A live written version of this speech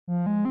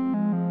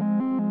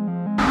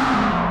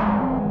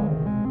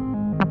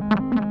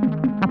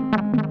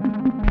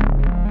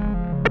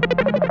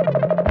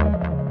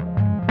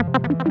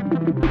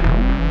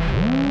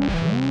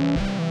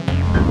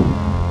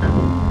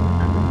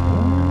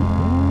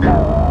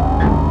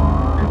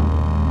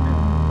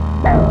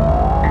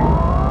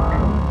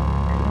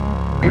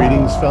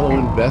fellow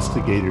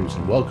investigators,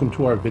 and welcome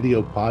to our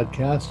video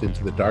podcast,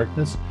 Into the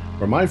Darkness,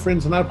 where my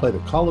friends and I play the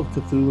Call of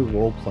Cthulhu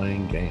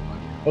role-playing game.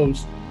 I'm your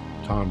host,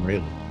 Tom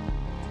Rayleigh.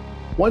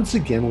 Once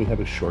again, we have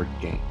a short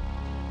game.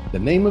 The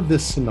name of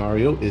this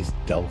scenario is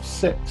Delph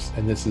 6,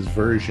 and this is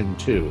version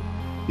 2.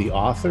 The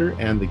author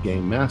and the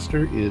game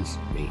master is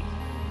me.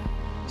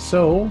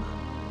 So,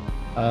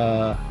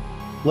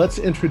 let's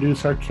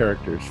introduce our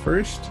characters.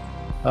 First,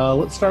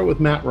 let's start with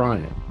Matt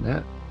Ryan.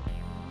 Matt?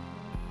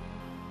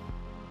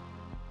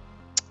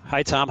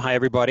 Hi, Tom. Hi,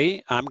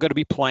 everybody. I'm going to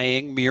be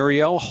playing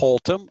Muriel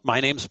Holtum. My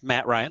name's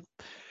Matt Ryan.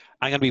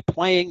 I'm going to be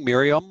playing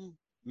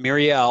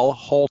Muriel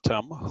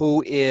Holtum,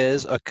 who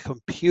is a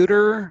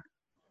computer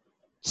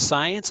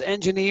science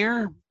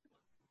engineer.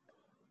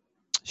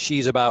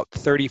 She's about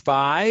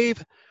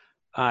 35.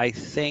 I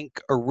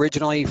think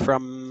originally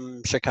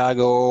from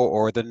Chicago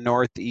or the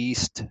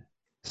Northeast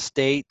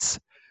states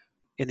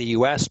in the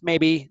U.S.,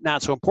 maybe.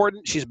 Not so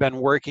important. She's been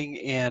working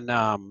in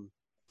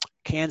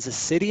Kansas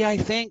City, I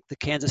think, the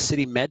Kansas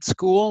City Med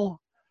School.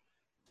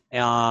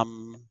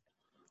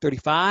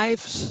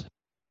 35.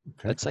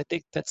 Okay. I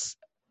think that's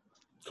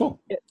cool.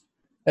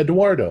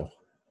 Eduardo.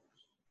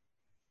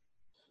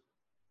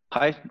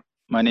 Hi,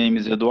 my name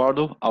is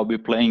Eduardo. I'll be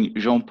playing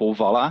Jean-Paul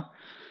Vallat.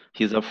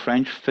 He's a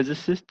French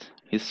physicist.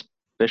 He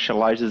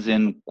specializes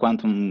in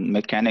quantum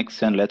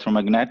mechanics and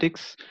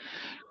electromagnetics.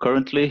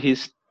 Currently,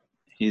 he's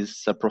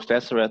a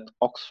professor at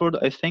Oxford,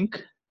 I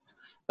think.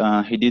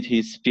 He did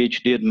his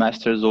PhD and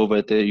master's over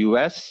at the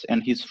US,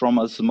 and he's from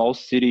a small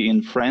city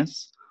in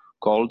France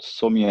called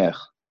Sommières.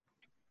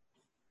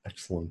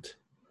 Excellent.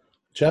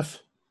 Jeff?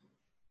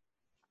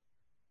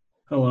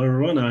 Hello,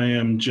 everyone. I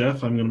am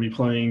Jeff. I'm going to be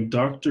playing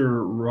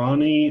Dr.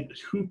 Ronnie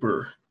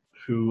Hooper,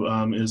 who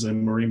is a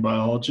marine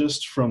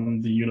biologist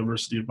from the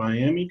University of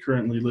Miami,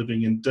 currently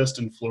living in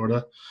Destin,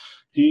 Florida.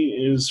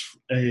 He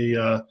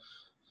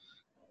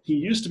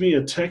used to be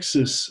a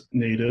Texas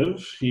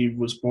native. He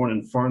was born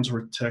in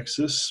Farnsworth,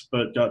 Texas,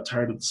 but got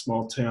tired of the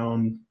small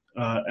town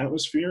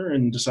atmosphere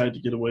and decided to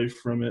get away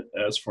from it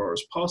as far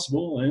as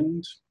possible.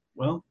 And,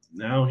 well,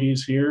 now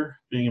he's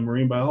here being a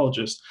marine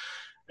biologist.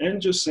 And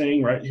just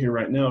saying right here,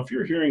 right now, if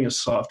you're hearing a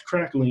soft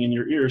crackling in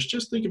your ears,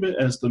 just think of it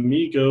as the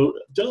Mi-Go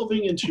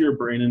delving into your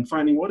brain and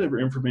finding whatever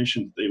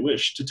information they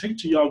wish to take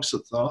to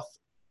Yog-Sothoth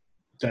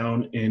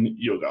down in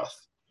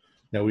Yogoth.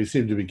 Now, we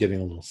seem to be getting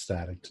a little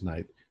static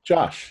tonight.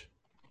 Josh?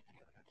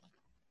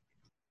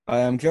 I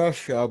am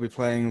Josh. I'll be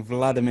playing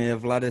Vladimir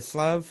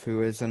Vladislav,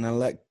 who is an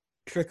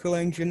electrical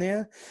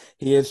engineer.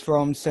 He is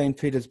from St.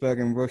 Petersburg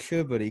in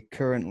Russia, but he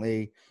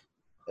currently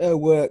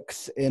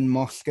works in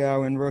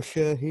Moscow in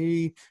Russia.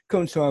 He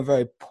comes from a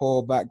very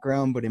poor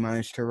background, but he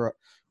managed to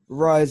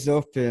rise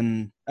up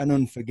in an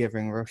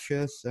unforgiving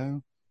Russia.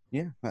 So,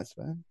 yeah, that's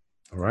fair.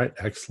 All right,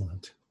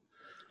 excellent.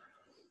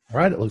 All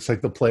right, it looks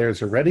like the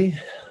players are ready.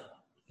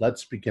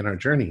 Let's begin our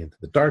journey into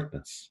the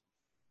darkness.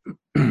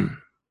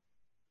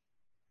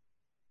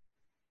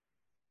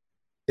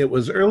 It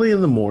was early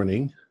in the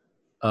morning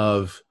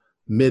of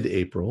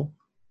mid-April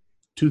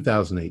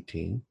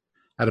 2018,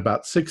 at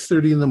about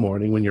 6:30 in the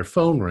morning when your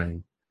phone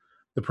rang.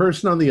 The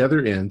person on the other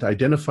end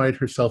identified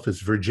herself as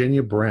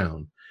Virginia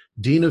Brown,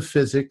 Dean of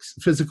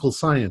Physical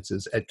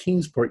Sciences at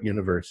Kingsport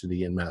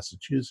University in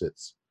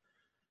Massachusetts.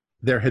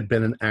 There had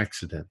been an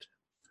accident.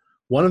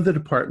 One of the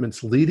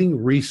department's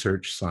leading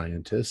research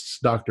scientists,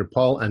 Dr.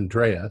 Paul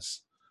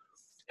Andreas,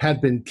 had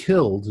been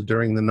killed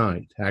during the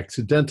night,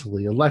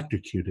 accidentally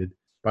electrocuted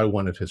by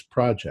one of his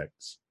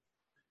projects.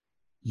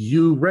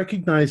 You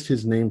recognized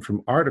his name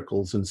from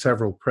articles in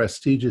several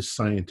prestigious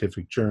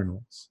scientific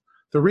journals.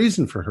 The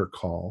reason for her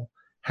call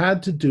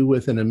had to do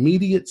with an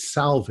immediate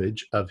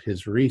salvage of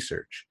his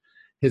research.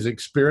 His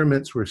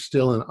experiments were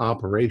still in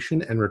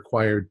operation and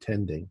required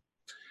tending.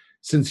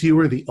 Since you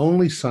were the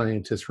only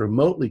scientist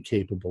remotely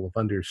capable of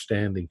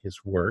understanding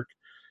his work,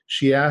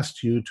 she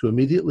asked you to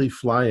immediately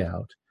fly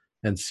out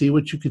and see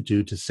what you could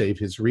do to save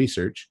his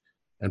research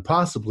and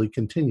possibly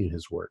continue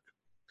his work.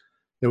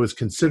 There was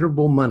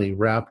considerable money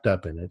wrapped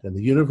up in it, and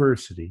the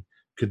university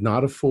could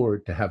not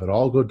afford to have it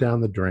all go down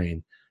the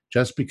drain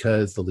just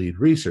because the lead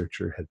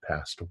researcher had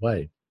passed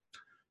away.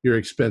 Your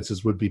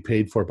expenses would be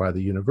paid for by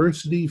the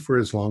university for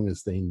as long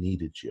as they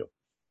needed you.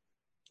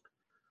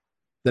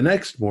 The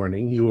next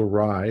morning, you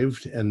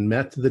arrived and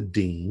met the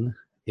dean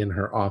in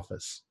her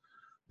office.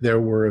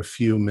 There were a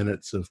few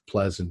minutes of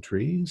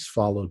pleasantries,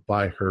 followed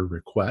by her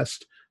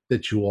request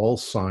that you all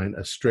sign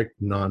a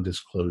strict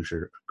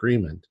non-disclosure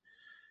agreement.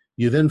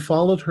 You then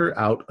followed her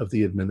out of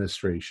the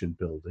administration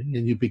building,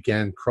 and you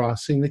began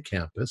crossing the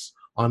campus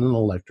on an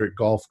electric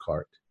golf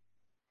cart.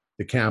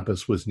 The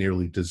campus was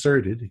nearly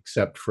deserted,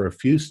 except for a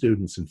few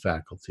students and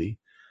faculty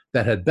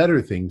that had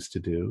better things to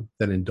do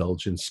than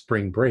indulge in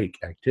spring break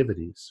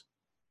activities.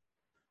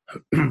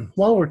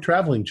 While we're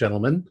traveling,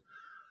 gentlemen,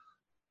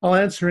 I'll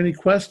answer any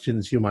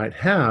questions you might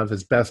have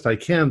as best I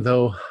can,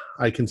 though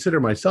I consider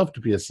myself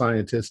to be a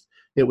scientist.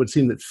 It would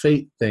seem that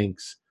fate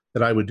thinks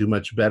that I would do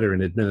much better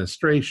in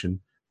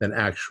administration than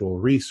actual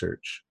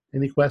research.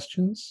 Any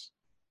questions?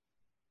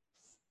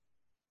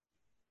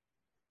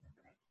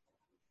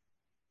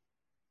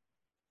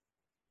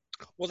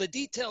 Well, the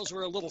details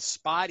were a little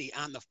spotty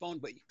on the phone,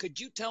 but could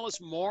you tell us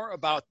more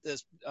about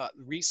this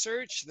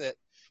research that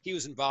he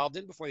was involved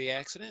in before the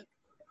accident?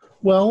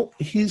 Well,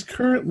 he's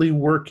currently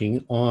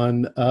working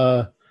on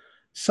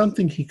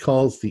something he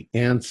calls the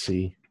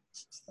ANSI,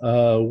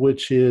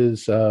 which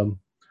is it's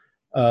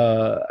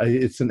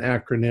an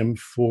acronym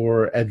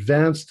for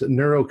Advanced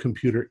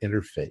Neurocomputer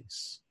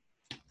Interface,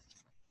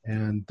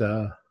 and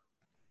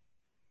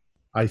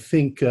I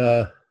think that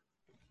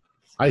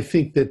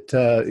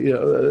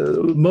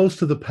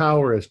most of the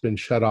power has been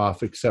shut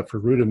off except for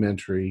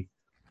rudimentary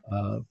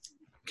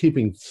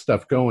keeping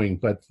stuff going.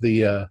 But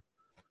there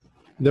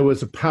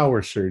was a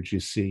power surge, you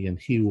see, and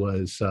he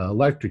was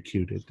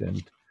electrocuted,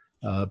 and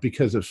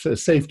because of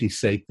safety's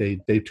sake,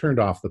 they turned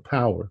off the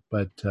power.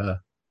 But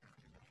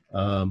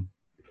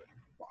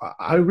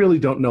I really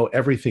don't know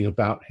everything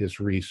about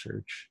his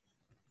research,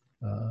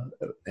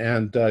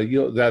 and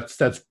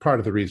that's part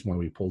of the reason why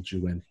we pulled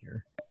you in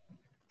here.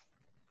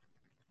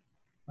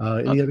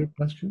 Any other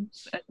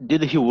questions?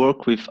 Did he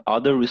work with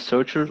other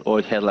researchers, or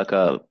he had like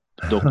a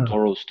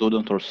doctoral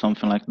student or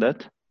something like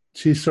that?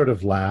 She sort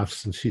of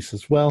laughs and she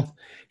says, well,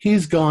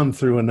 he's gone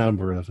through a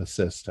number of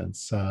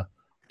assistants.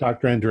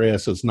 Dr.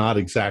 Andreas is not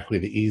exactly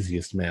the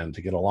easiest man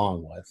to get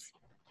along with.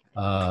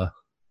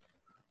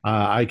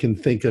 I can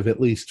think of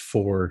at least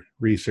 4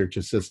 research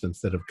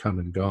assistants that have come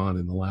and gone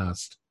in the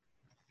last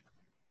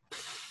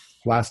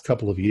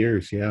couple of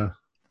years, yeah.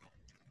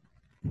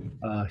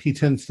 He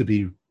tends to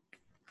be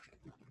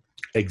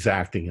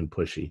exacting and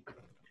pushy.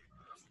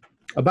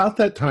 About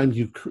that time,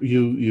 you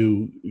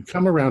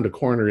come around a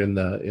corner in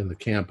the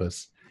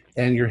campus,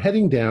 and you're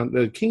heading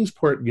down.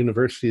 Kingsport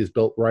University is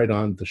built right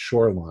on the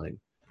shoreline.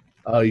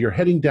 You're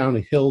heading down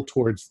a hill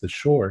towards the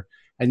shore,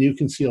 and you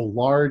can see a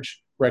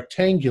large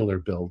rectangular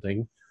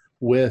building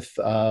with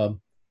a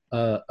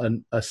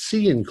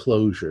sea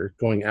enclosure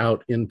going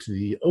out into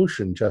the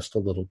ocean just a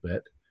little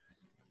bit.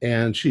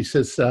 And she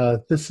says,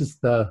 "This is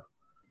the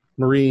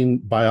Marine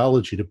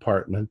Biology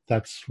Department.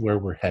 That's where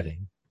we're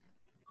heading."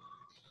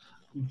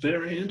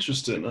 Very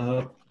interesting.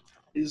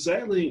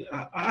 Exactly.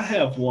 I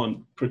have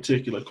one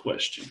particular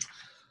question.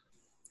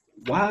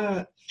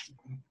 Why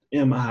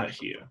am I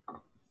here?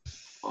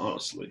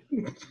 Honestly.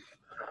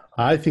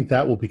 I think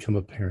that will become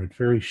apparent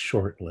very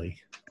shortly.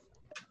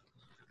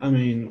 I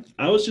mean,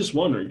 I was just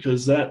wondering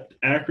because that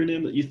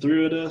acronym that you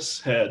threw at us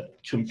had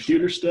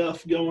computer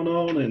stuff going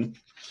on, and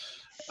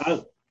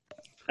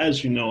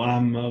as you know,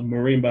 I'm a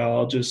marine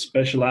biologist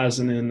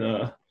specializing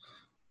in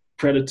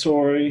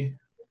predatory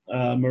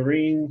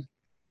marine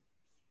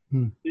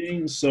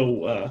beings.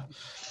 So,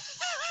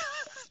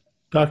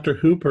 Dr.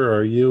 Hooper,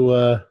 are you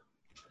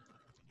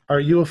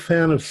a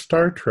fan of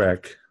Star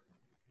Trek?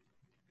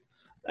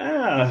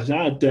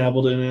 I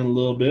dabbled in it a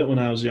little bit when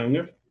I was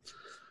younger.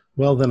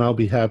 Well, then I'll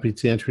be happy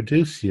to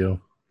introduce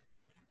you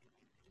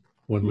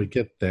when we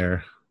get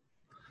there.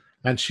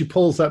 And she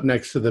pulls up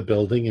next to the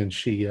building, and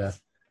she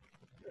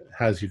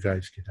has you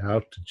guys get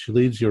out, and she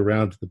leads you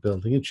around to the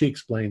building, and she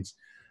explains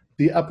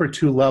the upper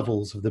 2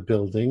 levels of the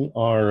building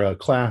are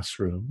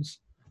classrooms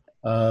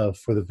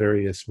for the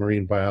various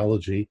marine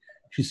biology.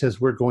 She says,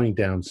 we're going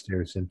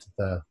downstairs into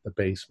the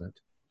basement.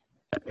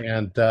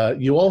 And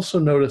you also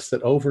notice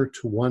that over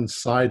to one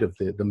side of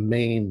the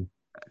main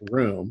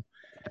room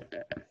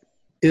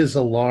is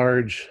a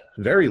large,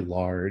 very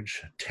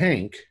large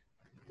tank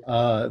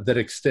that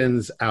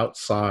extends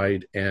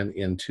outside and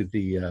into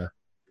the,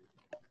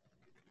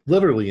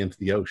 literally into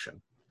the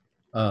ocean.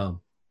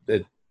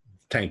 The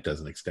tank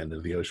doesn't extend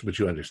into the ocean, but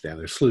you understand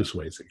there's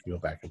sluiceways that can go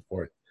back and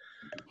forth.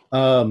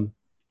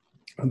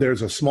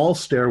 There's a small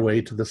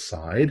stairway to the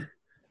side,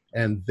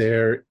 and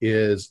there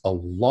is a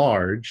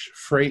large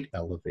freight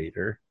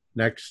elevator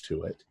next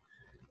to it.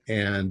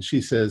 And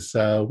she says,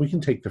 we can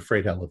take the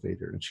freight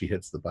elevator. And she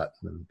hits the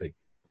button, and the big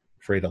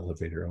freight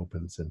elevator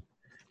opens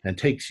and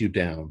takes you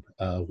down,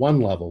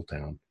 1 level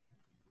down.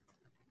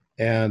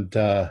 And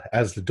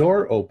as the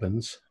door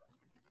opens,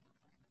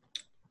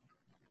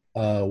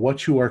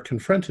 what you are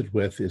confronted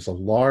with is a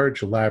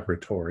large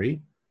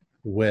laboratory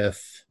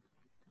with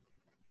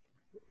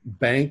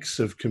banks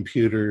of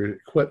computer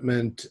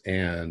equipment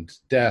and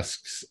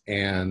desks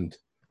and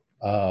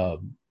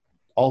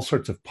all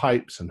sorts of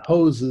pipes and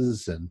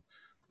hoses and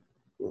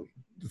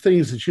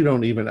things that you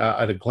don't even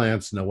at a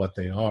glance know what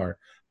they are.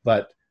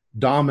 But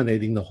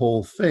dominating the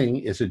whole thing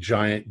is a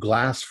giant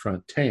glass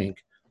front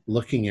tank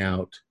looking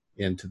out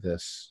into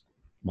this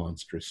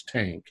monstrous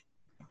tank.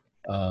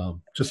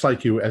 Just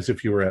like as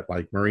if you were at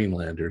like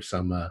Marineland or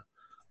some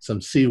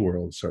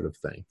SeaWorld sort of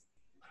thing.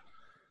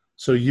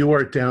 So you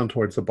are down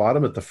towards the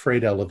bottom at the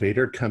freight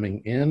elevator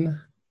coming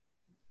in.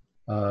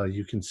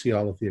 You can see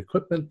all of the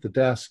equipment, the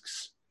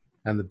desks,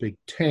 and the big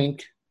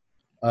tank.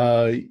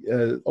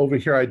 Over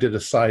here, I did a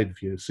side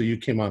view. So you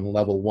came on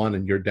level 1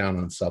 and you're down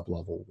on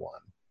sub-level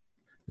 1.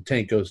 The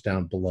tank goes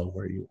down below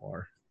where you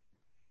are.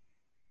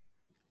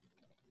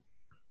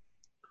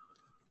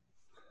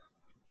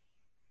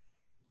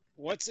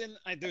 What's in?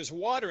 There's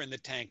water in the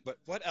tank, but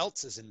what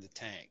else is in the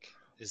tank?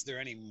 Is there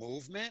any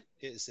movement?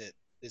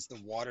 Is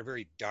the water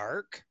very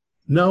dark?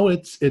 No,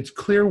 it's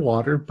clear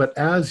water, but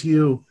as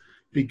you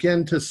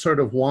begin to sort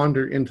of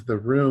wander into the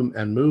room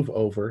and move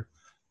over,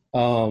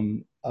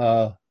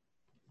 a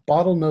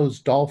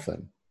bottlenose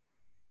dolphin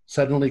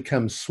suddenly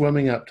comes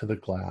swimming up to the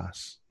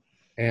glass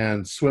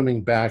and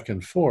swimming back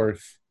and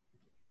forth,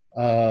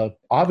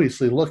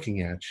 obviously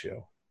looking at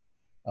you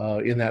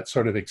in that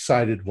sort of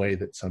excited way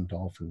that some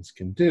dolphins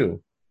can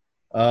do.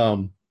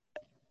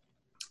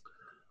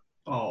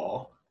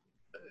 Oh,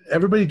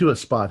 Everybody do a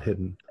spot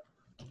hidden,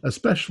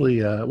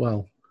 especially,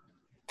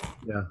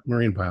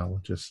 marine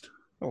biologist.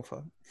 Oh,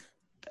 fuck.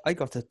 I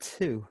got a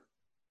 2.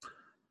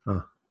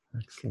 Huh,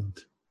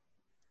 excellent.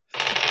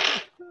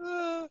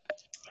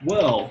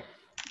 well,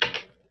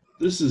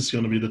 this is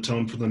going to be the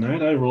tone for the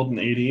night. I rolled an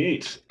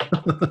 88.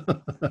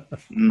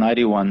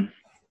 91.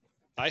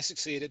 I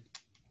succeeded.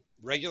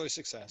 Regular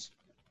success.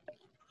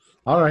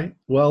 All right.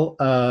 Well,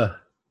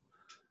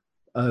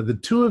 the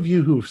two of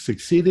you who've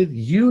succeeded,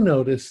 you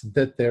notice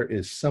that there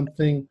is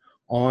something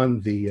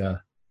on the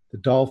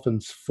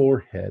dolphin's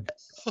forehead.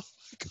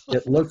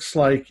 It looks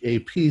like a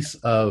piece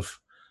of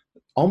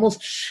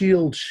almost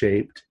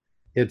shield-shaped.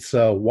 It's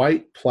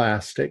white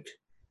plastic.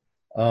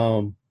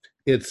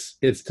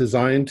 It's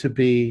designed to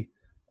be,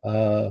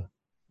 I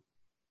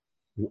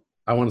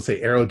want to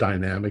say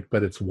aerodynamic,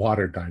 but it's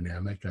water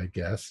dynamic, I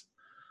guess.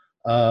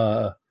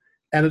 And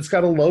it's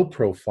got a low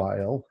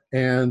profile,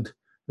 and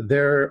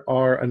there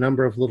are a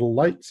number of little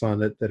lights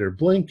on it that are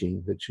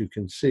blinking that you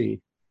can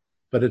see.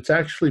 But it's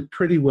actually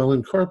pretty well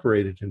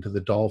incorporated into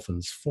the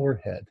dolphin's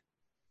forehead.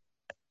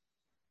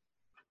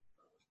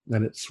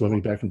 And it's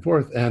swimming back and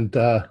forth. And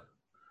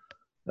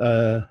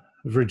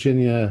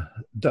Virginia,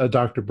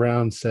 Dr.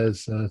 Brown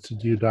says to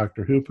you,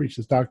 Dr. Hooper, he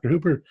says, Dr.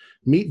 Hooper,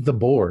 meet the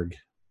Borg.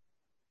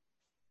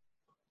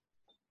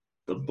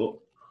 The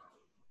book.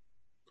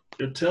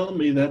 You're telling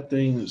me that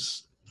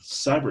thing's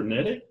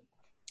cybernetic?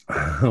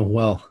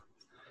 Well,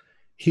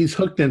 he's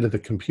hooked into the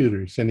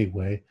computers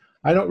anyway.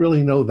 I don't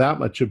really know that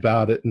much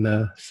about it,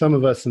 and some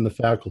of us in the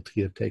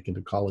faculty have taken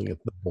to calling it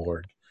the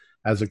Borg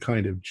as a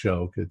kind of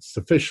joke. It's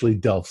officially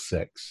Delph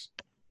 6.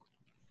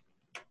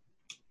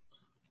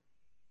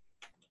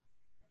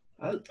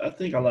 I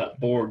think I like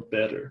Borg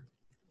better.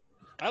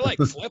 I like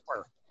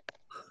Flipper.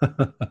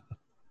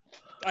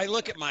 I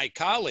look at my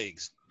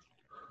colleagues.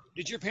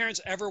 Did your parents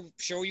ever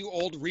show you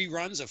old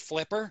reruns of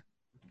Flipper?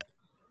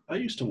 I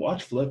used to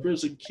watch Flipper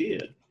as a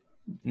kid.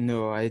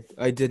 No,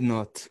 I did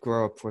not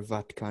grow up with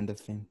that kind of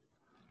thing.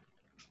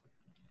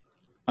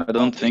 I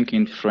don't think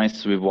in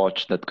France we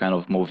watch that kind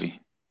of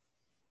movie.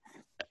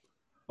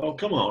 Oh,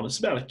 come on. It's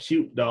about a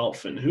cute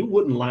dolphin. Who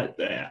wouldn't like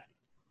that?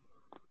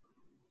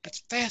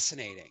 It's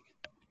fascinating.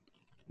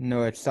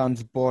 No, it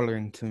sounds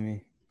boring to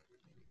me.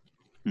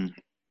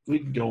 We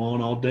could go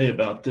on all day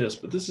about this,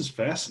 but this is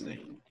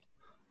fascinating.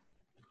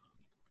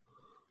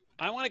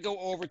 I want to go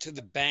over to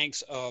the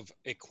banks of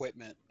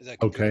equipment.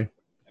 Okay.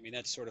 I mean,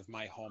 that's sort of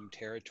my home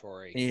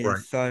territory.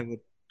 Yes, I would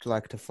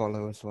like to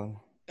follow as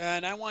well.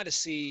 And I want to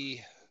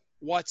see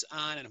what's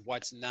on and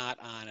what's not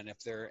on, and if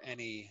there are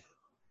any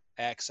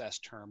access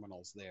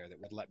terminals there that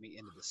would let me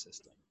into the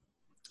system.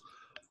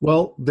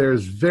 Well,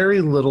 there's very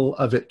little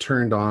of it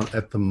turned on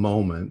at the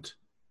moment.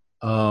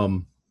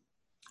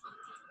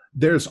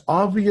 There's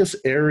obvious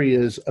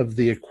areas of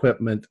the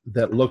equipment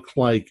that look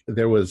like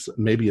there was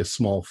maybe a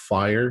small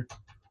fire,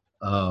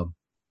 that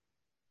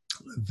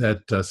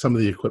some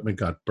of the equipment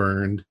got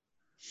burned.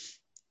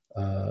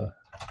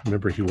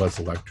 Remember, he was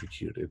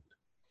electrocuted.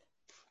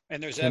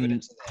 And there's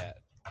evidence of that.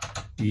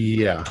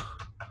 Yeah.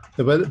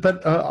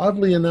 But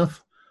oddly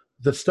enough,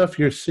 the stuff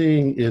you're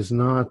seeing is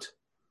not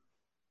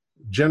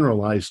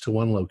generalized to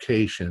one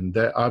location.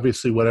 That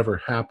obviously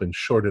whatever happened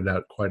shorted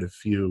out quite a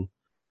few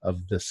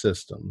of the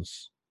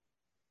systems.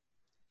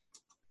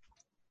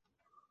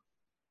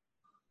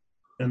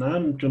 And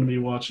I'm going to be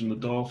watching the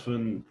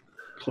dolphin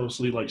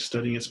closely, like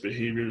studying its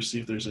behavior to see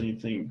if there's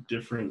anything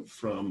different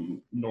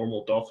from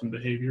normal dolphin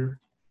behavior.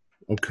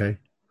 Okay.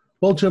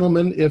 Well,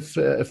 gentlemen, if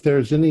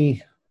there's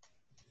any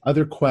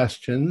other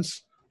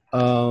questions,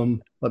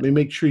 let me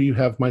make sure you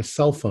have my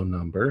cell phone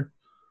number.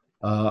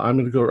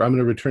 I'm going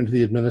to return to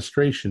the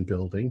administration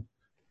building,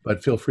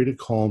 but feel free to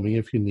call me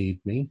if you need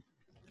me,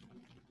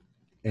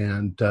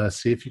 and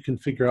see if you can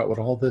figure out what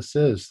all this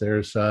is.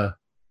 There's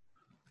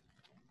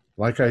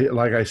like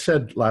I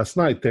said last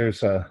night,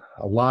 there's a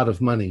lot of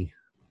money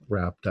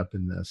wrapped up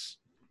in this.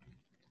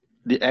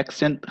 The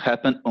accident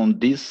happened on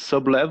this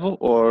sub-level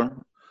or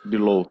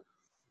below?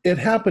 It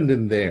happened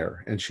in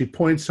there, and she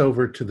points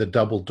over to the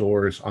double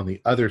doors on the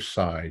other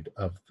side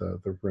of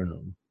the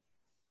room.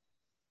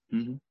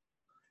 Mm-hmm.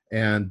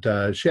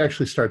 And she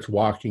actually starts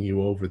walking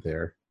you over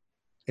there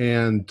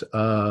and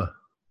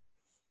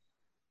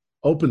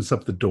opens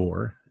up the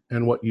door,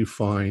 and what you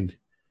find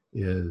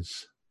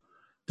is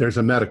there's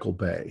a medical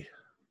bay.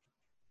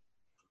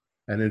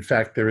 And in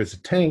fact, there is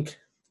a tank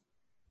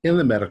in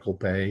the medical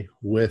bay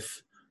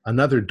with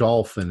another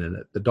dolphin in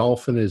it. The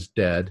dolphin is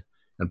dead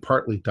and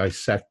partly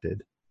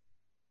dissected.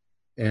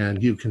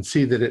 And you can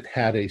see that it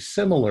had a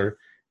similar,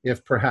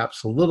 if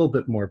perhaps a little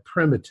bit more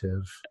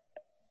primitive,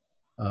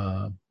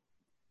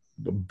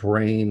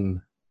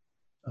 brain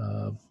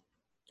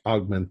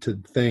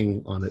augmented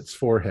thing on its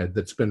forehead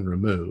that's been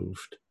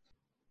removed.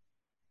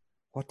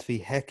 What the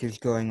heck is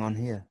going on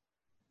here?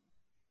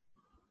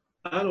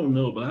 I don't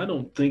know, but I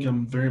don't think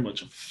I'm very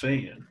much a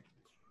fan.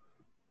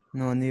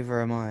 No,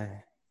 neither am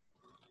I.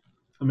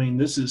 I mean,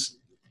 this is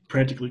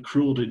practically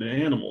cruelty to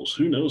animals.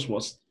 Who knows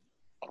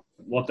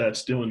what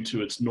that's doing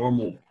to its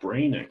normal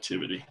brain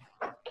activity?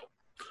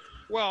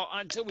 Well,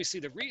 until we see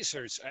the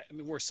research, I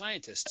mean, we're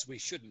scientists. We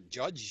shouldn't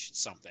judge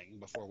something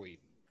before we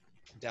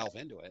delve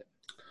into it.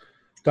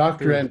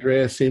 Dr.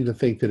 Andreas seemed to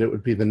think that it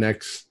would be the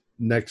next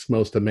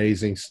most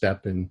amazing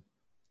step in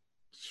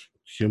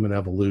human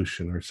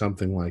evolution or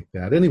something like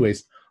that.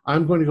 Anyways,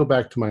 I'm going to go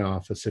back to my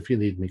office. If you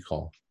need me,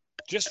 call.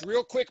 Just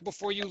real quick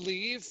before you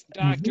leave,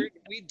 Doctor,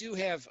 we do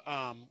have,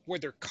 were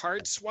there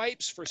card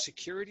swipes for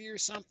security or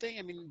something?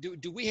 I mean,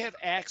 do we have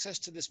access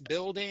to this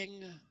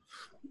building?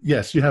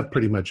 Yes, you have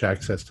pretty much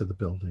access to the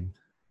building.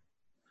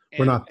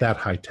 We're not that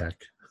high tech.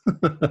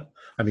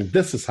 I mean,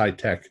 this is high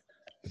tech,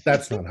 but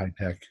that's not high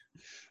tech.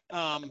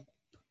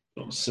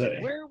 Don't say.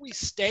 Where are we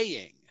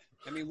staying?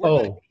 I mean, we're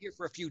going to be here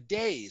for a few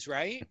days,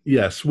 right?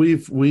 Yes,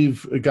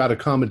 we've got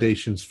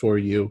accommodations for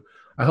you.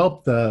 I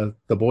hope the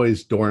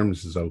boys'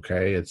 dorms is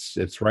okay.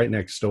 It's right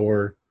next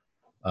door.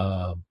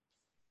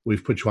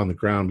 We've put you on the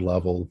ground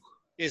level.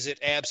 Is it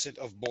absent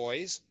of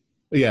boys?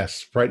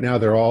 Yes, right now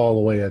they're all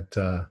away at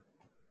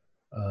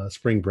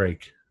spring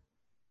break.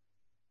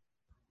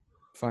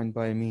 Fine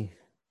by me.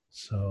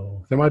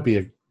 So there might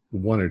be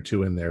one or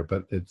two in there,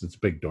 but it's a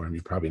big dorm.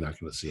 You're probably not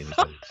going to see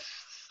anybody.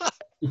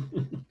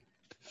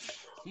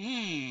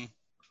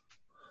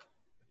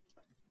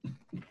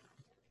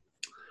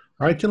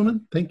 All right,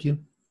 gentlemen. Thank you.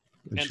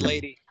 And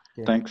lady.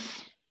 Yeah. Thanks.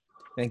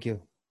 Thank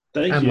you.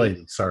 And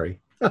lady,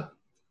 sorry.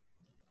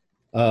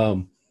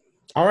 All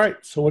right.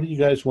 So what do you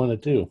guys want to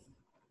do?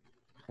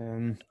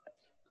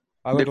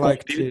 I would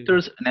like to. The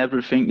computers and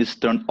everything is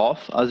turned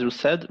off, as you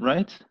said,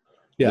 right?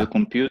 Yeah. The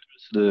computers,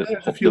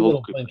 There's a few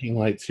little blinking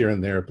lights here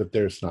and there, but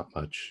there's not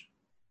much.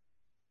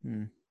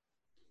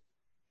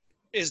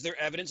 Is there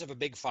evidence of a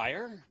big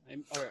fire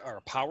or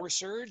a power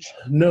surge?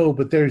 No,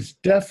 but there's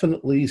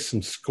definitely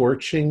some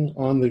scorching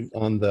on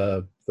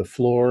the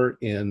floor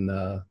in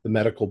the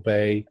medical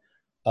bay.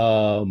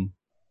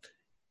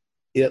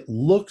 It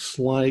looks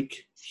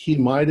like he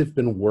might have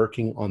been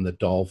working on the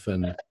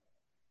Dolphin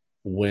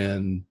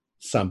when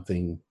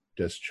something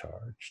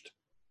discharged.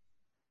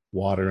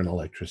 Water and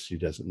electricity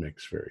doesn't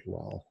mix very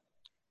well.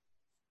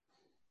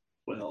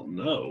 Well,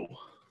 no.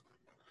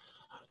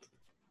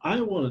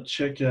 I want to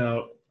check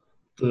out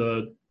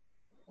the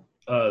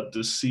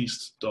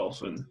deceased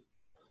Dolphin.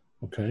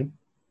 Okay.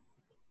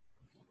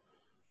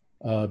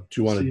 Do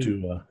you want to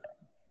do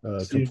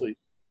a complete?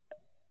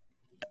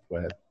 Go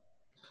ahead.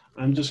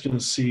 I'm just going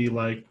to see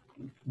like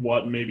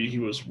what maybe he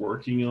was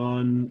working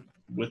on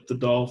with the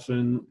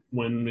Dolphin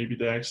when maybe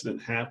the accident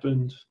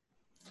happened.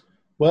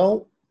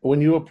 Well,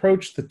 when you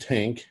approach the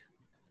tank,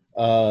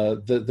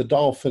 the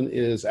Dolphin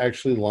is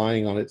actually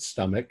lying on its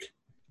stomach.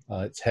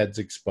 Its head's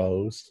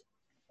exposed.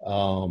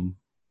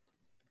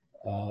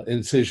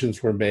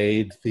 Incisions were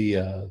made.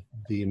 The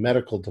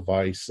medical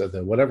device,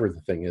 whatever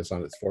the thing is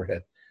on its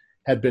forehead,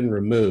 had been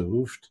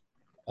removed.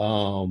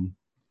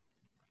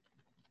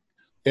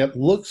 It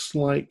looks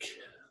like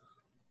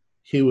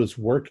he was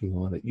working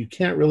on it. You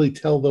can't really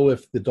tell, though,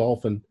 if the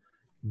Dolphin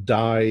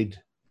died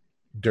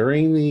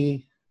during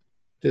the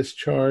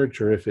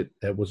discharge or if it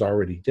was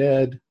already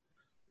dead.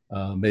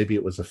 Maybe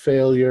it was a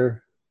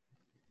failure.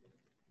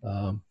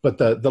 But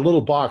the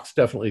little box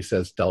definitely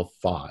says Delph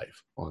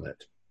 5 on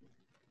it.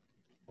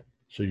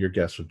 So your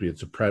guess would be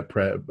it's a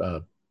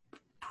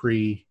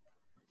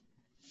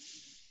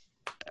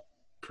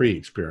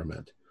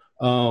pre-experiment.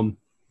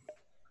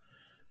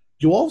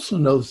 You also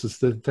notice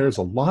that there's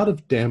a lot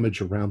of damage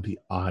around the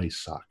eye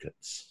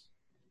sockets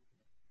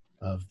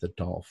of the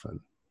Dolphin.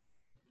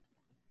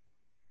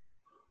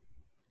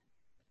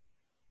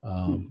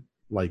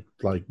 Like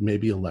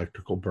maybe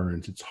electrical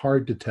burns. It's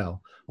hard to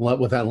tell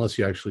unless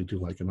you actually do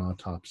like an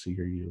autopsy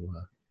or you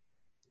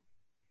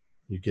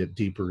get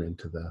deeper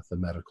into the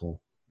medical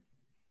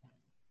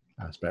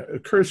aspect. A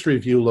cursory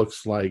view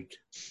looks like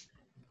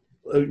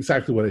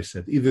exactly what I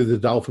said. Either the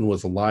Dolphin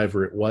was alive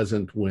or it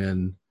wasn't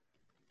when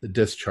the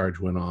discharge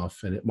went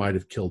off, and it might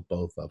have killed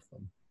both of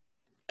them.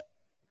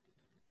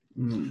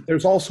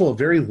 There's also a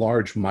very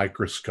large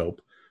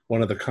microscope,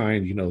 one of the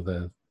kind,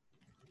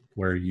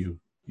 where a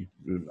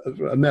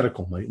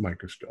medical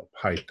microscope,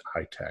 high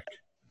tech.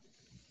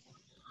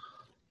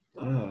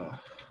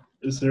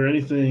 Is there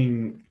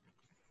anything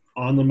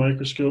on the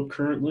microscope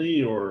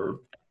currently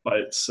or by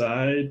its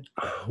side?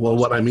 Well,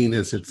 what I mean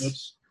is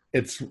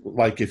it's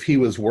like if he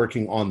was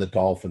working on the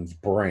Dolphin's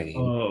brain,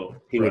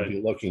 he would be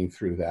looking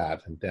through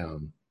that and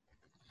down.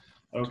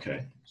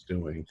 Okay.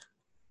 Doing.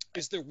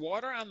 Is there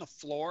water on the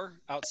floor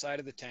outside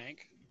of the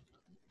tank?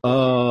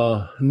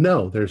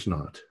 No, there's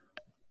not.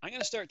 I'm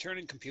going to start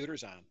turning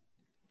computers on.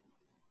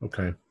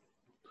 Okay.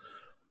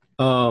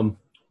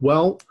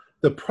 Well,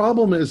 the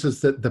problem is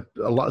that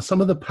some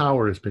of the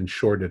power has been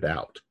shorted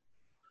out.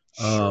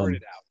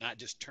 Shorted out, not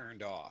just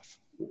turned off.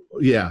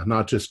 Yeah,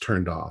 not just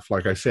turned off.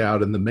 Like I say,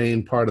 out in the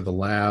main part of the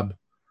lab,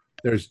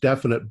 there's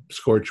definite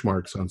scorch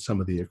marks on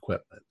some of the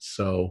equipment.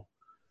 So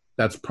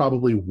that's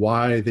probably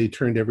why they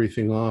turned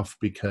everything off,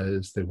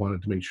 because they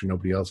wanted to make sure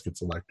nobody else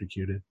gets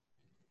electrocuted.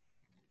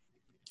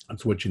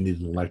 That's what you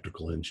need an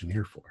electrical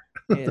engineer for.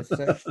 Yes,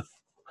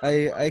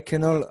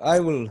 I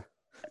will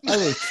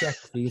check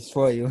these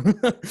for you.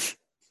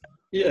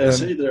 Yes,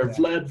 hey there,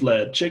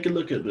 Vlad. Take a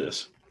look at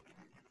this.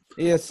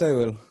 Yes, I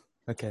will.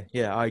 Okay,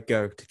 yeah, I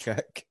go to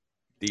check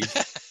these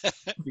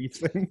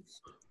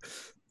things.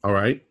 All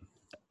right.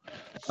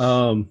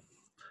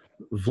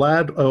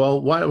 Vlad,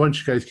 well, why don't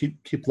you guys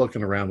keep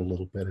looking around a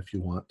little bit if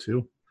you want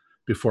to,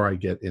 before I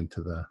get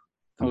into the...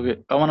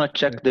 Okay, I want to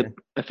check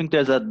I think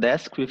there's a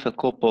desk with a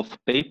couple of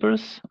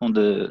papers on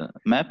the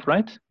map,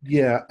 right?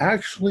 Yeah,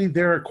 actually,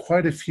 there are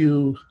quite a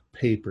few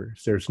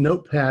papers. There's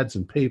notepads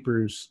and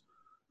papers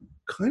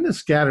kind of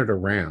scattered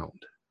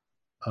around,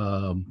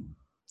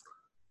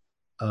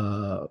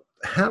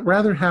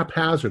 rather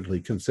haphazardly,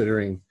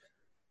 considering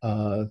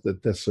that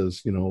this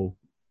is,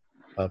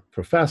 a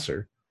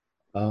professor.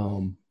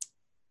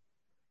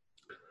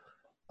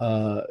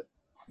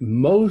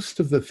 Most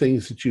of the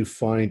things that you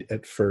find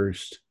at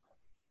first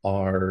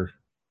are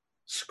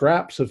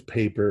scraps of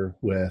paper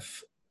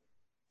with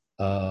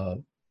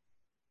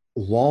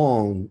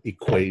long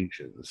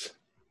equations.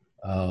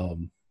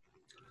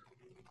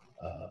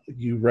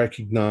 You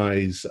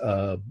recognize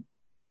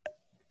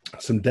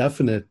some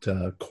definite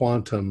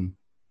quantum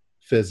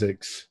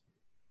physics,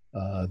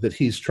 that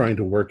he's trying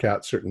to work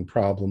out certain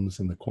problems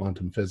in the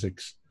quantum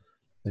physics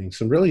thing.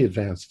 Some really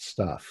advanced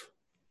stuff.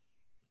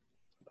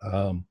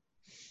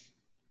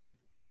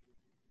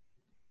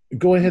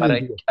 Go ahead. But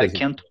and I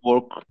can't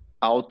work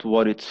out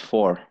what it's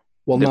for.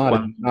 Well,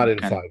 not in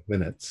 5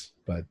 minutes,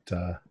 but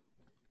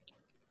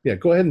yeah,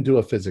 go ahead and do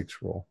a physics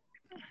roll.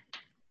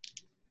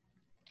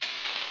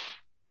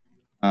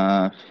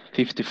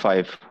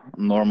 55,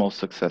 normal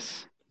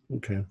success.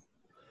 Okay.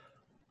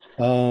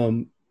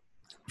 From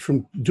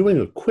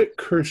doing a quick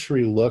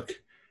cursory look,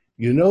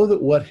 you know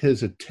that what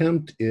his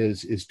attempt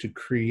is to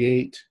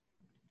create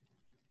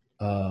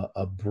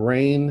a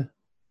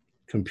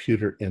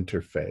brain-computer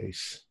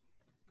interface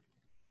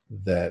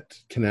that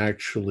can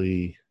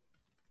actually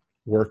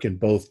work in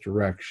both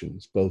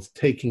directions, both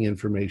taking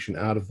information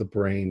out of the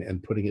brain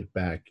and putting it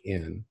back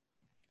in.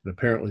 And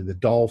apparently the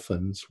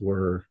dolphins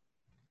were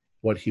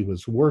what he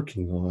was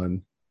working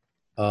on.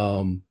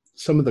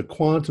 Some of the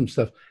quantum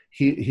stuff,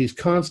 he's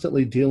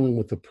constantly dealing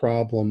with the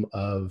problem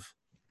of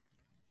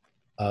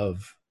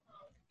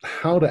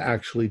how to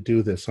actually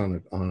do this on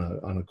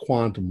a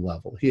quantum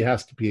level. He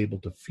has to be able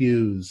to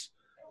fuse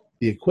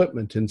the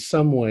equipment in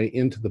some way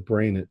into the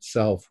brain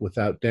itself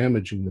without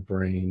damaging the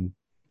brain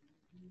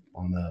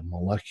on a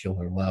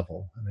molecular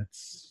level. And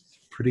it's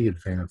pretty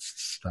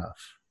advanced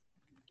stuff.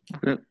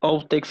 Okay.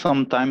 I'll take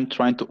some time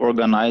trying to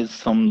organize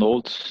some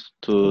notes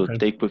to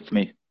take with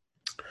me.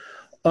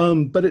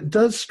 But it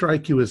does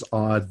strike you as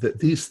odd that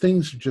these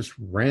things are just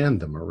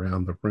random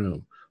around the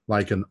room.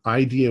 Like an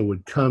idea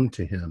would come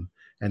to him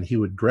and he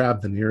would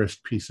grab the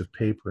nearest piece of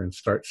paper and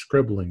start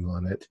scribbling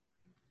on it,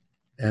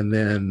 and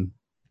then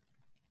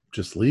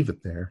just leave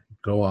it there,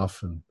 go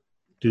off and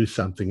do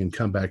something and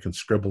come back and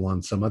scribble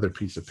on some other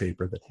piece of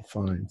paper that he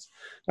finds.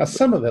 Now,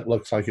 some of it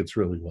looks like it's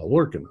really well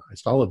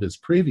organized. All of his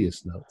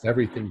previous notes,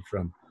 everything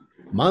from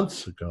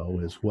months ago,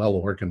 is well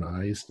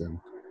organized and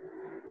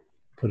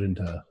put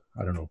into,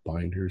 I don't know,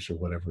 binders or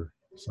whatever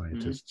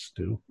scientists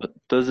do. But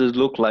does it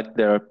look like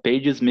there are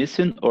pages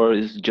missing, or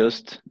is it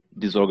just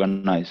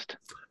disorganized?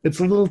 It's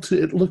a little too,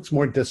 it looks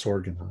more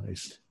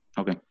disorganized.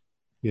 Okay.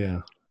 Yeah.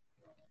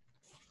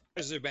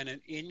 Has there been an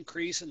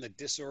increase in the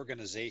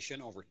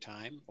disorganization over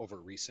time,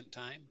 over recent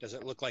time? Does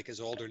it look like his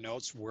older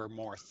notes were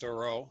more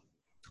thorough?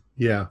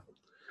 Yeah.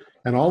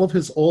 And all of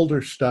his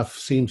older stuff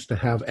seems to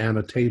have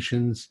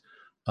annotations,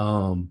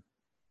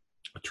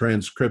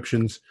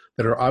 transcriptions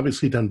that are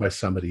obviously done by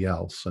somebody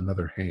else,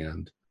 another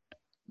hand.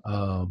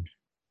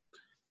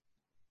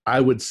 I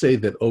would say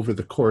that over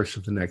the course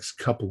of the next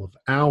couple of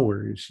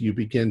hours, you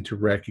begin to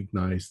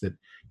recognize that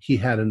he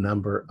had a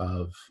number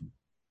of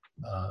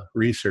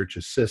research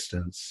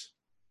assistants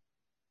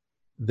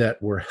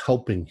that were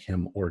helping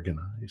him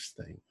organize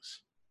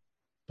things.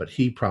 But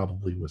he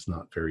probably was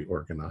not very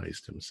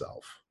organized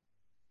himself.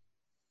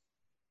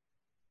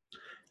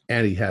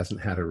 And he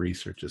hasn't had a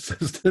research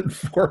assistant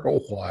for a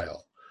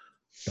while,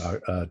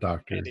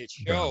 Dr. And it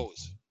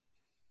shows.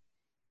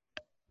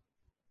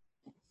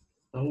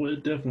 Oh,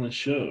 it definitely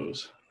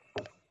shows.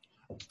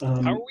 How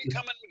are we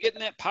coming and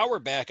getting that power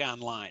back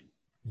online?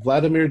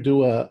 Vladimir,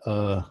 do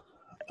a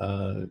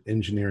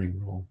engineering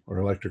role or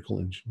electrical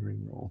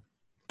engineering role.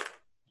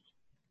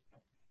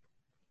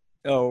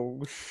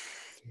 Oh,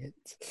 shit.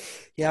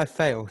 Yeah, I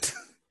failed.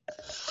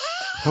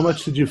 How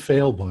much did you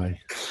fail by?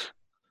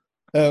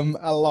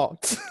 A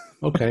lot.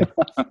 Okay.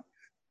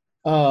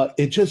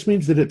 It just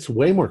means that it's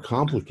way more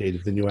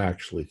complicated than you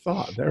actually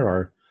thought. There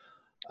are,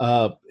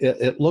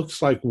 it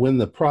looks like when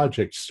the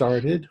project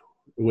started,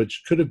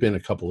 which could have been a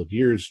couple of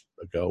years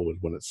ago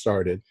when it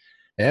started,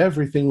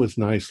 everything was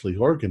nicely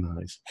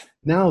organized.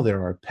 Now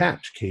there are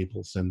patch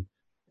cables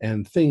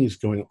and things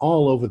going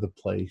all over the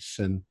place,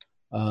 and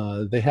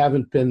they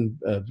haven't been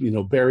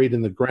buried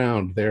in the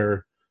ground.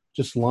 They're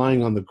just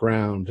lying on the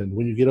ground, and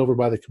when you get over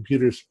by the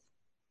computers,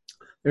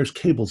 there's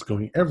cables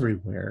going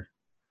everywhere,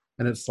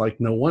 and it's like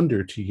no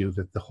wonder to you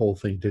that the whole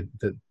thing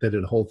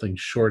the whole thing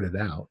shorted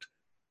out.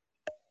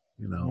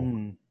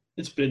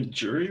 It's been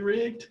jury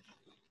rigged.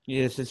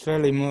 Yes, it's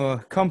fairly more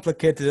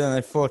complicated than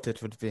I thought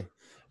it would be.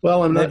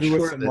 Well, I'm not Maybe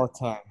with sure some more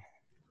time.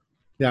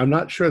 Yeah, I'm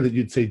not sure that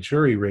you'd say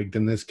jury rigged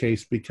in this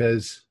case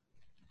because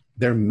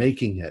they're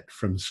making it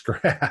from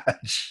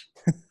scratch.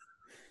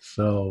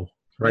 So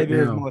Maybe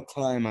now, with more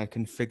time, I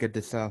can figure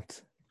this out.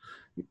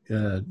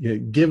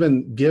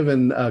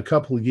 given a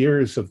couple of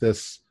years of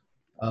this,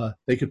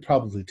 they could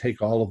probably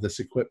take all of this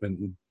equipment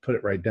and put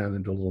it right down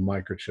into a little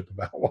microchip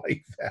about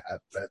like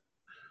that. But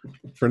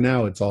for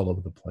now, it's all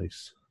over the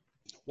place.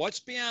 What's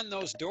beyond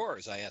those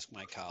doors? I ask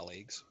my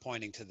colleagues,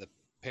 pointing to the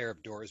pair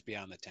of doors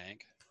beyond the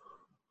tank.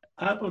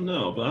 I don't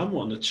know, but I'm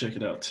wanting to check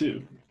it out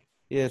too.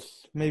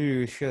 Yes, maybe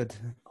we should.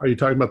 Are you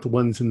talking about the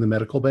ones in the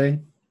medical bay?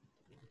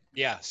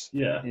 Yes.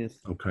 Yeah. Yes.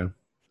 Okay.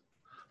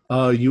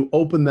 You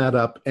open that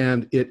up,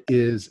 and it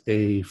is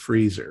a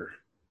freezer.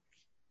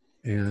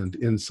 And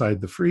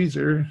inside the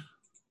freezer,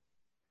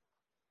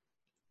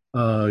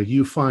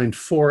 you find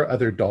 4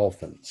 other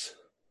dolphins.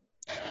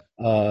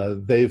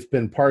 They've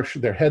been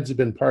their heads have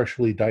been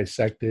partially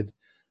dissected.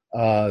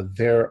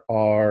 There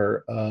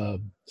are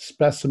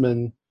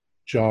specimen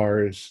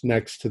jars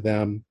next to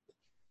them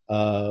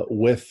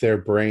with their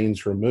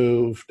brains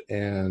removed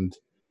and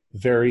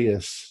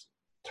various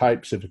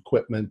types of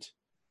equipment.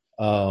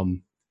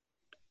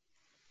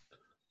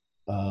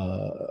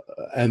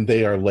 And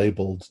they are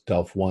labeled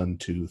Delph 1,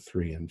 2,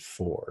 3, and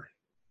 4.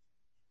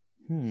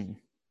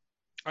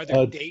 Are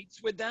there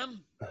dates with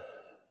them?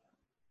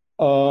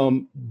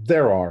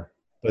 There are,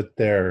 but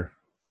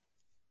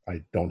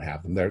I don't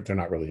have them. They're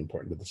not really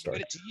important to the story.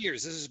 But it's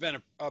years. This has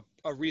been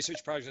a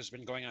research project that's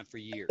been going on for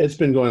years. It's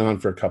been going on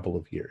for a couple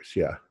of years,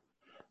 yeah.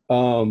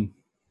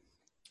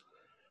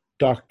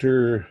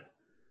 Dr.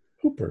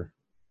 Hooper,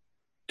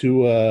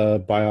 do a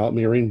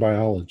marine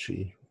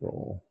biology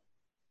roll.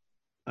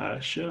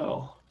 I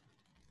shall.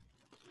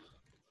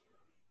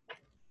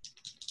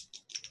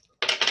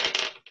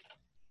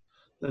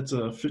 That's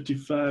a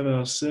 55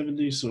 out of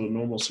 70, so a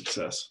normal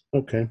success.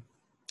 Okay.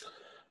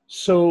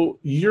 So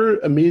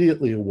you're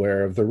immediately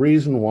aware of the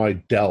reason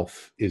why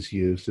Delph is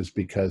used is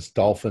because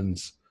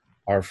dolphins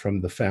are from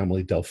the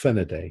family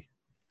Delphinidae.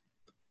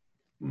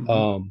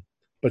 Mm-hmm.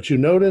 But you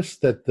notice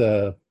that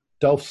the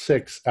Delph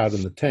 6 out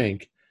in the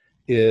tank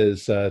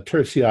is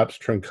Tursiops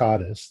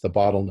truncatus, the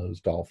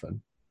bottlenose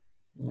dolphin.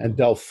 And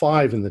Delph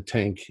 5 in the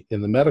tank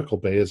in the medical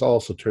bay is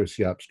also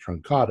Tursiops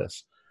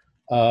truncatus.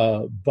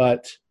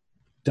 But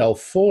Delph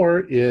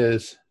 4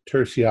 is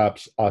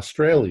Tursiops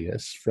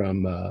australis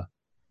from the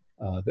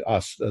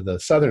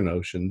southern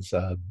oceans,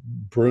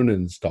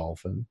 Brunen's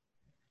dolphin.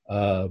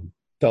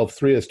 Delph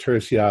 3 is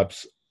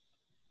Tursiops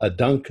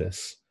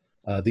aduncus,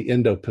 the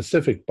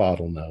Indo-Pacific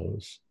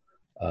bottlenose.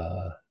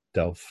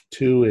 Delph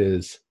 2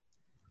 is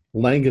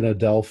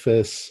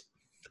Langanadelphis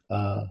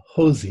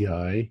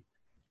hosei,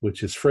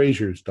 which is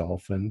Fraser's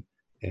dolphin,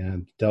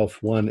 and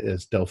Delph 1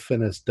 is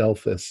Delphinus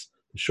delphis,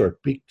 the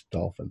short-beaked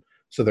dolphin.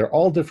 So they're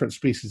all different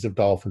species of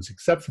dolphins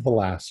except for the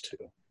last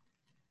 2.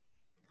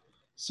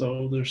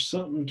 So there's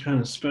something kind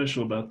of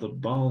special about the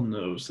ball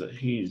nose that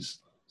he's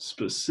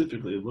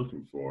specifically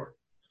looking for.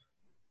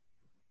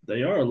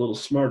 They are a little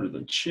smarter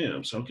than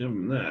chimps, I'll give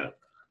them that.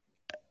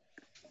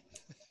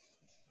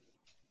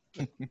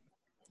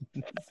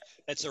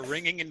 That's a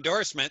ringing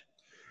endorsement.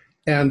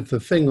 And the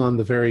thing on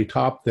the very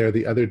top there,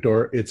 the other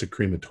door, it's a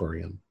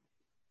crematorium.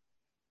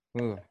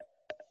 Ooh.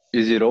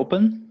 Is it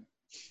open?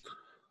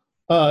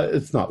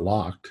 It's not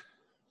locked.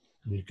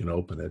 You can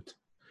open it.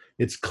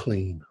 It's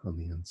clean on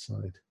the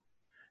inside.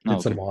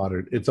 It's Okay.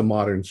 a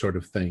modern sort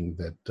of thing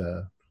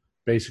that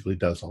basically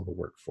does all the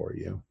work for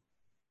you.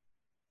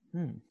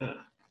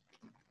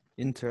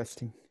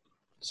 Interesting.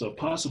 So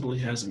possibly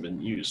hasn't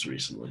been used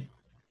recently.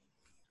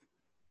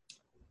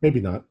 Maybe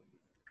not.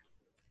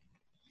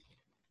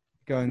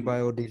 Going by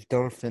all these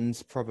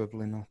dolphins,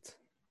 probably not.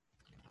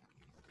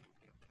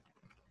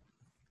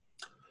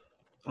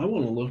 I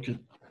want to look at,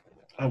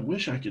 I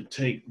wish I could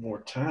take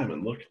more time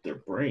and look at their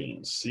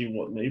brains, see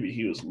what maybe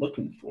he was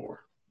looking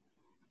for.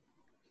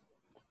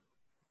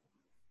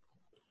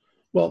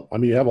 Well, I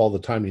mean, you have all the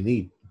time you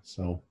need,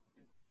 so.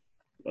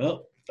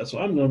 Well, that's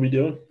what I'm going to be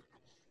doing.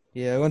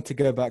 Yeah, I want to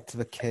go back to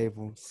the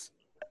cables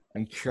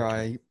and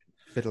try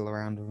fiddle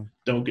around with them.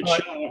 Don't get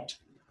shocked.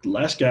 The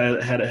last guy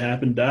that had it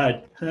happen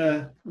died.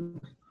 Dr.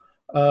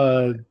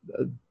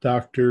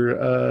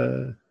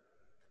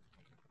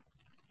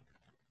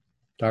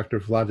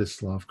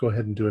 Vladislav, go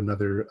ahead and do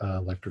another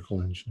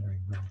electrical engineering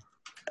roll.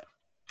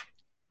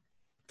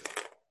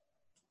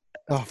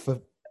 Oh,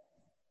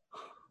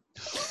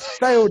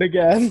 failed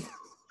again.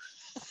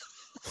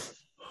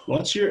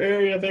 What's your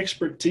area of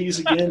expertise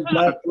again,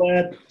 Black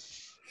Lad?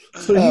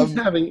 So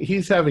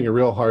he's having a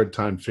real hard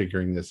time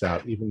figuring this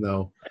out, even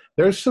though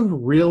there's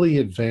some really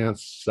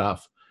advanced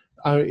stuff.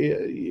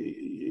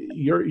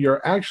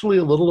 You're actually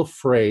a little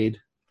afraid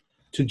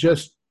to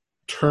just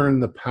turn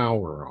the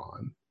power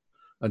on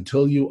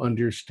until you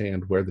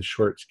understand where the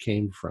shorts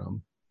came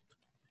from.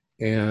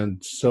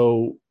 And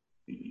so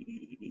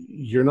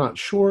you're not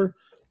sure,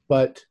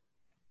 but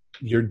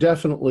you're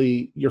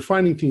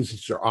finding things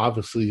that are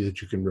obviously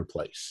that you can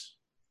replace.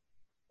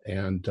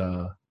 And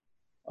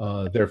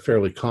they're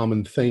fairly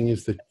common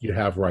things that you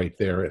have right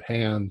there at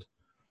hand.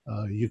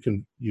 You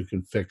can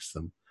fix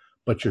them.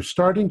 But you're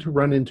starting to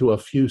run into a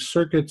few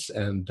circuits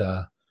and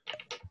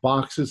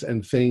boxes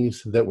and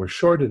things that were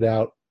shorted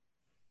out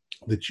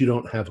that you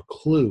don't have a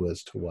clue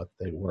as to what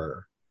they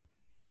were.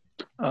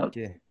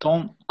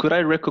 Tom, could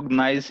I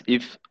recognize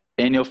if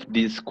any of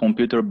these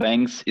computer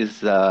banks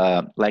is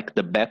like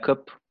the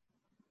backup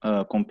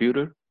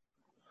computer?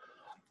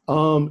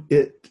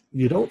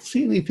 You don't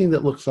see anything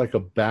that looks like a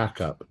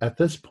backup. At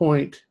this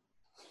point,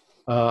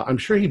 I'm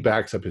sure he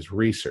backs up his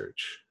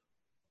research.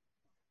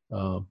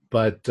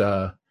 But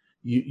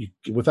you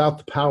without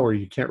the power,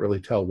 you can't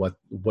really tell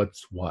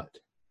what's what.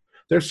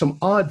 There's some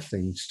odd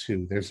things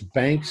too. There's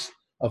banks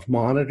of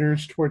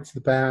monitors towards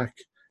the back,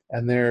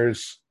 and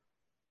there's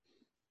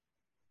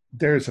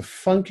a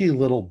funky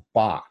little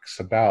box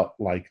about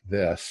like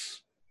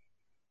this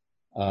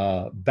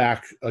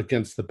back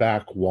against the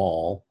back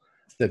wall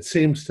that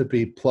seems to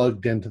be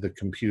plugged into the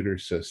computer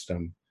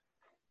system,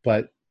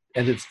 and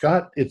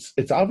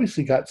it's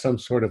obviously got some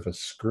sort of a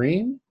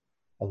screen,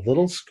 a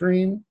little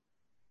screen,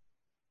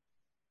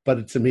 but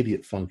its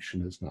immediate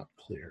function is not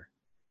clear.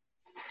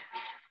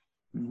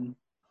 Mm-hmm.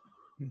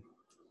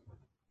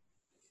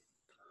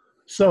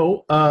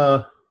 So,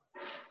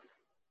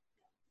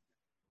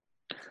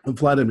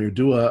 Vladimir,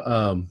 do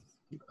an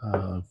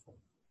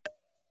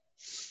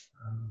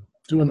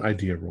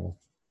idea roll.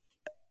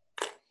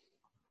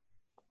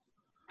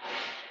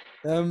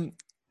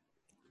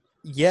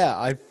 Yeah,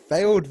 I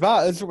failed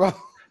that as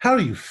well. How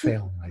do you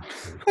fail an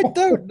idea I roll?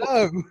 don't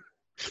know.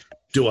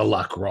 Do a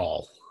luck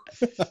roll.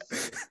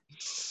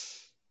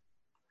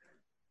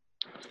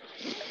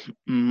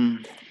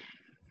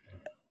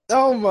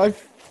 Oh my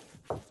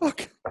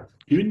fuck.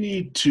 You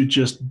need to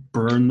just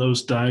burn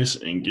those dice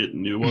and get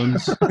new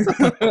ones.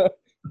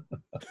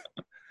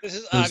 This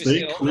is Because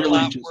obviously they a clearly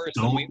lot just worse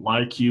than we. don't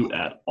like you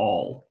at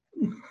all.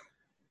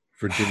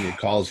 Virginia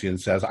calls you and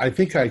says, I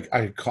think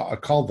I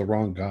called the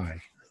wrong guy.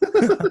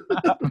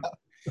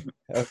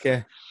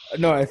 Okay.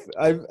 No, I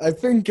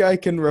think I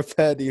can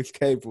repair these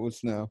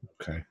cables now.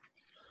 Okay.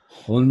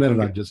 Well, in a minute,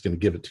 Okay. I'm just going to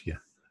give it to you.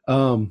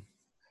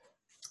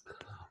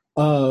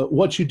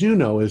 What you do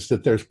know is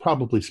that there's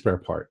probably spare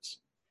parts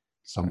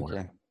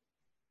somewhere.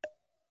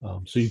 Okay.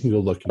 So you can go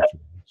looking for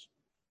those.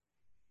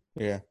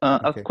 Yeah.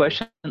 A Okay.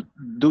 question: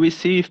 do we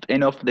see if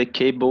any of the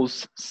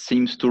cables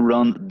seems to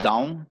run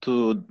down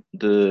to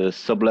the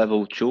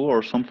sub-level 2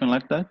 or something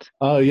like that?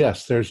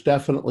 Yes, there's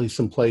definitely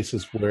some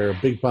places where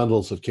big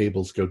bundles of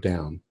cables go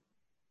down.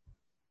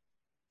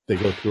 They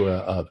go through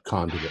a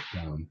conduit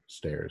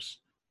downstairs.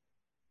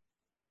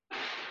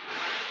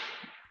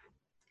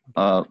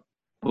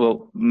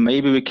 Well,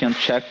 maybe we can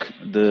check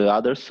the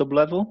other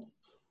sub-level.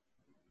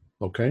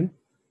 Okay.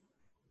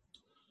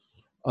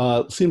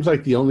 Seems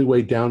like the only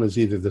way down is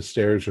either the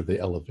stairs or the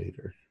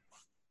elevator.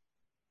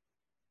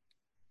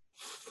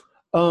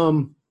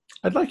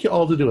 I'd like you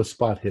all to do a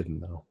spot hidden,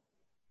 though.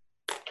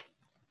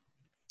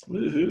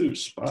 Woohoo,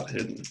 spot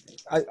hidden.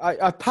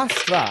 I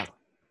passed that.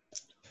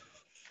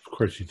 Of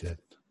course you did.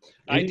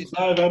 I did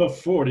 85 out of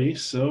 40,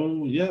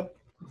 so yep.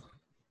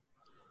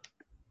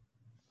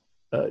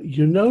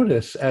 You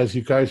notice as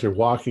you guys are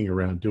walking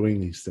around doing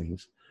these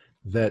things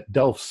that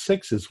Delph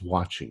 6 is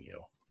watching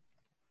you.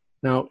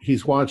 Now,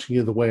 he's watching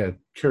you the way a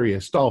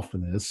curious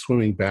dolphin is,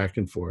 swimming back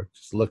and forth,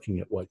 just looking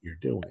at what you're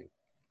doing.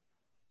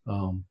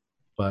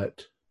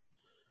 But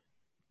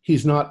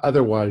he's not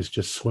otherwise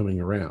just swimming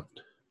around.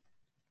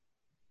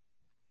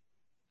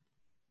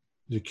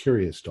 He's a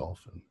curious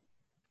dolphin.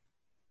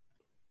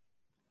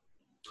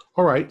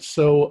 All right,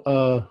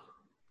 so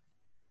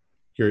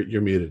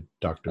you're muted,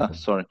 Dr.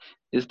 Sorry.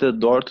 Is the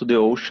door to the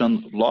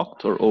ocean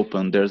locked or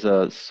open? There's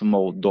a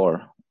small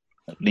door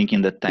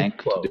linking the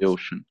tank to the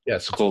ocean.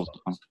 Yes, It's closed.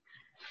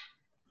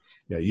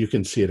 Yeah, you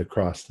can see it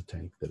across the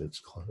tank that it's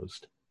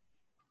closed.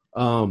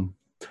 And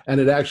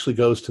it actually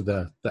goes to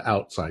the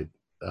outside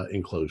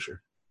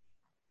enclosure.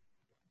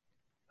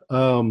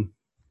 All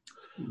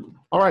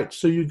right,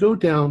 so you go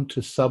down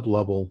to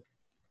sub-level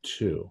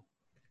 2.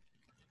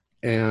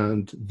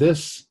 And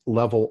this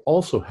level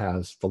also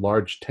has the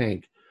large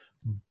tank.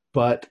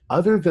 But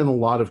other than a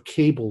lot of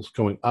cables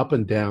going up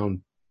and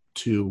down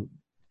to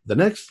the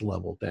next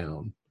level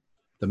down,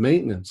 the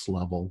maintenance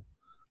level,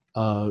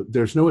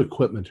 there's no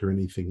equipment or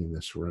anything in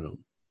this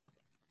room.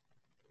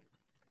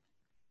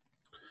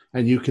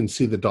 And you can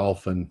see the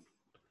dolphin.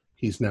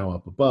 He's now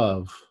up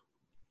above,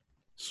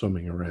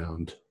 swimming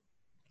around.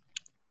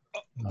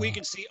 We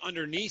can see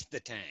underneath the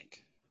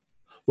tank.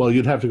 Well,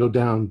 you'd have to go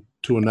down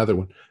to another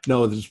one.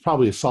 No, there's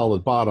probably a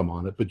solid bottom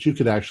on it, but you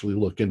could actually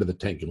look into the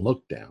tank and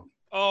look down.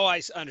 Oh,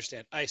 I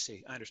understand. I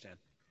see. I understand.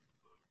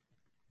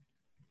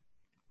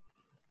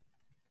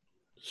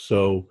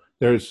 So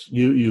there's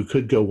you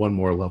could go one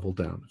more level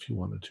down if you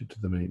wanted to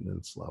the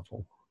maintenance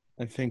level.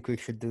 I think we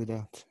should do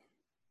that.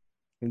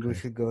 I think we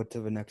should go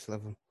to the next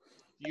level.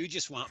 You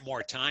just want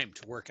more time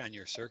to work on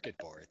your circuit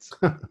boards.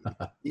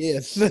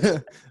 Yes.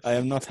 I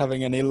am not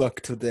having any luck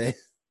today.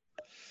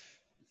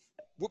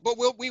 But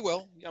we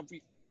will. Yeah,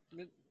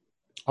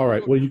 All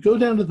right. Well, you go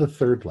down to the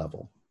third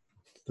level,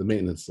 the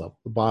maintenance level,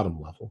 the bottom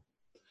level.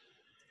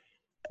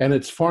 And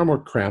it's far more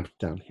cramped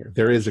down here.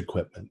 There is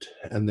equipment,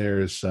 and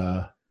there's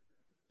a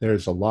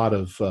lot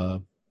of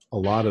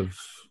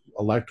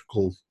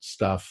electrical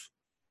stuff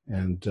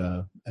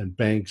and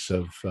banks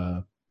of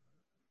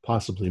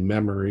possibly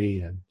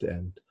memory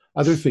and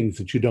other things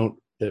that you don't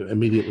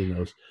immediately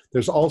notice.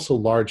 There's also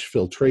large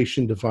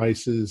filtration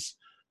devices.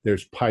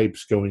 There's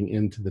pipes going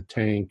into the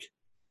tank.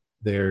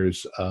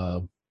 There's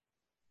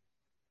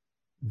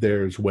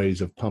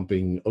ways of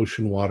pumping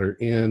ocean water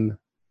in.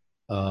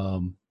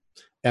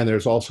 And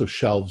there's also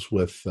shelves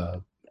with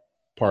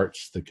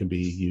parts that can be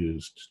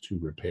used to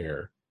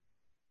repair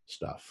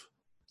stuff.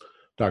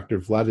 Dr.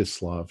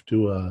 Vladislav,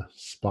 do a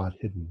spot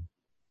hidden.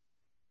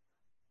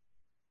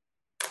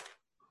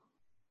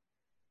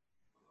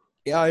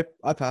 Yeah,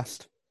 I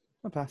passed.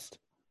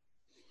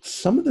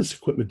 Some of this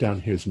equipment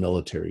down here is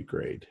military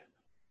grade.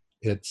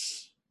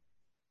 It's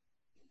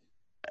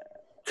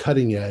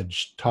cutting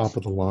edge, top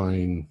of the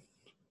line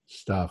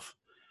stuff.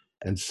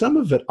 And some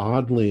of it,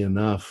 oddly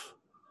enough,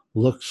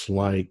 looks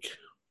like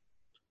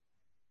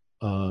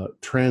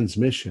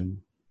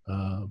transmission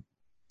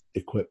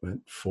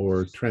equipment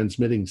for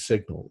transmitting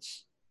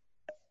signals.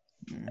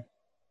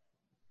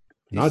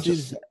 Not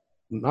just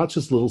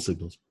little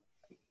signals,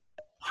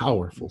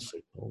 powerful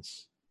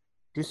signals.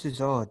 This is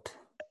odd.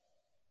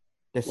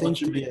 There seems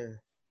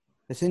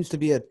to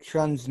be a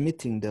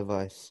transmitting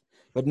device,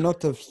 but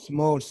not of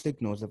small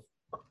signals, of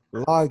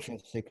larger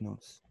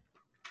signals.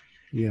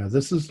 Yeah,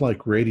 this is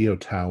like radio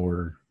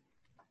tower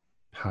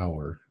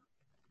power,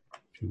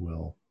 if you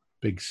will,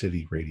 big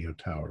city radio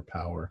tower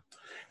power.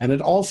 And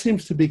it all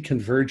seems to be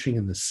converging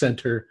in the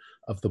center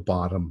of the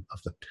bottom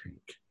of the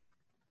tank.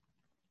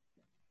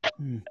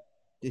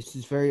 This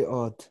is very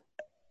odd.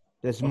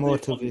 There's more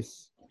to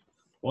this.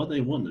 What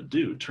they want to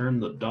do? Turn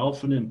the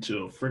dolphin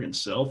into a friggin'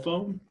 cell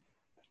phone?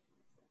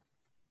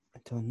 I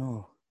don't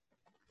know.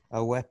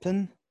 A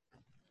weapon?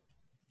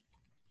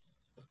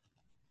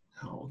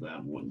 Oh,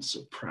 that wouldn't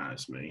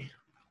surprise me.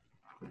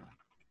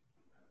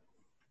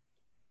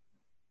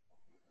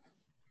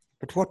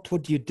 But what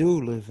would you do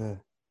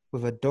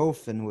with a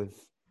dolphin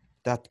with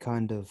that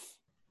kind of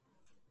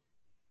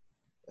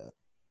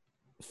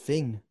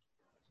thing?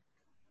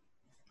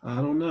 I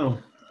don't know.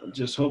 I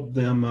just hope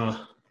them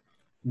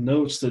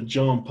notes that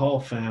John Paul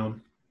found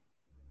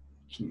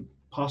can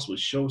possibly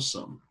show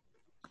some.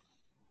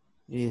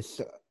 Yes,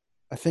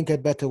 I think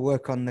I'd better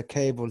work on the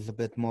cables a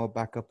bit more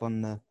back up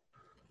on the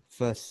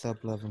first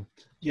sub-level.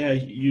 Yeah,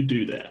 you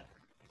do that.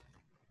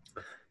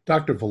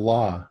 Dr.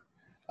 Valla,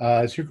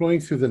 as you're going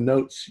through the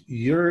notes,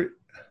 you're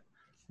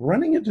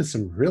running into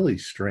some really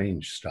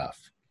strange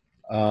stuff.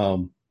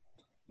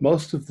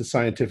 Most of the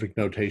scientific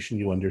notation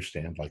you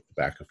understand like the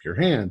back of your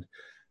hand,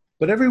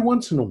 but every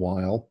once in a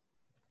while,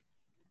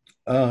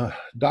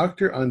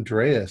 Dr.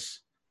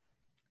 Andreas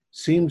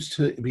seems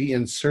to be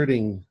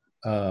inserting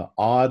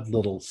odd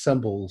little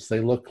symbols. They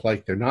look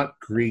like they're not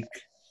Greek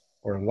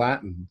or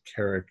Latin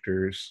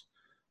characters.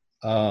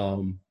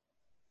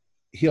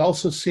 He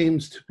also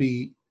seems to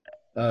be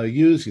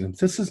using them.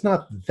 This is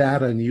not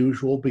that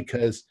unusual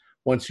because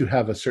once you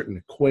have a certain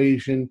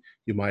equation,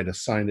 you might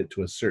assign it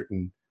to a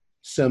certain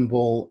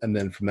symbol, and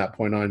then from that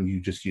point on, you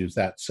just use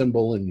that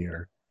symbol in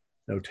your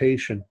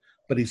notation.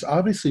 But he's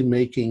obviously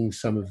making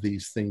some of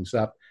these things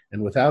up,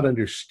 and without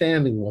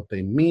understanding what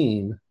they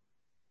mean,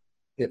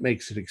 it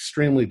makes it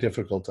extremely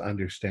difficult to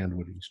understand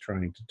what he's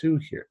trying to do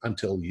here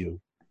until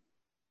you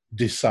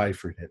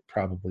deciphered it,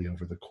 probably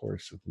over the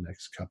course of the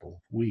next couple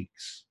of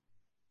weeks.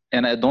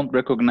 And I don't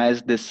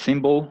recognize the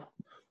symbol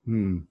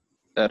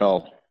at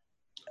all.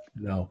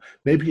 No,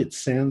 maybe it's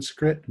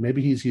Sanskrit.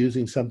 Maybe he's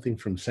using something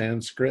from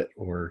Sanskrit,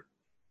 or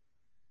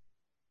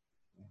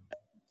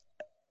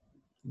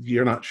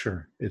you're not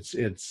sure. It's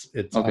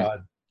okay.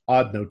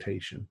 Odd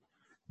notation.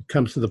 It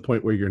comes to the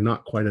point where you're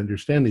not quite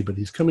understanding, but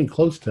he's coming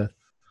close to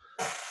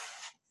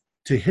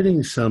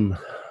hitting some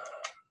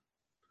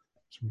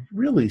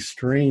really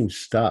strange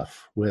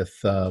stuff with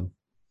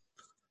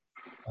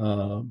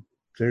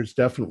there's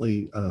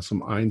definitely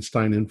some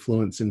Einstein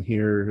influence in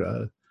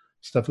here,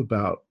 stuff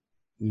about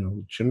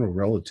general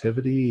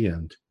relativity,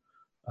 and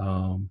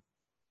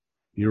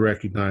you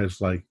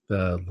recognize like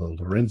the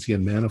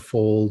Lorentzian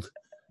manifold,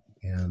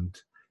 and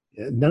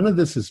none of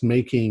this is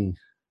making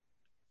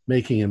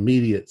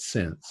immediate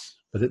sense,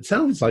 but it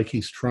sounds like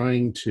he's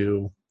trying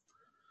to,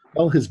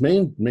 well, his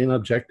main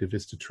objective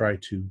is to try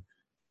to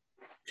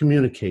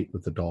communicate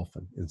with the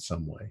dolphin in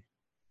some way.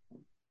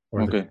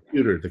 or Okay.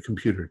 the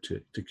computer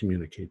to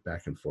communicate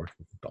back and forth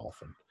with the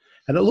dolphin.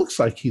 And it looks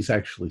like he's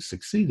actually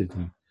succeeded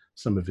in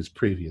some of his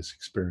previous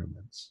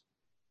experiments.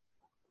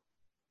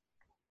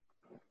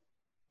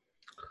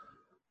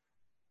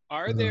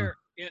 Are there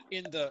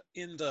in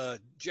the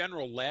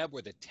general lab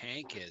where the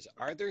tank is,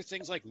 are there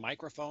things like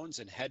microphones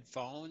and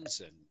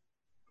headphones and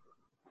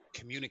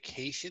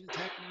communication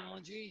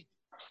technology?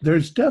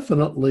 There's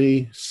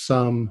definitely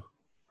some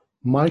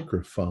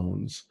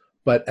microphones,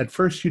 but at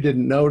first you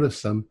didn't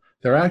notice them.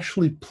 They're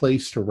actually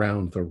placed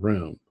around the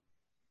room.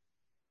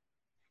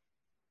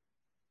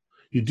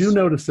 You do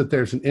notice that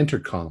there's an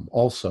intercom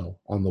also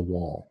on the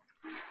wall.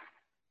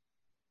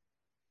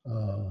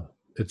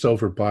 It's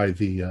over by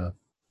the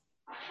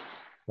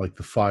like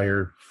the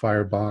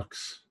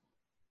firebox,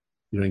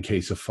 in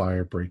case of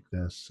fire, break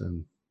this.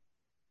 And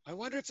I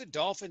wonder if the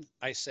dolphin,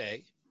 I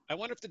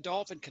wonder if the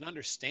dolphin can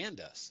understand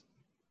us.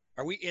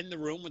 Are we in the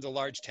room with the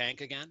large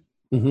tank again?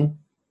 Mhm.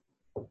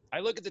 I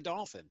look at the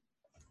dolphin.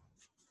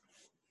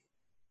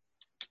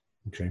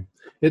 Okay.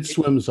 It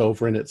swims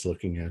over and it's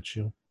looking at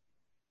you.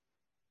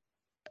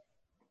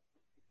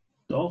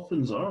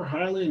 Dolphins are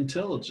highly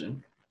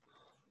intelligent.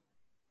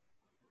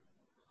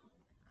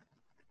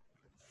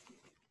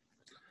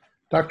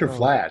 Dr.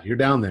 Vlad, you're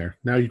down there.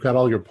 Now you've got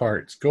all your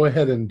parts. Go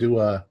ahead and do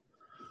a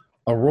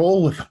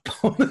roll with a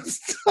bonus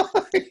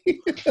die.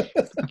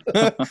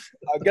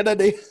 I'm gonna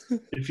do.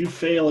 If you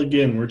fail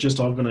again, we're just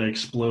all going to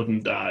explode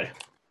and die.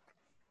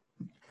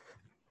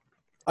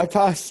 I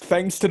passed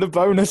thanks to the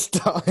bonus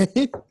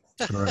die.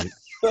 All right.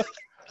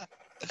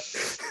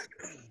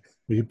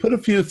 You put a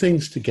few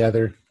things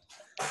together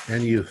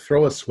and you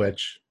throw a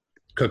switch,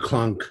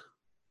 ka-clunk,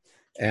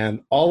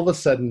 and all of a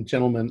sudden,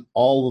 gentlemen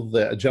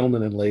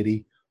and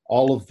lady,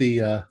 all of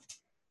the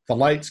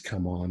lights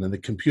come on and the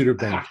computer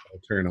banks will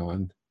turn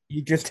on.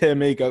 You just hear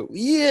me go,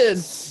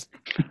 yes!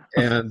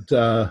 And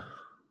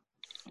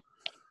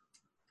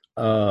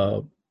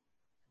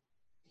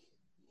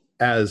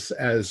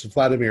as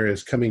Vladimir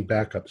is coming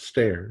back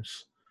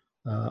upstairs,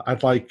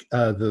 I'd like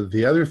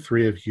the other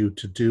three of you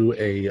to do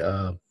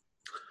a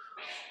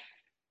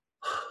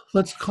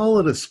let's call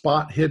it a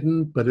spot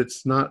hidden, but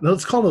it's not. No,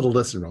 let's call it a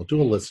listen roll.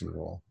 Do a listen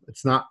roll.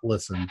 It's not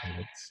listen, but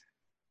it's.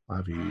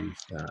 I've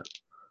used that.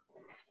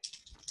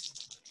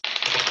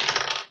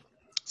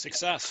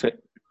 Success.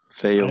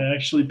 Fail. I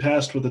actually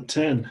passed with a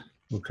 10.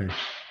 Okay.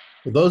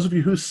 For those of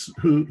you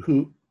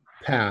who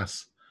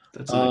pass,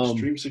 That's an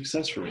extreme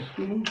success for me.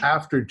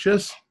 after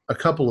just a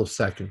couple of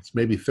seconds,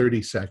 maybe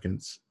 30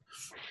 seconds,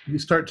 you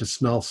start to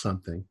smell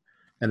something,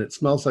 and it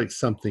smells like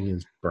something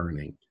is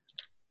burning.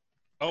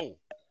 Oh.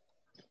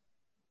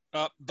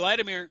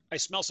 Vladimir, I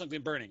smell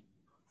something burning.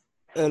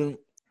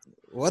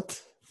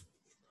 What?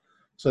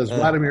 So as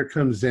Vladimir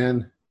comes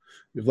in,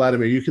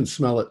 Vladimir, you can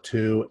smell it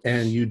too,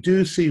 and you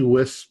do see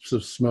wisps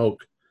of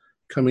smoke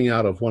coming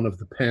out of one of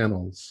the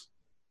panels.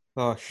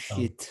 Oh,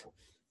 shit.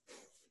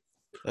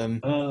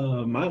 Might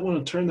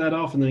want to turn that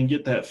off and then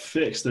get that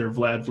fixed there,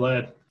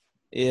 Vlad.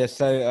 Yeah,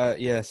 so,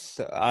 yes,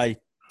 I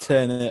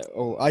turn it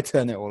all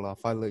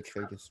off. I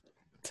literally just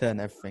turn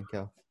everything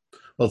off.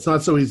 Well, it's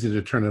not so easy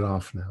to turn it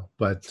off now,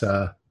 but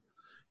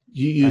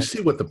you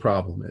see what the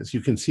problem is. You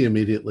can see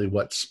immediately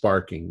what's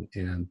sparking,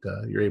 and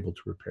you're able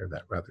to repair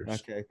that rather.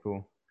 Okay,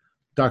 cool.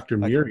 Dr.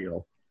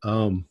 Muriel,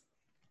 do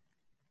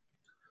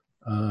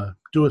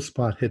a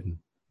spot hidden.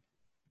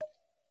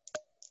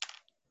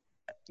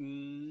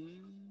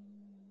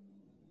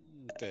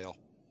 Fail.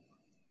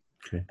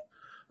 Okay.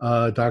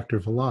 Dr.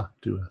 Vela,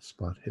 do a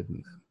spot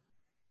hidden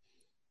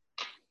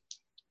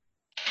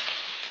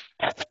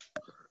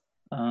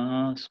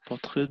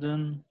Spot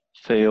hidden.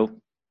 Fail.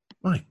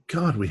 My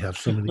God, we have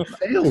so many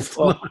fails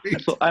Well,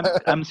 tonight. so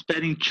I'm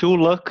spending 2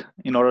 luck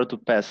in order to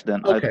pass.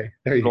 Then Okay,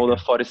 there you rolled go. a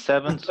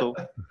 47, so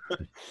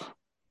okay,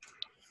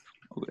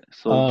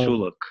 so 2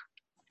 luck.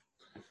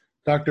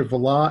 Dr.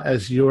 Vela,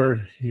 as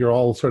you're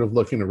all sort of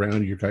looking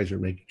around, you guys are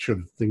making sure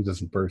the thing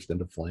doesn't burst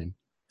into flame.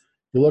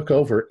 You look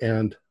over,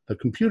 and the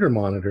computer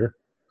monitor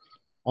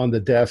on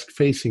the desk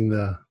facing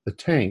the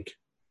tank,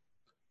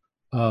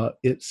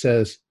 it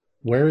says,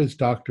 "Where is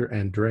Dr.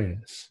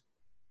 Andreas?"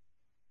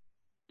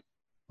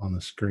 on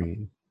the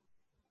screen.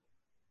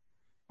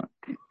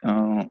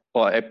 Well,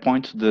 I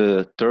point to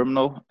the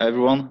terminal.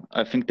 Everyone,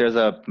 I think there's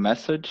a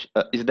message.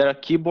 Is there a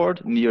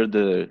keyboard near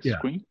the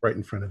screen? Right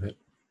in front of it.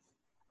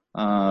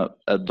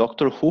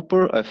 Dr.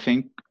 Hooper, I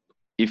think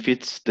if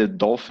it's the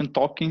dolphin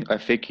talking, I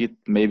think it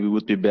maybe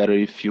would be better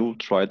if you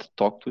try to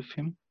talk with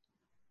him.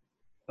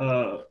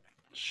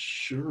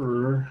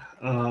 Sure.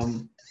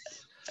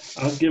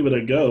 I'll give it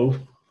a go.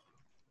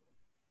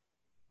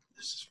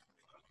 This is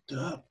fucked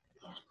up.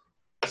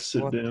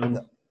 Sit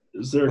down.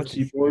 Is there a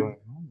keyboard?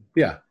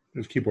 Yeah,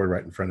 there's a keyboard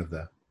right in front of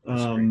the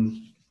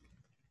screen.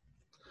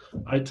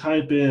 I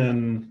type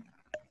in,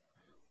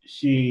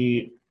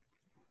 he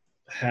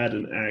had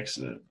an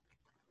accident,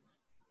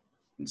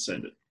 and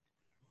send it.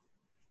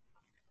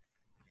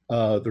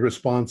 The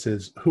response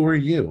is, "Who are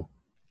you?"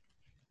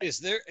 Is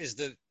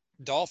the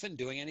dolphin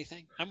doing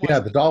anything? Yeah,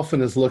 the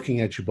dolphin is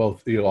looking at you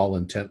all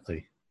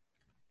intently.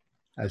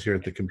 as you're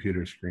at the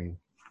computer screen.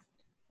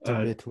 It's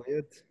a bit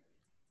weird.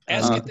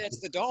 Ask if that's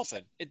the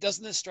dolphin.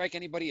 Doesn't this strike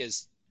anybody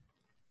as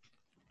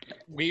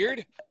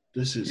weird?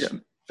 This is Yes,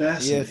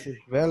 fascinating.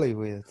 it's very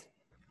weird.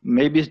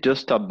 Maybe it's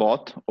just a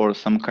bot or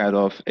some kind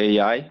of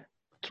AI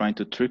trying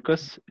to trick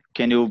us.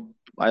 Can you,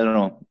 I don't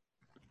know,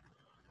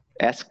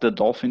 ask the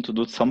dolphin to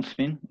do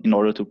something in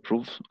order to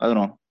prove? I don't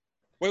know.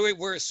 Wait,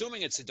 we're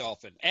assuming it's a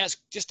dolphin.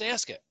 Just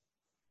ask it.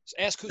 Just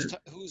ask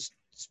who's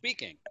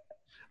speaking.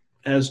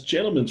 As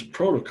gentleman's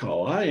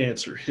protocol, I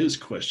answer his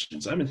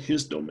questions. I'm in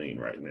his domain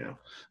right now.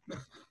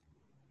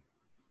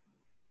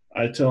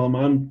 I tell him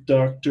I'm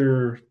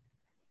Dr.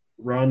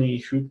 Ronnie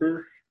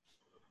Hooper.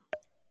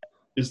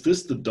 Is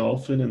this the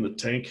dolphin in the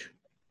tank?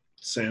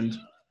 Send.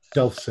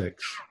 Delph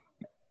 6.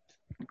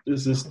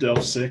 Is this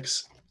Delph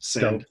 6?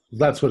 Send.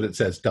 That's what it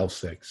says, Delph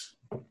 6.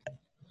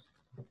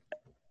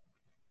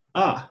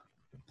 Ah.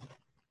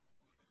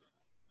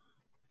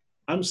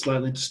 I'm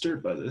slightly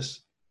disturbed by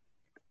this.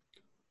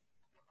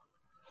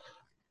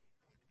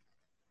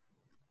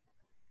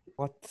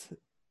 What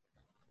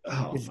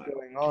Oh is my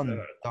going on,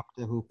 God.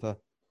 Dr. Hooper?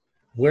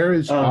 Where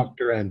is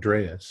Dr.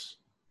 Andreas?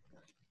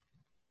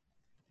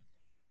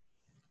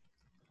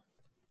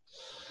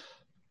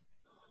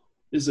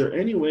 Is there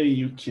any way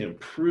you can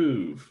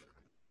prove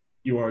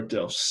you are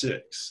Delph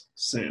 6?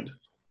 Send.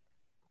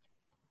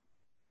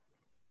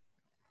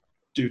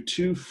 Do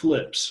 2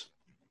 flips.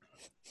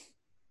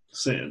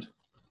 Send.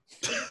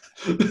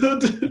 You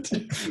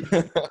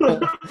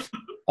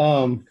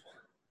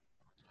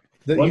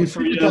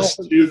see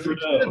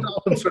the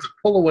dolphin sort of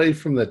pull away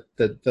from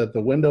the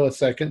window a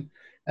second,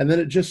 and then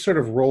it just sort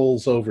of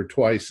rolls over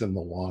twice in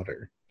the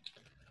water.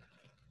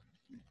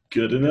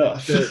 Good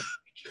enough.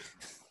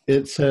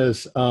 It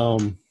says,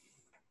 run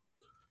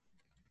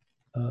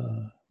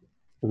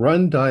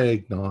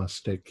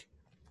diagnostic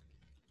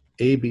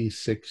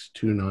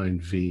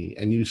AB629V,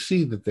 and you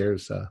see that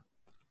there's a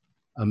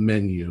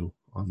menu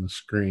on the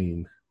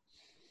screen.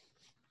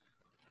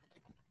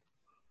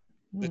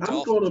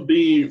 I'm going to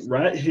be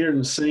right here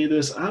and say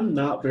this. I'm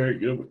not very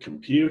good with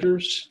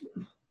computers.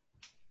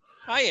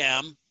 I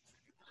am.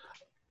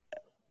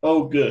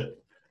 Oh, good.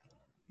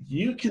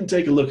 You can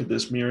take a look at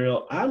this,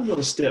 Muriel. I'm going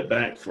to step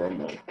back for a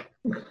moment.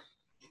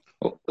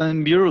 Oh,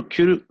 and Muriel,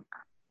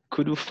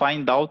 could you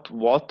find out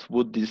what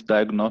would these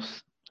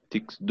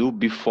diagnostics do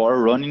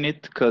before running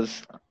it?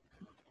 Because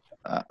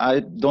I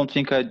don't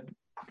think I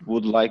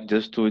would like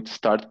just to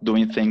start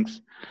doing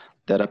things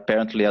that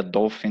apparently a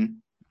dolphin.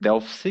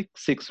 Delph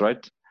 6,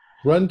 right?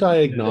 Run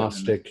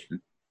diagnostic,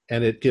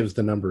 and it gives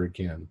the number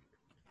again.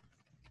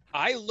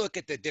 I look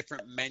at the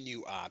different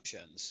menu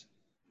options.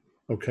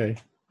 Okay.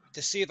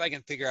 To see if I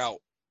can figure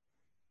out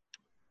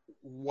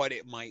what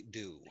it might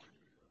do.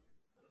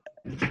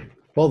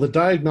 Well, the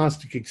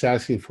diagnostic it's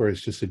asking for is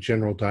just a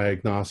general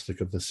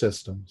diagnostic of the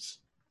systems.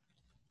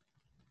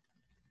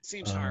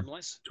 Seems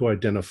harmless. To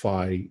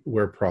identify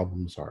where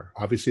problems are.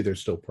 Obviously, there's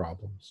still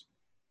problems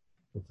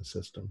with the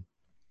system.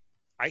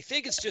 I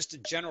think it's just a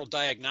general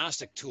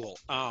diagnostic tool.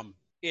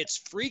 It's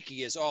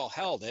freaky as all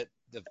hell that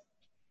the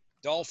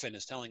dolphin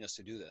is telling us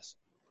to do this.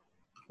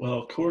 Well,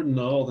 according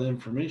to all the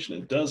information,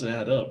 it does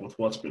add up with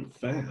what's been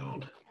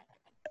found.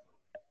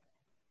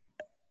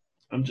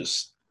 I'm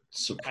just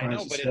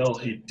surprised as hell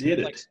he did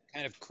it. Like some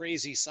kind of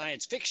crazy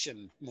science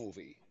fiction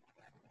movie.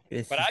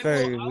 It's I'll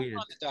very run weird.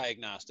 the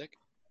diagnostic.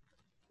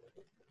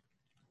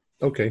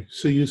 Okay,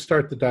 so you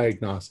start the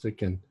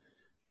diagnostic, and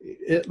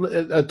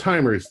a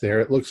timer is there.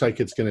 It looks like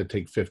it's going to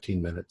take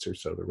 15 minutes or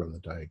so to run the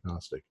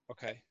diagnostic.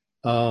 Okay.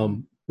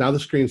 Now the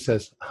screen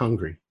says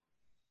hungry.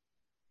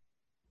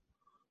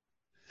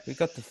 We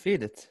got to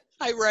feed it.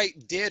 I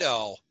write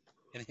ditto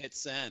and hit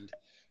send.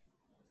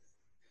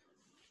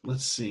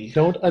 Let's see.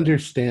 Don't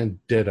understand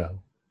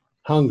ditto.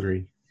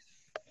 Hungry.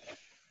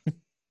 Let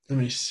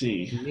me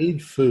see.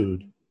 Need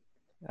food.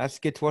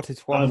 Ask it what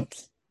it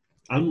wants.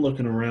 I'm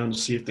looking around to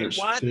see if there's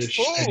fish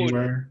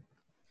anywhere.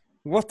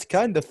 What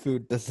kind of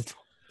food does it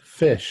want?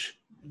 Fish.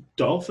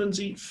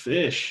 Dolphins eat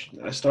fish.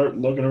 I start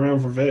looking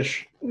around for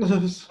fish. Well,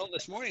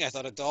 this morning I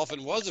thought a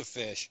dolphin was a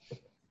fish.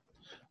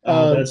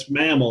 That's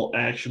mammal,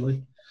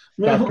 actually.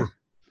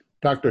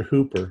 Dr.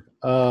 Hooper.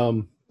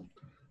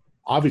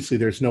 Obviously,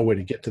 there's no way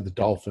to get to the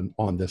dolphin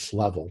on this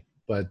level,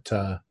 but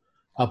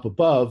up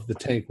above, the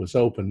tank was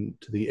open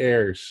to the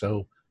air,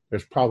 so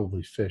there's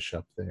probably fish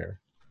up there.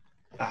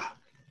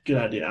 Good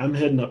idea. I'm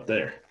heading up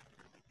there.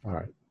 All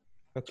right.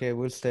 Okay,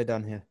 we'll stay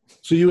down here.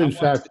 So you, in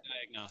fact,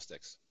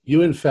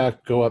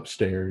 go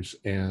upstairs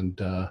and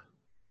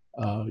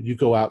you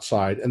go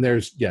outside, and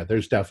there's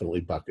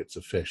definitely buckets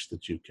of fish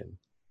that you can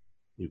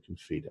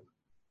feed him.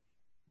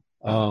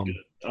 Good.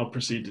 I'll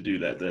proceed to do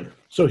that then.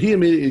 So he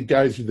immediately,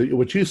 guys,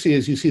 what you see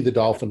is you see the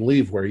dolphin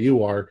leave where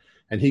you are,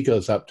 and he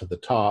goes up to the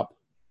top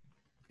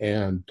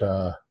and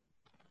to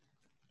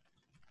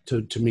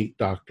meet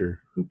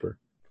Dr. Hooper.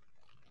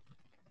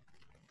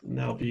 And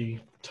I'll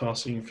be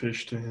tossing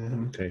fish to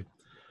him. Okay.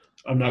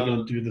 I'm not going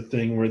to do the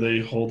thing where they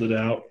hold it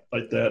out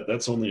like that.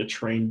 That's only a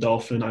trained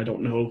dolphin. I don't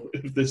know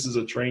if this is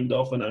a trained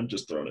dolphin. I'm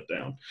just throwing it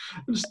down.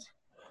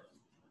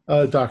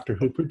 Dr.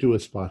 Hooper, do a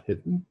spot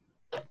hidden.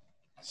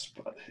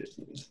 Spot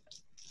hidden.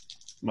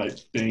 My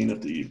bane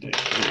of the evening.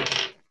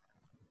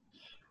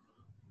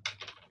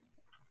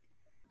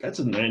 That's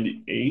a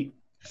 98.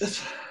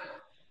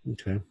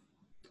 Okay.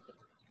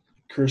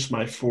 Curse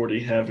my 40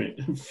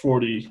 having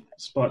 40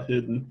 spot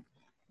hidden.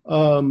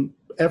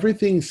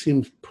 Everything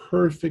seems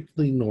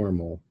perfectly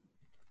normal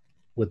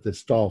with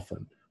this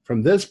dolphin.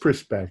 From this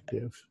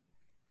perspective,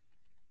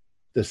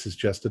 this is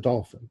just a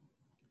dolphin.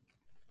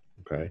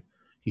 Okay.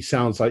 He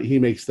sounds like he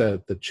makes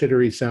the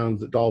chittery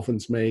sounds that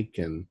dolphins make,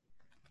 and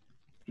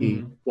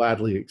he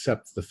gladly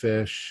accepts the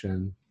fish.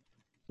 And,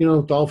 you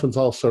know, dolphins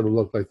all sort of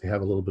look like they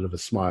have a little bit of a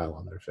smile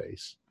on their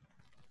face.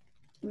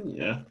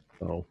 Yeah.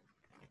 So,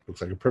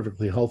 looks like a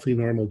perfectly healthy,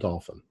 normal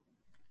dolphin.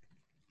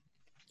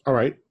 All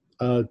right.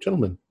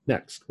 Gentlemen,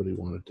 next, what do you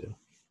want to do?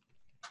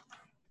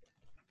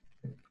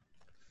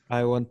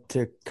 I want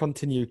to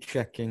continue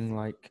checking,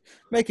 like,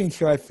 making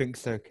sure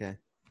everything's okay.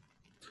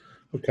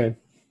 Okay.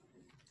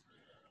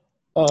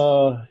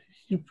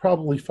 You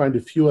probably find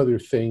a few other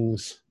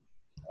things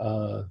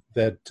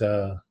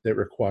that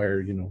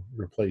require, you know,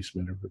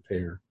 replacement or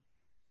repair.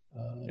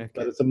 Okay.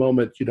 But at the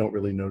moment, you don't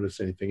really notice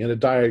anything, and a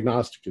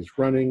diagnostic is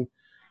running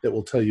that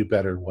will tell you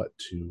better what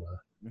to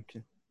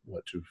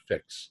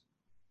fix.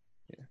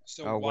 Yeah.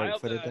 So I'll wait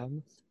for the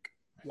diagnostic.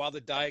 while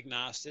the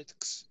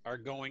diagnostics are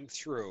going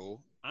through,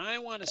 I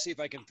want to see if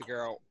I can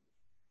figure out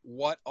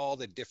what all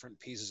the different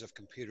pieces of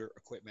computer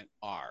equipment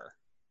are,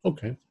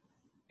 Okay.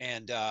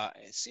 and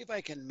see if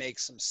I can make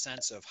some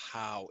sense of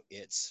how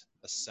it's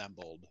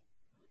assembled,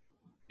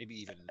 maybe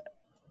even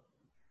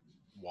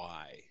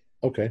why.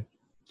 Okay.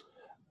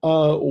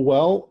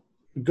 Well,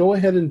 go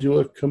ahead and do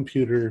a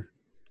computer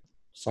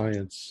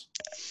science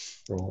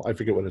roll. I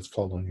forget what it's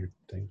called on your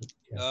thing. But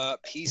yeah.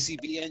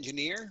 PCB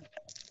engineer.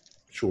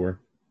 Sure.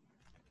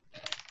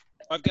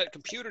 I've got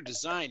computer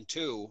design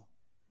too.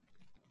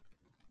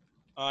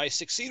 I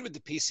succeed with the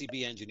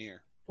PCB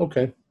engineer.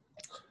 Okay.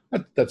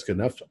 That's good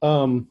enough.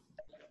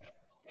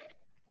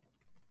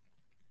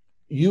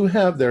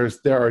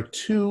 There are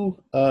two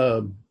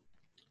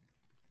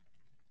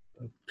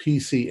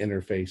PC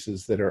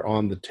interfaces that are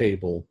on the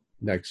table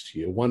next to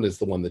you. One is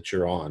the one that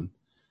you're on.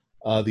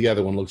 The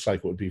other one looks like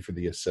it would be for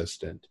the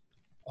assistant.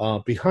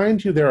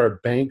 Behind you, there are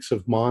banks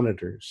of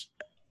monitors,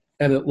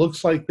 and it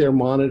looks like they're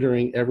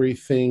monitoring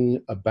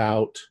everything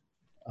about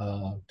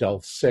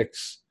Delta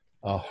 6,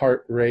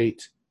 heart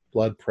rate,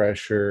 blood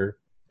pressure,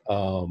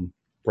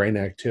 brain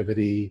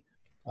activity.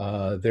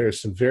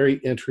 There's some very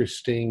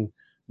interesting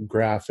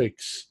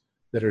graphics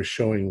that are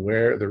showing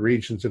where the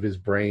regions of his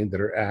brain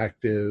that are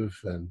active,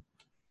 and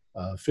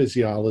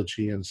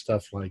physiology and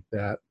stuff like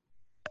that.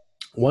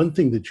 One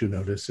thing that you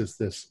notice is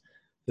this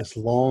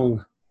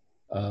long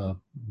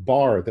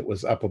bar that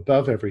was up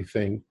above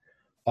everything.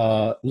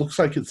 Looks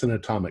like it's an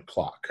atomic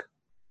clock,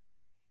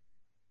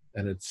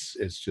 and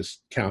it's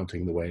just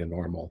counting the way a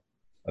normal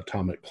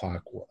atomic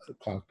clock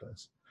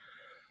does.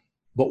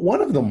 But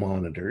one of the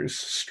monitors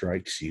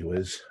strikes you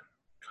as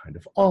kind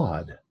of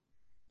odd.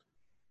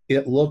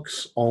 It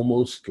looks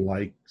almost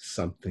like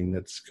something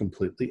that's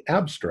completely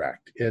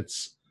abstract.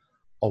 It's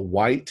a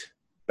white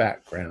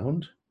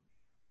background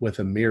with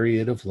a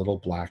myriad of little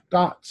black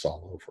dots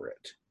all over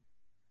it.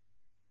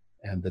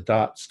 And the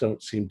dots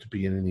don't seem to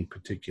be in any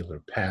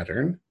particular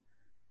pattern.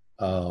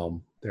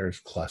 There's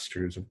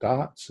clusters of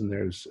dots, and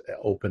there's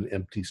open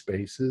empty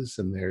spaces,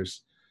 and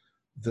there's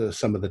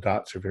some of the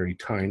dots are very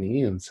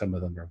tiny, and some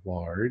of them are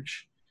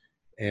large.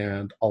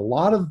 And a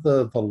lot of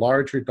the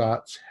larger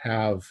dots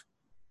have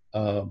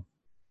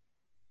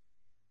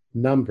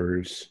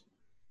numbers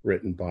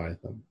written by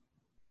them.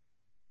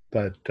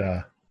 But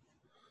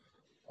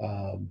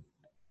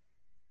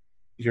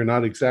you're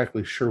not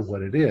exactly sure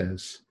what it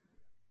is.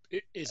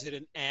 Is it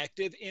an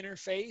active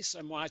interface?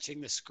 I'm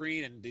watching the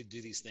screen, and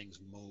do these things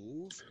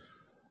move?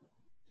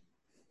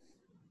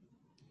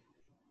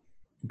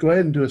 Go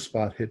ahead and do a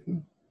spot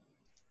hidden.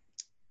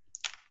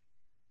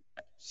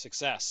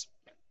 Success.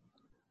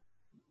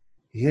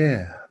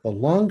 Yeah, the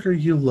longer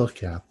you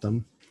look at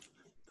them,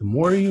 the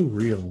more you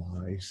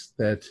realize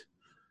that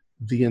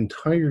the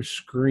entire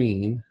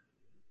screen,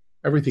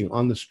 everything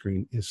on the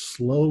screen, is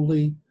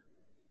slowly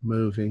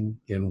moving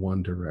in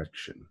one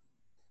direction.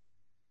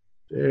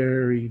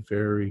 Very,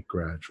 very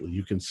gradual.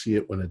 You can see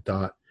it when a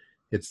dot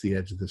hits the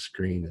edge of the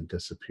screen and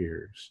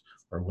disappears,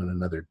 or when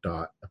another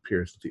dot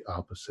appears at the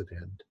opposite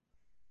end.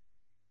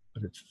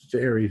 But it's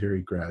very,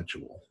 very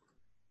gradual.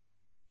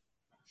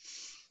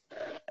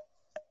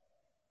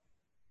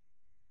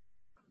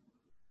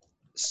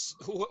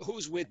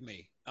 Who's with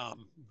me?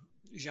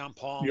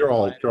 Jean-Paul. You're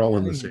all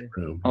in the same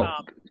room.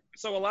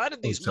 So a lot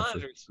of these except for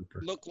monitors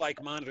Cooper. look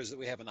like monitors that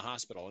we have in the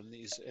hospital, and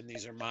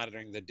these are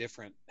monitoring the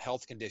different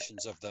health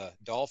conditions of the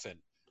dolphin.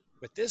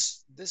 But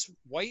this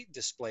white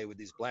display with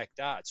these black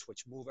dots,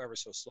 which move ever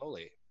so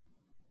slowly,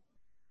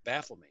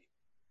 baffle me.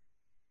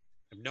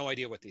 I have no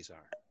idea what these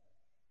are,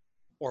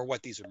 or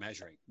what these are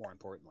measuring. More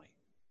importantly,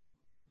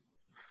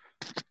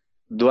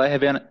 Do I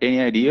have any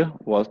idea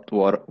what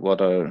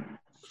are?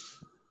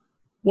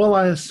 Well,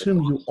 I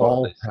assume you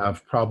all Stories.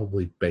 have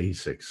probably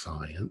basic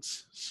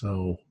science,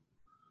 so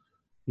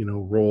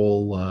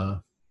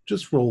roll.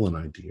 Just roll an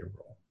idea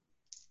roll.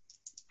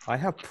 I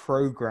have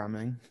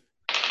programming.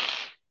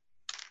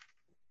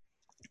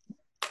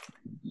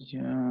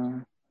 Yeah.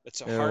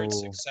 It's a hard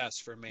Oh. success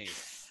for me.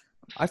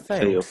 I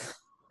failed.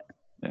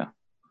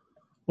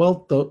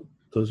 Well,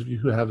 those of you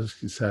who have a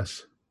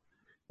success,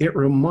 it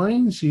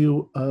reminds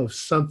you of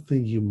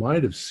something you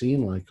might have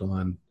seen, like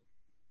on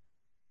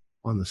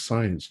the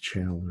Science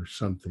Channel or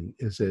something.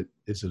 Is it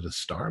a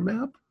star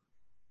map?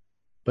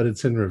 But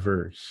it's in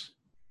reverse.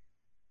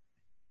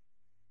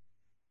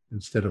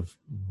 Instead of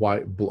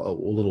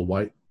little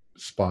white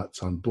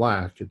spots on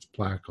black, it's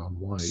black on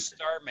white.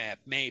 Star map,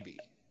 maybe.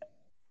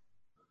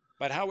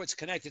 But how it's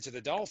connected to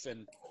the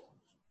dolphin?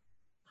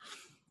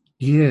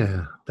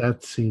 Yeah,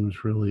 that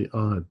seems really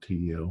odd to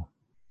you.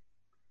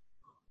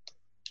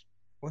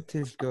 What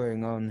is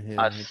going on here?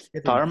 A It's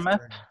getting star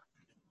map? strange.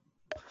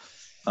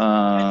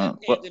 And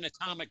Well, an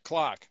atomic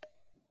clock.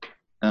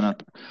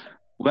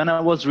 when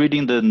I was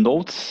reading the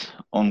notes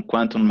on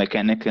quantum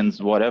mechanics and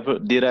whatever,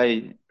 did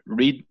I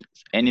read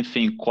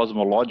anything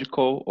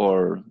cosmological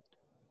or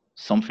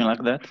something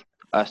like that?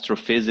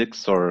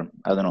 Astrophysics or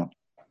I don't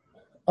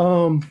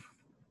know.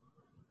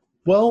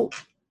 Well,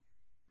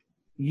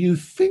 you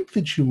think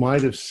that you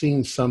might have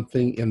seen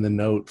something in the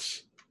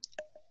notes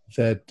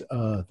that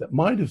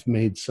might have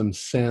made some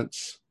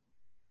sense.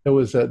 There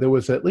was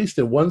at least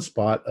at one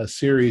spot a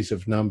series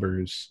of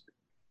numbers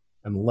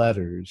and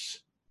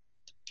letters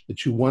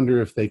that you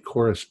wonder if they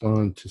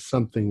correspond to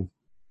something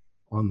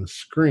on the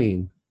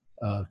screen,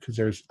 because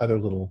there's other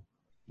little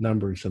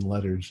numbers and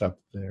letters up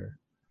there.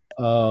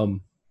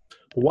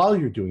 While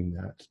you're doing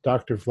that,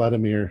 Dr.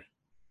 Vladimir,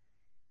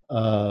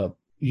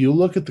 you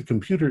look at the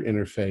computer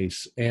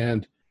interface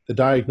and the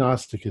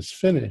diagnostic is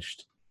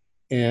finished,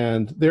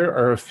 and there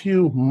are a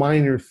few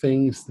minor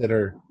things that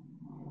are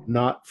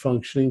not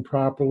functioning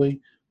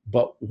properly,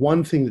 but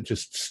one thing that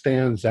just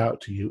stands out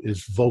to you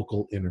is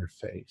vocal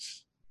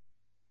interface.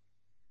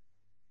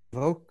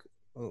 Oh,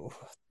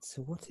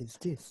 so what is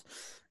this?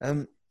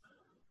 And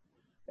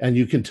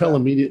you can tell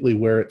immediately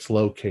where it's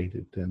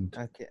located. And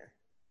Okay.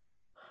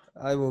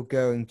 I will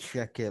go and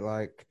check it,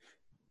 like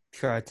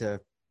try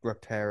to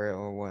repair it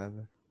or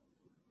whatever.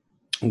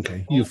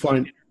 okay, you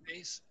find,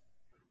 Interface?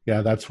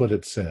 yeah, that's what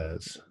it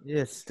says.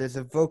 Yes, there's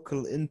a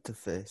vocal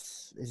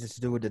interface. Is it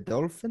to do with the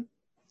dolphin?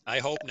 I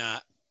hope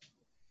not.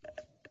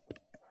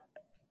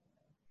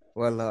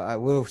 Well, I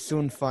will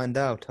soon find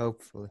out,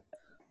 hopefully.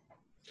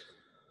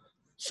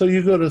 So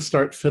you go to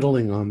start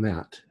fiddling on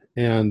that,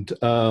 and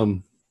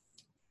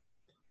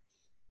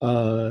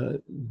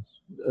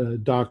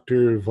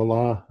Dr.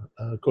 Vala,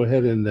 go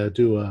ahead and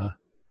do a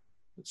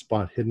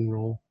spot hidden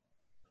roll,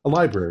 a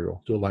library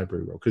roll. Do a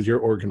library roll because you're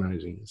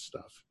organizing his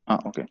stuff.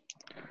 Okay.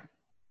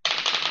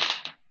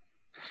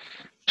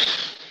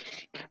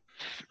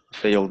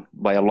 Failed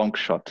by a long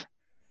shot.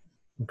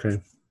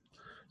 Okay.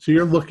 So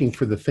you're looking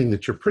for the thing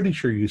that you're pretty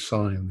sure you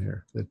saw in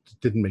there that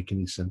didn't make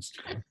any sense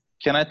to you.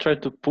 Can I try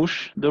to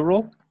push the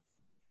roll?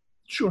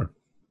 Sure.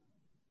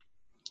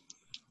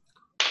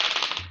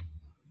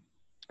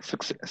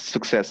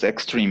 Success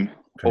extreme.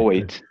 Okay, Oh,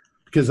 good. 08.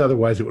 Because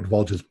otherwise it would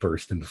all just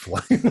burst into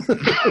flame.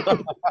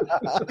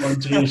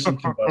 Spontaneous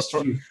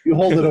combustion. You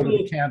hold it over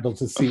the candle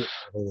to see it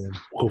roll in.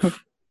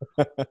 Oof.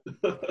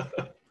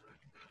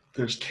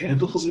 There's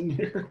candles in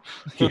here.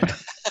 Yeah.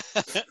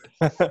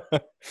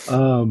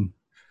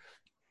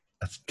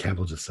 That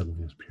candle just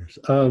suddenly appears.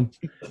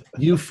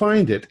 You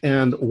find it,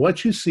 and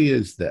what you see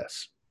is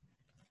this: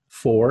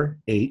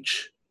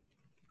 4H,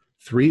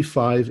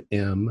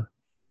 35M,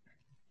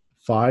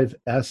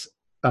 5S.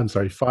 I'm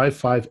sorry,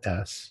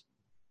 55S,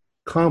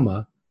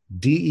 comma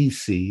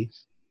DEC,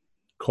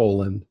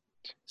 colon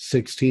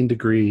 16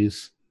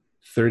 degrees,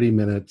 30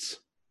 minutes,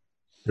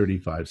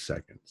 35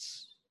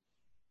 seconds.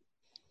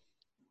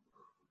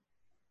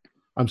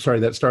 I'm sorry,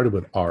 that started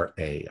with RA.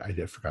 I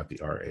forgot the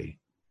RA.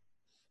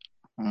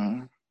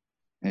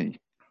 Hey.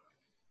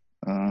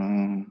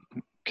 Can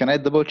I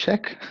double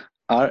check?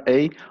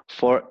 RA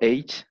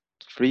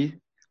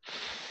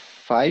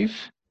 4835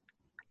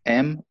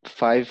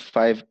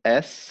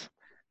 M55S,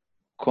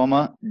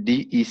 comma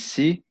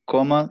DEC,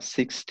 comma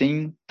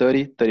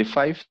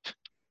 163035.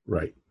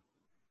 Right.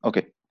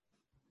 Okay.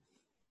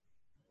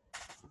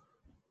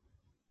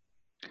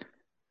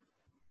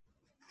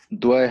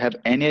 Do I have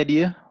any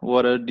idea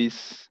what are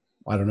these?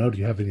 I don't know. Do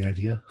you have any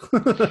idea?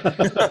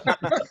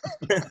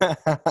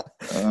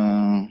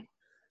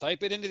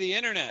 Type it into the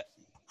internet.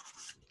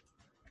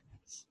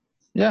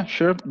 Yeah,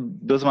 sure.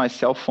 Does my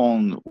cell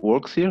phone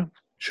works here?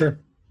 Sure.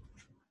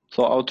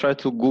 So I'll try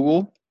to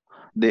Google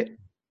the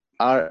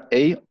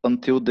RA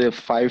until the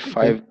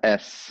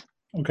 55S.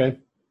 Okay.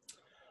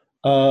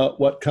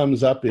 What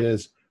comes up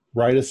is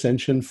right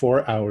ascension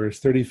 4 hours,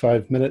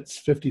 35 minutes,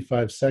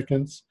 55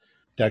 seconds,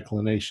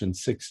 declination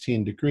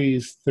 16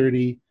 degrees,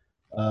 30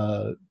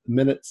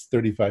 minutes,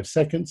 35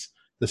 seconds,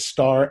 the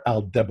star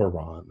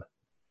Aldebaran.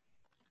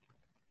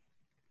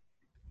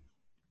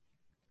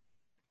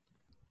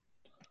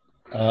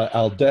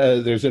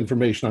 There's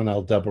information on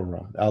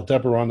Aldebaran.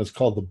 Aldebaran is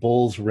called the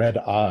Bull's Red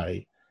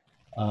Eye.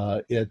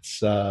 It's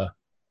the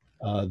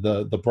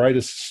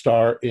brightest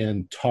star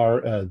in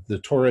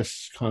the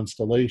Taurus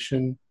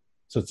constellation,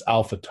 so it's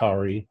Alpha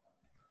Tauri.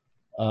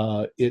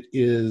 It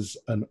is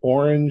an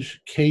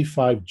orange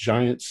K5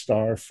 giant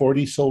star,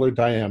 40 solar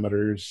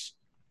diameters,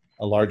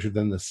 larger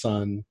than the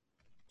sun,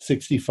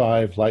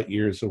 65 light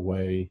years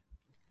away.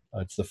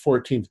 It's the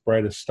 14th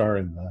brightest star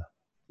in the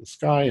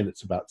sky, and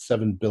it's about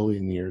 7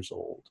 billion years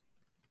old.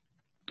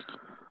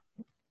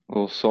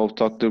 Also, I'll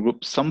talk to the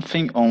group.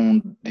 Something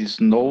on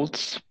these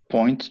notes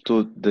point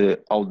to the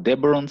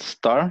Aldebaran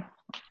star,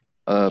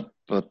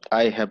 but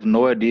I have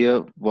no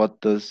idea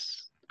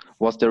what's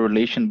the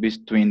relation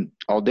between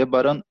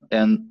Aldebaran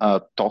and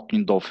a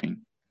talking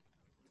dolphin.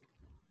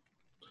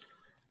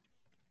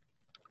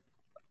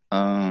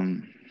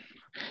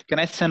 Can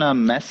I send a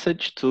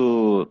message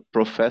to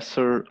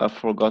Professor? I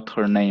forgot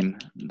her name.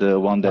 The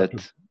one that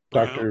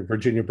Dr.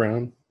 Virginia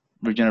Brown.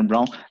 Virginia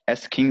Brown,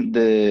 asking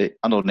the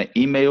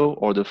email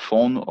or the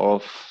phone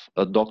of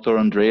Dr.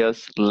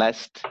 Andrea's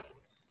last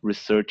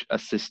research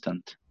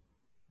assistant.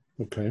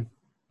 Okay.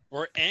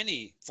 Or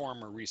any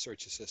former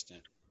research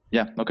assistant.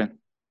 Yeah, okay.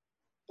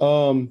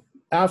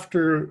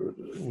 After,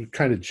 we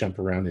kind of jump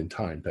around in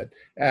time, but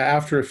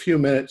after a few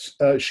minutes,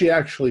 she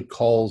actually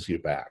calls you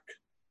back.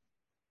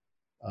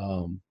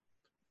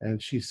 And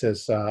she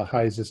says,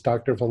 hi, is this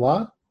Dr.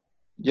 Vala?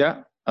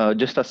 Yeah,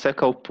 just a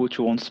sec, I'll put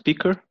you on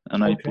speaker,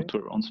 and I put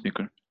her on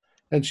speaker.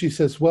 And she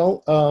says,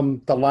 well,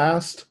 the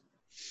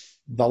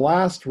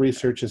last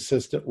research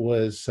assistant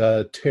was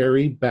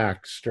Terry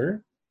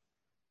Baxter.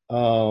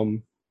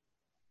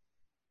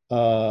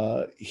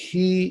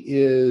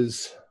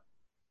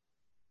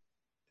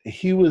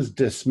 He was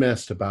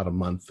dismissed about a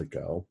month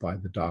ago by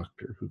the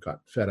doctor who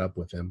got fed up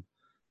with him.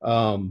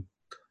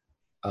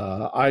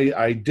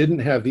 I didn't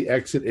have the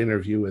exit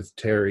interview with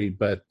Terry,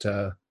 but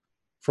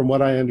from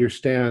what I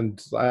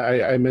understand,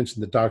 I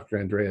mentioned that Dr.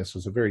 Andreas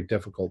was a very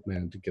difficult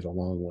man to get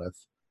along with.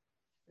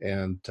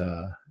 And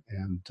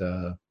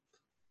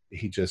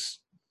he just,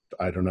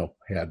 I don't know,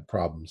 had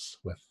problems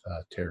with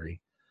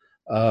Terry.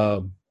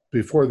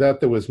 Before that,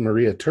 there was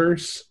Maria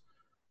Terse.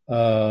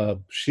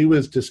 She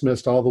was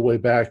dismissed all the way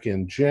back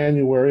in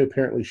January.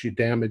 Apparently, she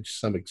damaged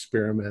some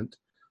experiment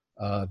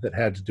that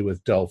had to do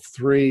with Delph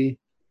 3.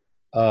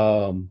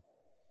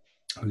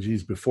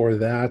 Before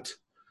that,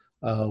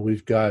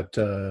 we've got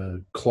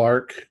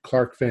Clark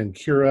Van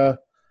Cura.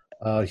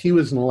 He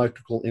was an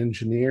electrical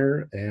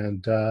engineer,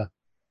 and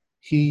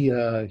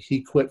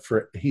he quit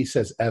for, he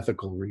says,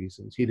 ethical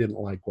reasons. He didn't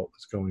like what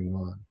was going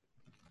on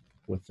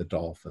with the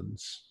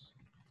dolphins.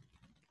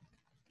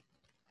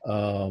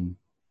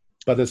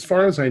 But as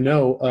far as I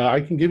know,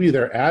 I can give you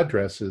their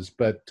addresses,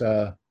 but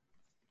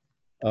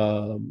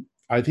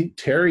I think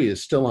Terry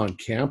is still on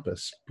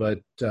campus,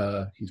 but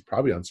he's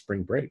probably on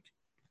spring break.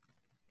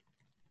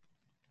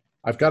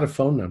 I've got a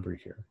phone number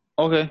here.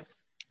 Okay.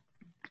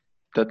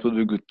 That would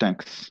be good.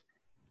 Thanks.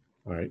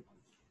 All right.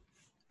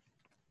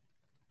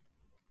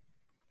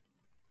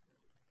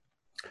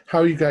 How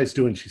are you guys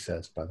doing, she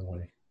says, by the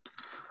way?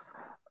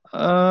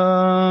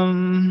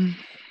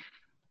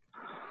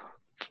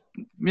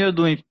 We are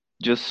doing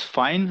just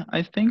fine,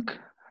 I think.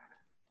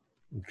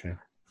 Okay.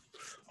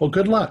 Well,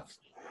 good luck.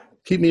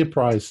 Keep me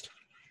apprised.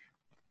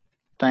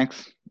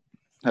 Thanks.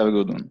 Have a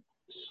good one.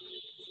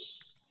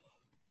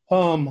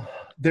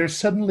 There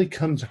suddenly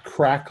comes a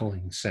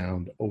crackling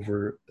sound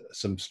over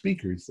some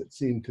speakers that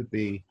seem to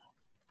be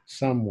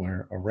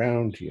somewhere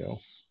around you.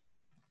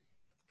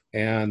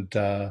 And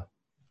Dr.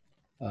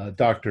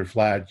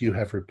 Vlad, you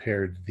have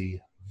repaired the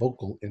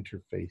vocal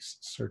interface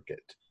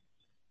circuit.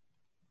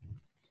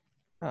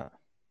 Ah,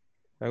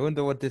 I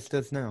wonder what this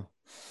does now.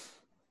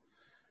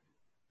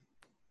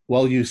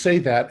 Well, you say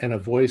that and a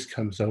voice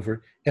comes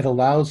over. It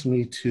allows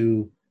me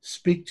to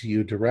speak to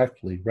you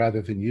directly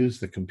rather than use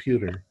the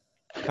computer.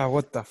 Ah,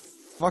 what the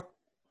fuck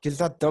is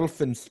that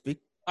dolphin speak?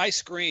 I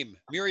scream.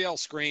 Muriel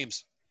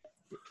screams.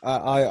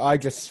 I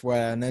just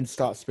swear and then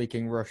start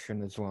speaking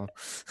Russian as well.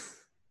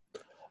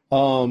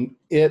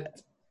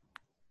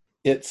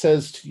 It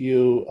says to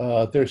you,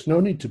 there's no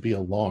need to be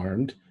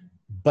alarmed,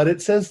 but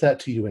it says that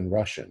to you in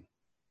Russian.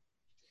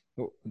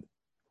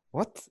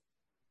 What?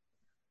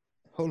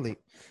 Holy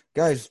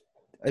guys,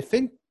 I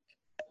think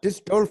this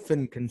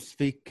dolphin can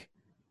speak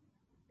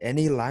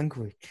any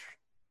language.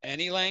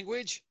 Any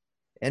language?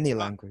 Any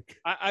language.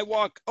 I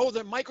walk. Oh,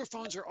 the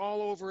microphones are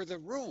all over the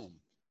room.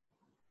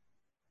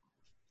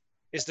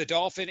 Is the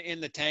dolphin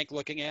in the tank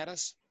looking at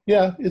us?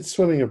 Yeah, it's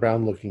swimming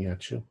around looking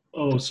at you.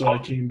 Oh, so I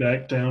came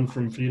back down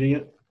from feeding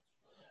it?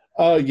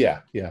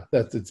 Yeah.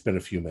 It's been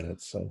a few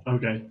minutes, so.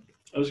 Okay.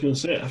 I was going to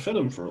say, I fed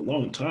him for a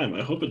long time.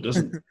 I hope it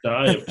doesn't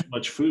die of too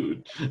much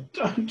food.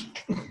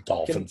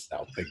 Dolphins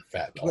now, big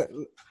fat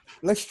dolphin.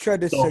 Let's try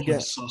this Dolphin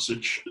again.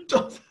 sausage.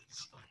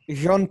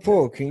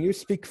 Jean-Paul, can you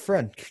speak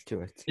French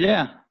to it?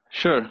 Yeah,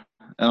 sure. And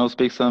I'll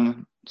speak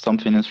something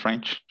in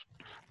French.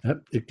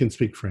 Yep, it can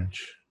speak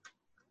French.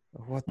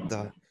 What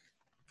the?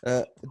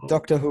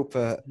 Dr.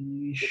 Hooper,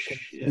 Holy it can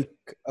shit.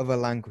 speak other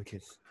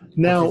languages.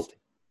 Now, Autistic.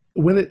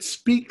 when it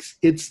speaks,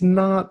 it's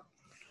not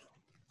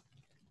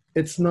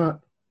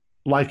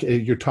like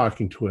you're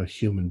talking to a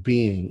human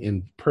being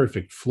in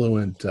perfect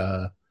fluent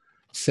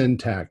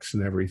syntax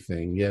and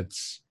everything.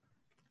 It's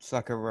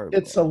like a robot.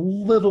 It's a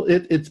little.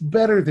 It's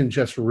better than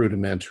just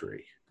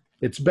rudimentary.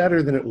 It's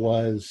better than it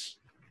was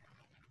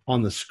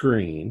on the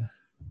screen,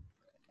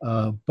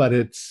 but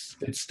it's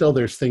still,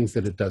 there's things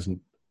that it doesn't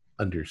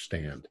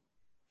understand.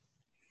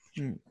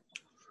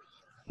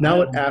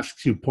 Now it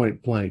asks you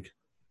point blank,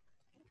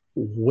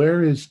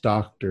 where is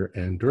Dr.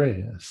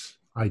 Andreas?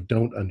 I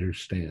don't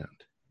understand.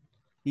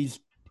 He's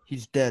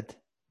dead.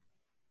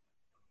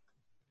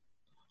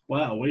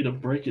 Wow, way to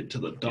break it to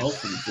the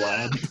dolphin,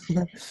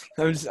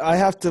 Vlad. I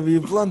have to be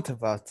blunt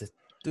about it.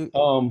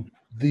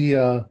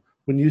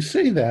 When you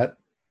say that,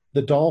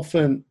 the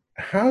dolphin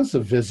has a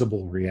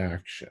visible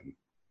reaction.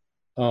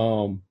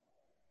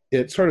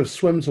 It sort of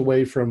swims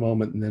away for a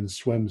moment and then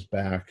swims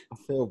back. I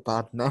feel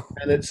bad now.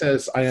 And it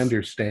says, I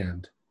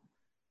understand.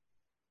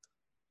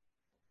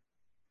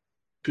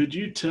 Could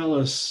you tell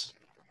us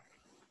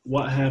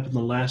what happened the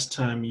last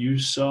time you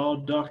saw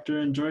Dr.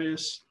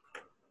 Andreas?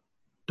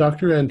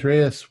 Dr.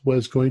 Andreas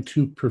was going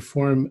to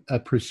perform a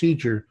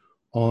procedure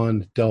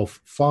on Delph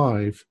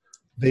 5.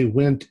 They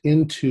went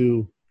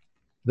into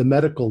the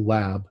medical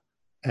lab,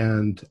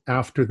 and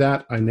after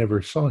that, I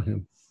never saw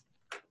him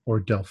or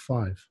Delph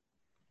 5.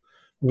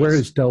 Where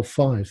is Delph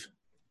 5?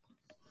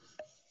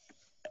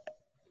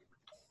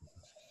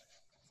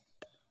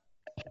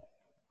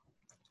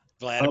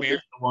 Vladimir?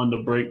 I wanted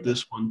to break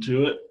this one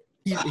to it.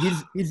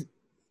 He's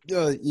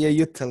yeah,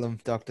 you tell him,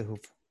 Dr.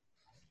 Hooper.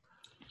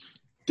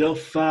 Delph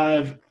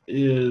 5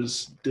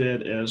 is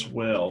dead as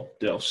well.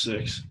 Delph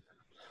 6.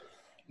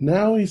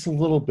 Now he's a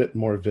little bit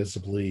more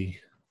visibly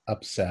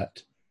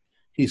upset.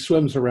 He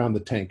swims around the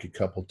tank a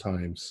couple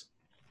times.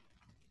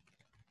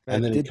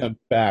 And then he comes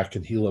back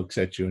and he looks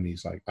at you and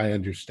he's like, I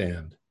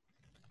understand.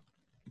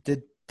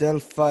 Did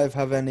Delph 5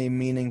 have any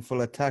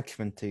meaningful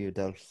attachment to you,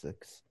 Delph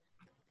 6?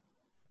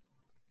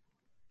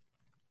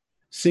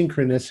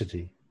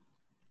 Synchronicity,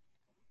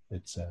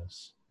 it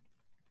says.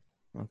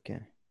 Okay.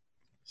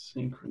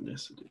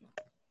 Synchronicity.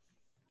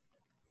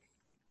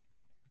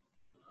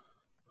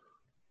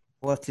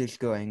 What is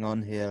going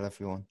on here,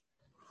 everyone?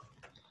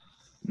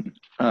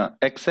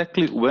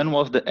 Exactly when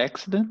was the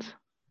accident?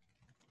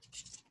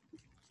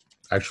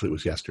 Actually, it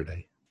was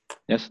yesterday.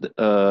 Yes,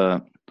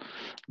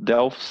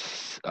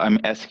 Delph, I'm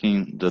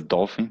asking the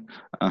dolphin.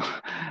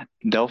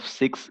 Delph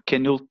 6,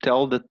 can you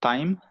tell the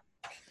time?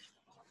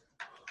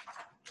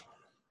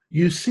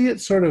 You see it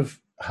sort of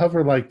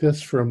hover like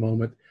this for a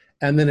moment,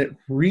 and then it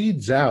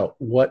reads out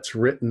what's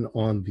written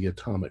on the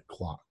atomic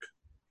clock.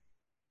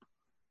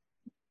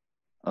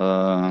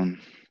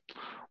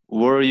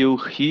 Were you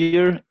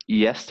here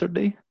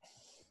yesterday?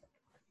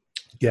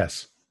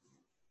 Yes.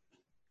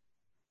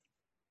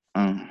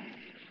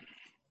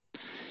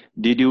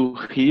 Did you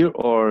hear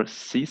or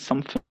see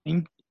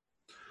something?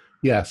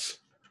 Yes.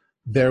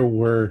 There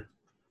were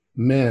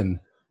men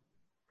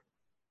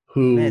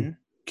who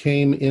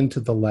came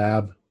into the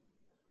lab.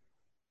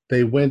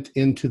 They went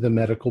into the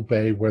medical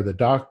bay where the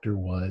doctor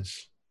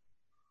was,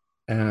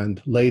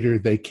 and later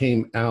they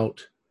came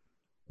out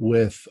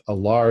with a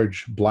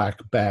large black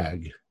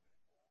bag.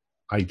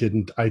 I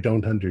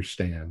don't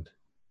understand.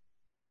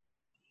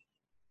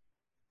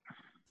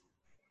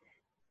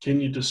 Can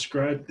you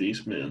describe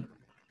these men?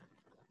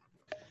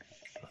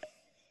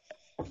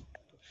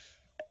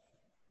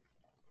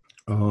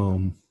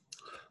 You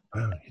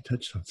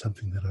touched on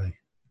something that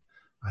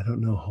I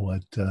don't know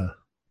what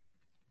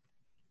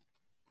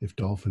if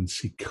dolphins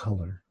see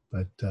color,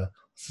 but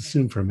let's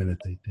assume for a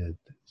minute they did.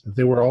 So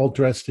they were all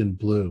dressed in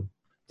blue,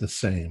 the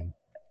same.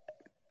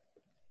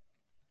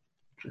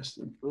 Dressed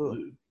in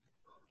blue.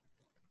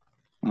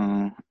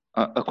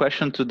 A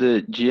question to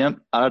the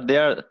GM: are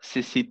there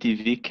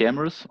CCTV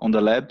cameras on the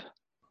lab?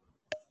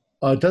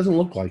 It doesn't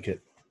look like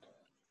it.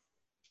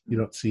 You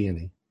don't see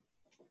any.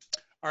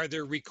 Are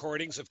there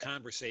recordings of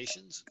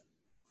conversations?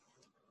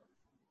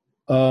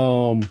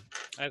 I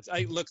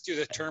looked through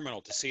the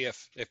terminal to see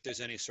if there's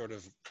any sort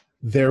of.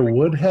 There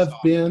would have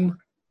been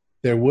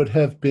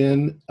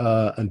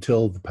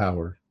until the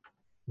power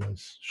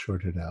was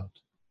shorted out.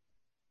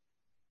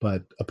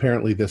 But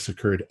apparently this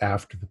occurred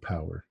after the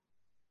power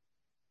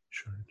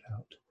shorted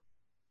out.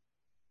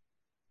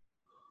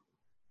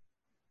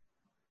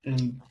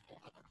 And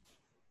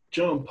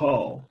John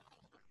Paul,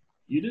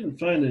 you didn't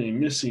find any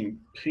missing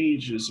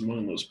pages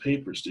among those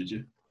papers, did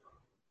you?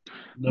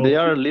 No, they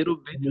are a little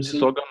bit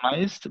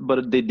disorganized,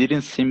 but there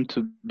didn't seem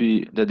to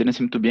be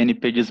any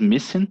pages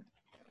missing,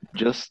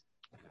 just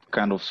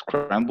kind of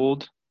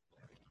scrambled.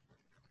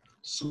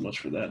 So much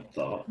for that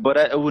thought. But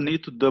I will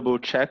need to double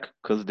check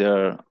because there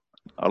are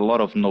a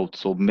lot of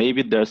notes, so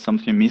maybe there's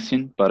something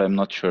missing, but I'm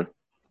not sure.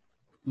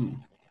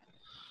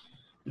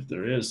 If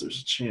there is,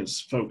 there's a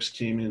chance folks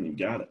came in and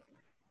got it.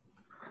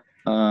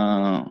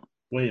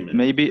 Wait a minute.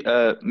 Maybe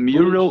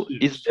Muriel, Blue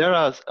is suits. there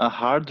a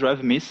hard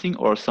drive missing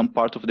or some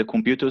part of the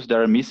computers that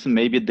are missing?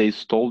 Maybe they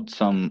stole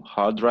some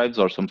hard drives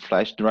or some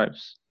flash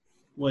drives.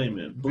 Wait a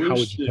minute. How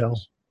would you tell?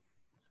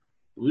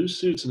 Blue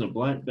suits in a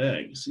black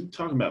bag. Is he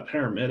talking about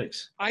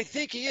paramedics? I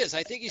think he is.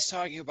 I think he's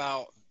talking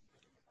about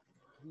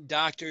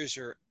doctors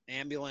or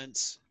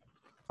ambulance,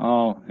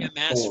 Oh, MS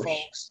course.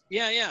 folks.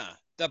 Yeah.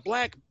 The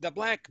black.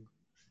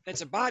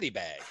 It's a body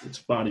bag. It's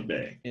body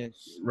bag.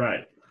 Yes.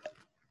 Right.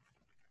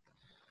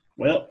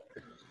 Well,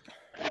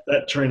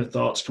 that train of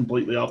thought's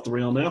completely off the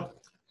rail now.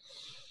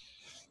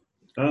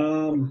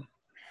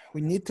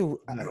 We need to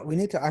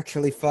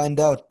actually find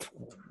out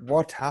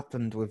what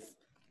happened with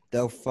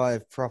Delph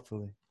 5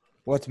 properly.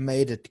 What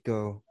made it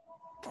go?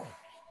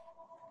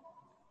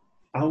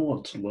 I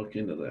want to look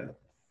into that.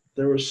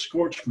 There were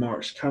scorch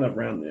marks kind of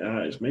around the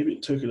eyes. Maybe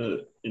it took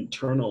an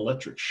internal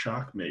electric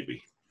shock,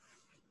 maybe.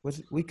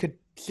 We could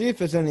see if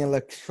there's any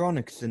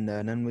electronics in there,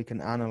 and then we can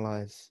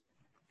analyze.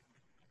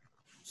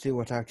 See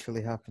what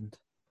actually happened.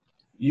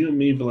 You and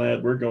me,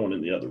 Vlad, we're going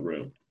in the other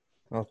room.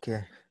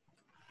 Okay.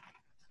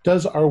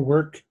 Does our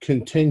work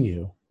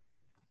continue?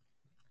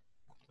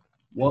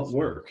 What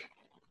work?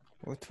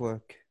 What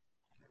work?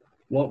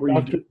 What were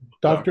you doing?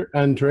 Dr.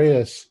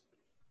 Andreas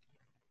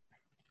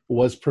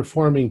was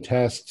performing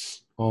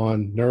tests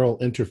on neural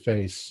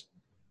interface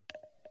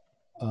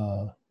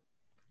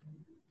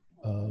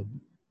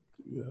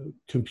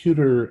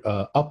computer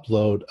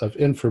upload of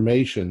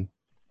information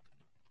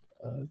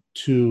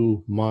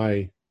to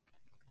my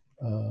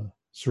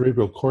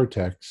cerebral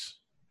cortex.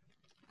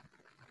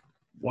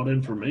 What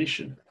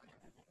information?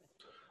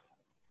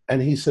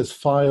 And he says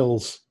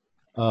files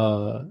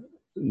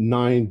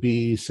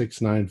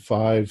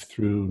 9B695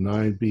 through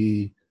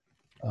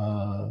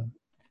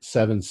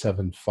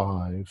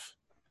 9B775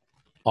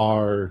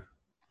 are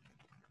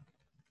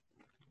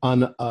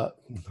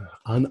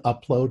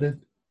unuploaded,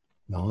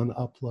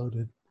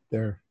 non-uploaded.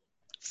 They're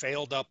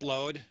Failed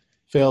upload.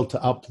 failed to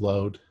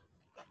upload.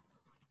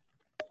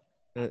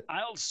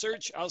 I'll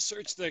search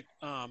the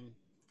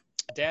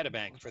data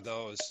bank for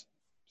those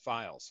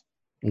files.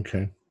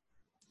 Okay.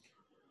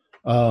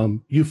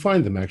 You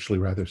find them actually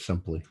rather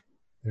simply.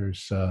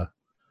 There's,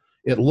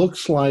 it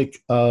looks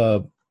like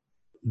Delph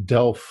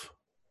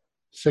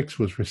 6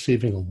 was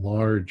receiving a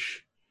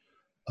large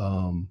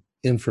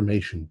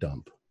information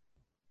dump.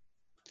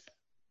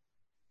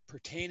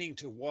 Pertaining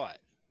to what?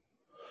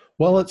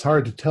 Well, it's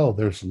hard to tell.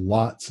 There's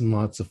lots and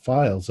lots of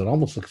files. It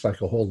almost looks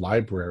like a whole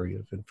library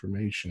of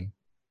information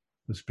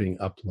was being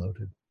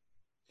uploaded.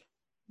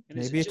 And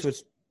is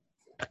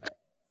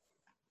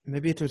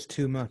Maybe it was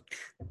too much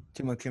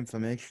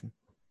information.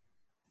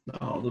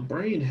 No, the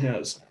brain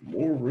has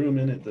more room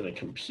in it than a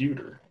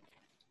computer.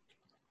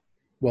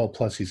 Well,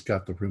 plus he's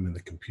got the room in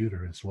the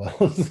computer as well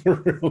as the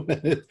room in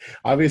it.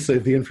 Obviously,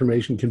 if the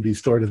information can be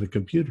stored in the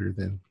computer,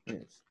 then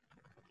Yes.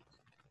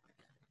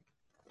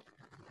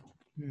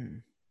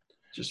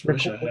 Just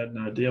wish I had an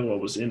idea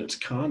what was in its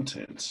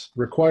contents.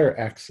 require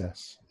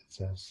access, it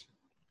says.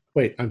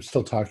 Wait, I'm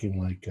still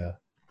talking like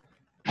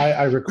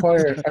I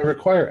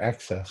require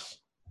access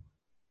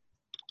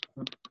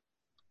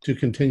to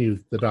continue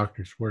the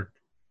doctor's work.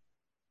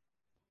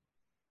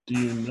 Do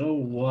you know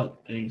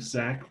what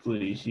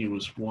exactly he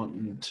was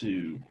wanting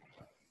to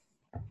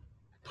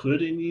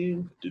put in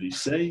you? Did he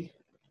say?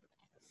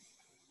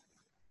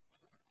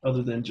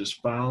 Other than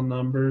just file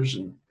numbers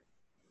and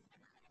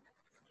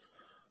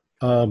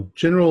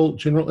General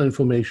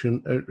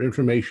information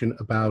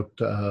about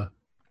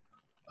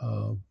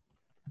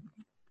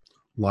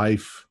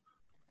life.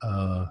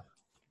 and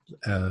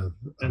the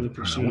I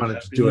pursuit wanted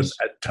of to do it happiness.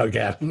 at Tug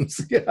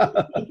Adams. Yeah.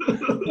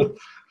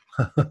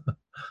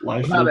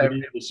 Life, Not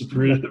liberty,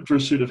 the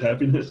pursuit of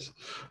happiness.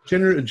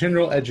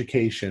 General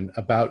education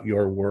about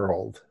your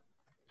world,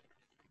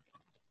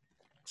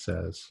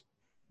 says.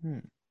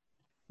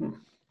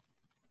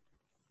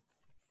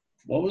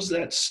 What was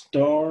that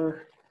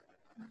star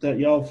that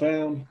y'all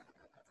found?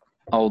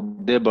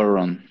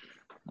 Aldebaran,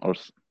 or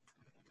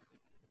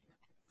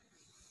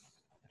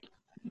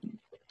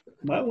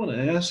Might want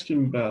to ask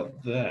him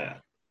about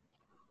that.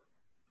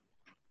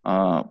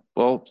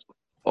 well,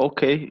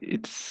 okay.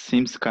 It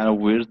seems kind of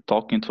weird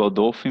talking to a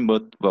dolphin,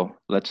 but well,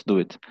 let's do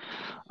it.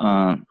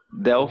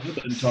 Delph.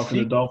 I've been talking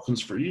to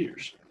dolphins for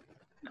years.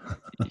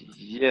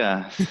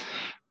 Yeah.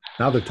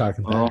 Now they're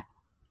talking back.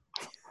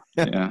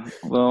 Yeah.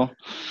 Well,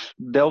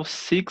 Delph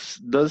 6,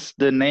 does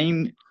the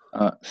name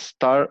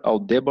Star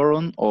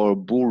Aldebaran or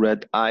Bull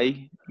Red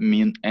Eye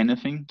mean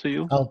anything to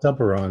you?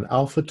 Aldebaran,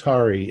 Alpha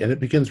Tauri, and it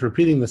begins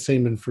repeating the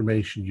same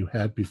information you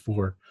had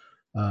before.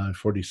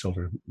 40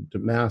 solar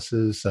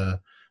masses,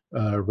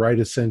 right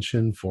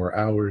ascension, 4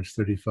 hours,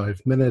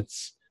 35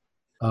 minutes.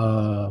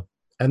 And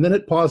then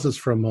it pauses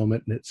for a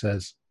moment and it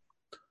says,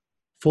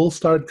 full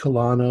starred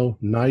Kalano,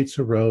 nights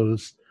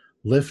arose,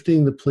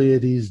 lifting the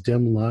Pleiades'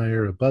 dim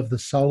lyre above the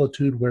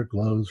solitude where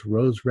glows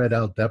rose-red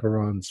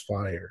Aldebaran's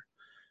fire.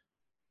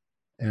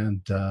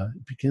 And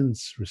it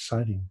begins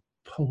reciting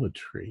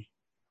poetry.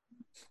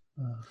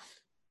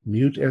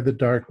 Mute ere the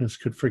darkness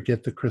could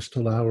forget the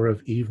crystal hour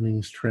of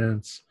evening's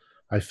trance,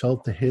 I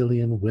felt the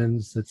Halian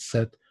winds that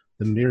set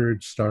the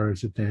mirrored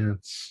stars a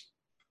dance.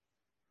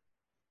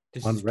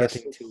 This On is getting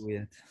restless- too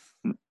weird.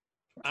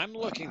 I'm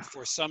looking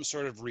for some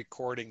sort of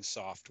recording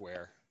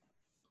software.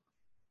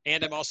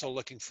 And I'm also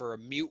looking for a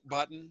mute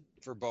button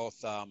for both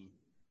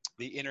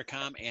the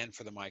intercom and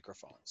for the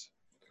microphones.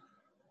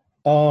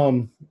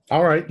 All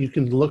right, you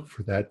can look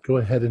for that. Go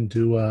ahead and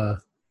do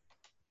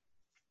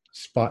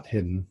spot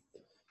hidden.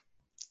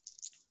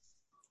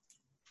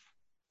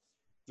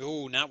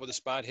 Oh, not with a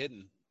spot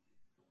hidden.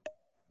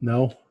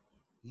 No?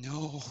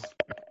 No.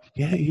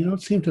 Yeah, you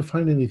don't seem to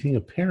find anything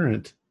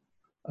apparent.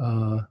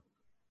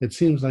 It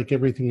seems like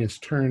everything is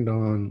turned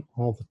on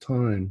all the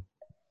time.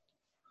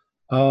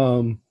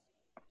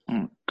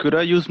 Could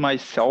I use my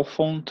cell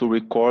phone to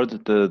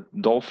record the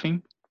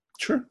dolphin?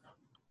 Sure.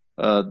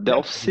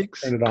 Delph just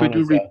 6, turn it on could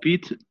you as a-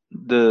 repeat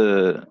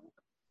the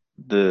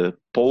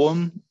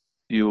poem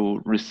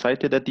you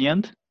recited at the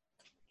end?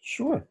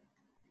 Sure.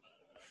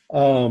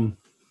 You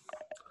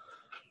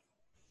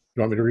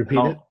want me to repeat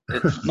it?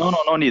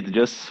 No need.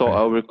 Just so Okay.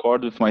 I'll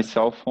record with my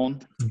cell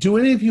phone. Do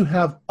any of you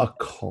have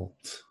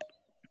occult?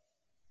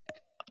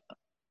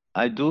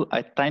 I do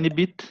a tiny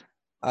bit.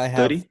 I have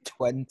 30?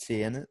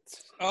 20 in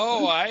it.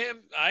 Oh,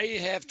 I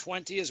have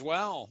 20 as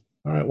well.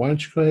 All right, why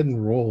don't you go ahead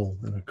and roll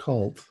an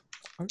occult?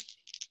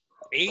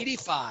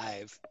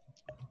 85.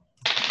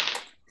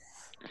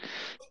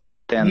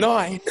 10.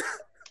 9.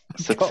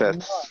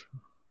 Success.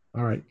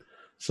 All right,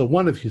 so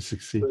one of you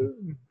succeeded.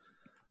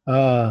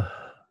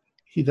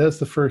 He does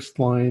the first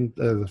line,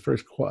 the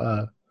first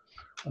part,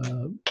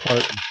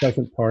 the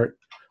second part.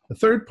 The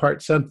third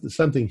part,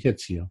 something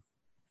hits you.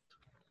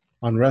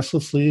 On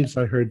restless leaves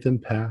I heard them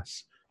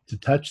pass, to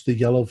touch the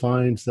yellow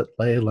vines that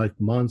lay like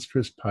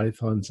monstrous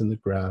pythons in the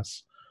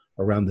grass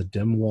around the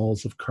dim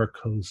walls of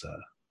Carcosa.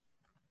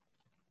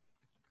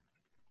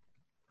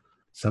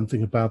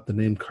 Something about the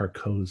name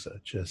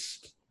Carcosa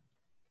just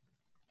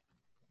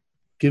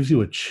gives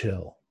you a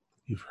chill.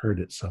 You've heard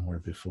it somewhere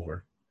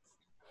before.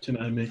 Can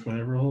I make my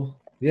roll?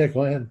 Yeah,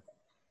 go ahead.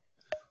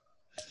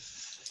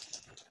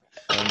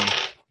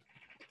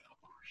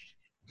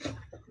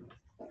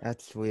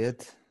 That's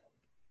weird.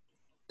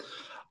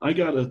 I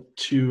got a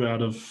 2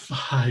 out of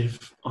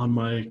 5 on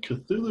my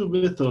Cthulhu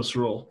Mythos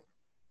roll.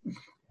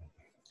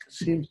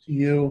 Seems to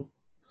you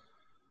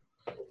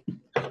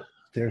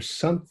there's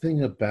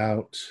something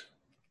about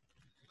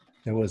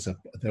there was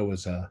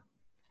a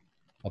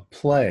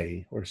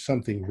play or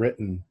something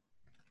written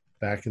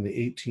back in the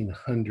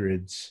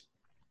 1800s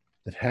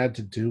that had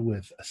to do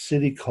with a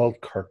city called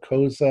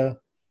Carcosa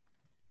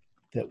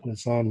that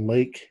was on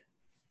Lake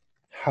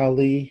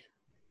Hali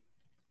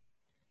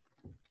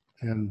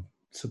and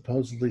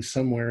supposedly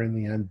somewhere in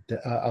the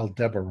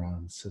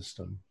Aldebaran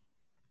system.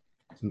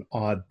 It's an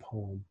odd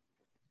poem.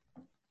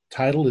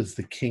 Title is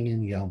The King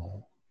in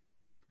Yellow.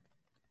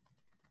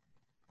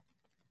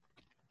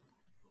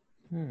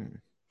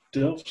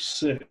 Delph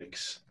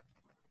 6.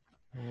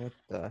 What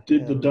the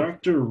Did hell? the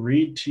doctor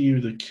read to you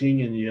The King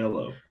in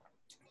Yellow?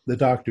 The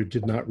doctor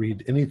did not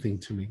read anything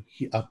to me.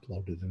 He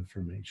uploaded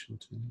information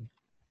to me.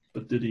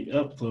 But did he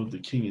upload The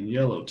King in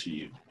Yellow to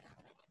you?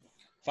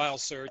 File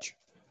search.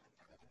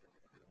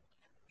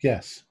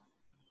 Yes.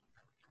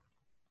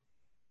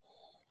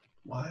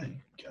 Why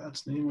in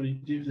God's name would he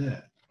do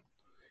that?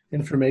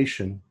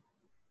 Information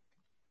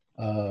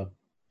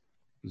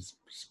is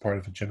part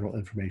of a general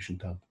information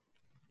dump.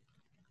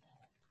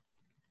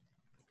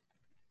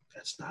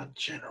 That's not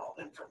general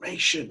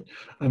information.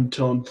 I'm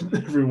telling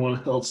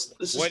everyone else,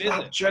 this What is is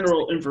not it?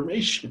 general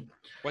information.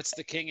 What's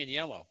the king in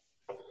yellow?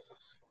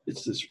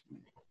 It's this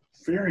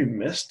very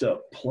messed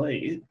up play.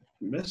 It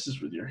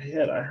messes with your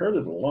head. I heard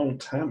it a long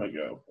time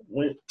ago.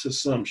 Went to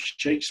some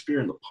Shakespeare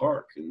in the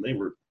Park, and they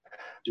were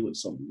doing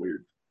some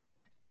weird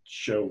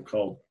show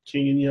called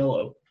King in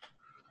Yellow.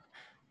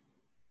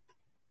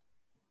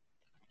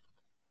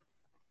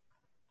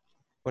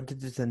 What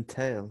did it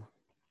entail?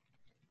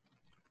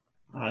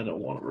 I don't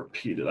want to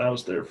repeat it. I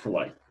was there for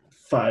like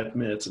 5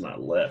 minutes and I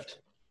left.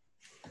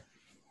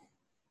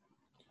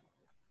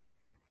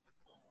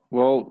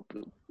 Well,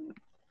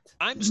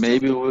 I'm still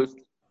maybe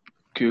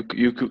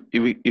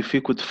if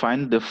you could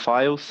find the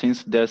file,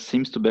 since there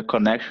seems to be a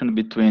connection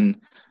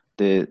between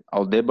the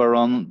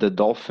Aldebaran, the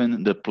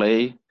dolphin, the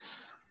play.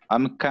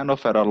 I'm kind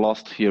of at a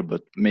loss here,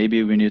 but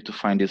maybe we need to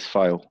find this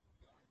file.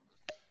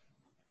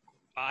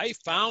 I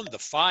found the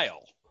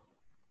file.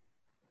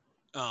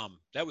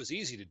 That was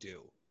easy to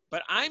do.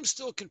 But I'm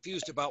still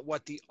confused about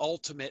what the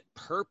ultimate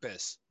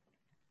purpose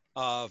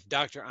of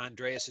Dr.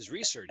 Andreas's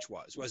research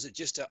was. Was it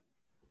just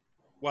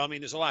well, I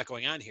mean, there's a lot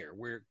going on here.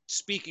 We're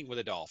speaking with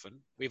a dolphin.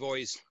 We've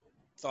always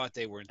thought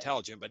they were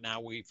intelligent, but now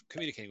we're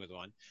communicating with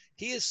one.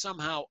 He is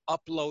somehow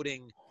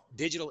uploading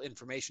digital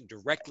information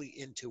directly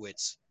into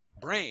its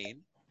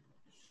brain.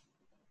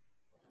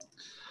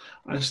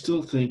 I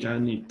still think I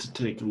need to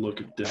take a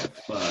look at Delph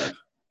 5.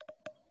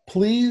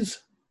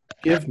 Please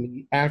give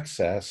me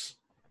access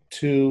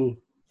to,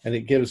 and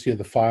it gives you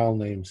the file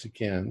names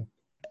again.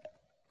 It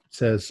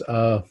says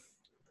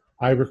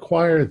I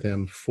require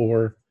them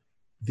for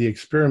the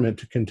experiment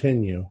to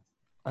continue.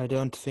 I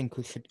don't think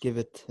we should give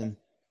it to him.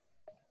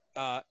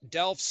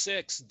 Delph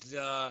 6,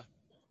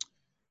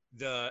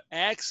 the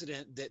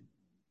accident that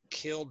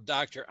killed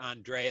Dr.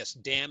 Andreas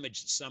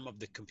damaged some of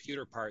the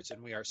computer parts,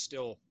 and we are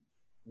still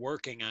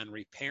working on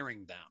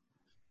repairing them.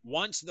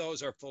 Once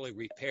those are fully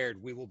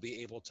repaired, we will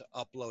be able to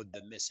upload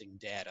the missing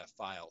data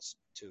files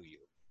to you.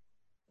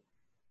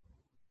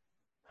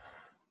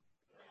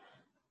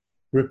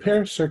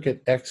 Repair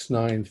circuit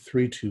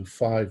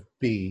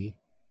X9325B.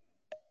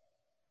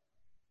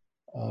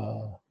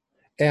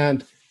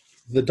 And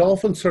the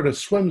dolphin sort of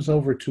swims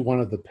over to one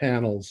of the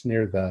panels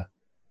near the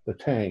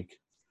tank.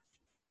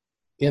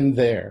 In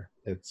there,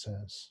 it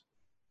says.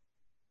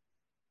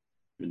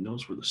 Who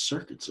knows where the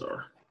circuits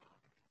are?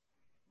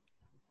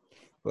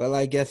 Well,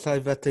 I guess I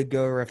better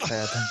go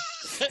repair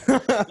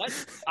them.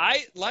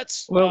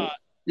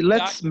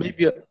 Let's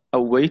maybe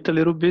wait a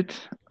little bit.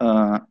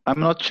 I'm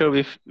not sure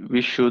if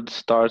we should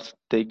start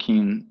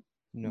taking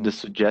the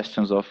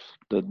suggestions of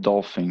the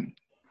dolphin.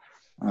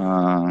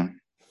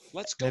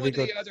 Let's go into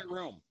the other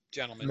room,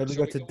 gentlemen. Maybe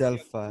go to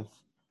Delph 5.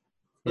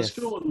 Let's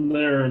go in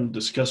there and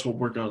discuss what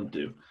we're going to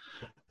do.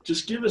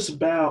 Just give us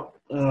about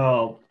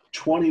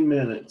 20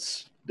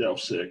 minutes, Delph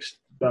 6.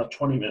 About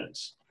 20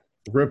 minutes.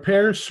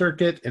 Repair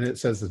circuit, and it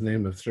says the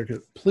name of the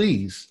circuit.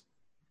 Please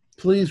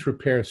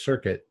repair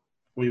circuit.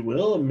 We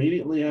will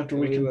immediately after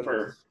we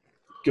confer.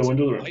 Go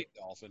into the room. Light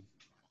dolphin.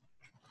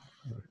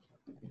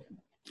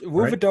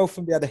 Will the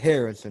dolphin be able to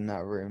hear us in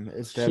that room?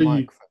 Is there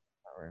microphones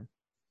in that room?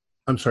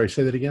 I'm sorry,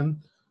 say that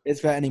again?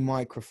 Is there any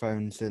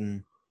microphones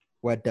in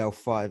where Delph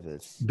 5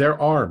 is? There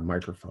are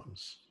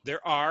microphones. There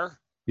are?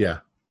 Yeah.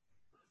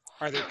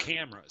 Are there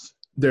cameras?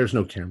 There's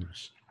no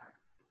cameras.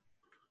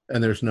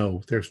 And there's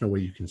no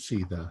way you can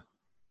see the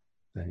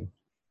thing.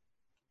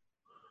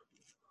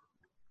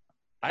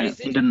 I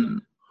think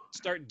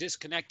start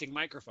disconnecting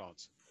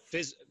microphones,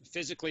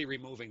 physically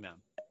removing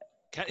them.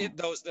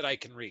 Those that I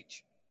can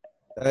reach.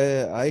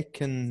 I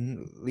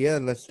can,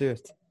 let's do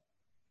it.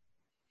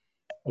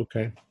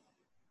 Okay.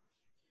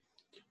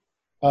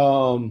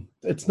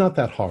 It's not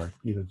that hard.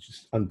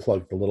 Just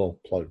unplug the little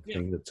plug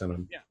thing that's in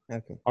them. Yeah.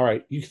 Okay. All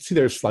right. You can see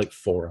there's like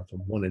 4 of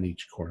them, one in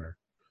each corner.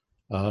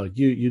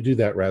 You do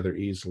that rather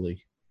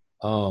easily.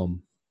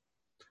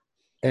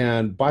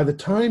 And by the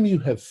time you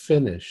have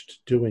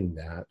finished doing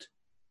that,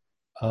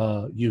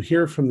 you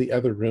hear from the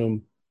other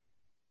room,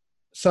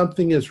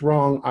 something is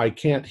wrong. I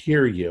can't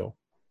hear you.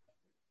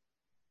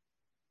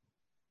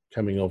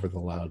 Coming over the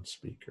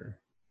loudspeaker.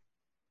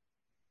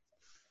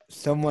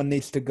 Someone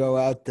needs to go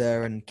out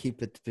there and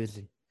keep it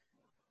busy.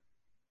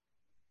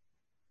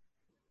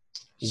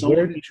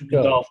 Where did you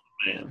go? Dolphin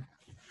man.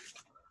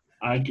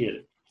 I get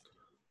it.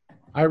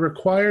 I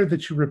require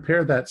that you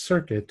repair that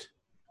circuit.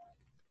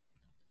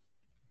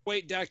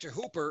 Wait, Dr.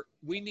 Hooper,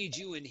 we need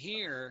you in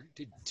here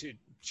to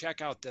check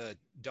out the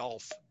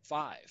Dolph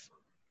 5.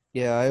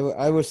 Yeah,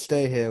 I will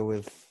stay here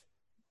with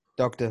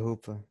Dr.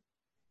 Hooper.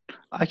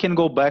 I can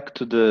go back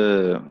to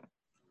the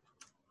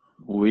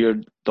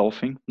weird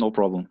dolphin, no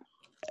problem.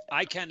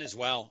 I can as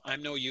well.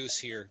 I'm no use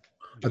here.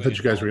 I thought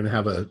you guys were going to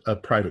have a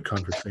private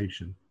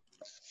conversation.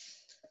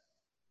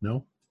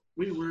 No?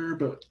 We were,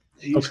 but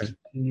he's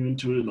continuing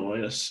to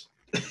annoy us.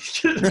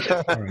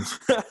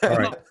 All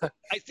right.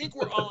 I think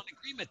we're all in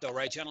agreement, though,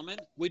 right, gentlemen?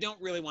 We don't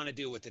really want to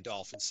do what the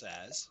dolphin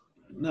says.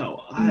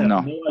 No, I have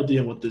no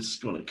idea what this is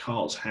going to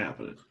cause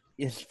happening.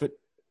 Yes, but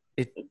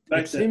it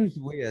seems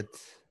weird.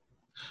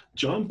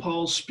 John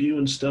Paul's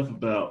spewing stuff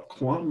about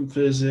quantum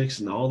physics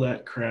and all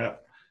that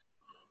crap,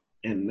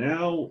 and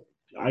now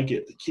I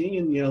get the King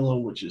in Yellow,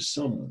 which is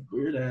some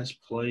weird-ass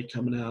play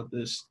coming out of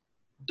this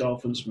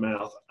dolphin's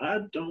mouth. I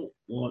don't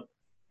want,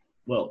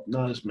 well,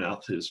 not his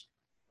mouth, his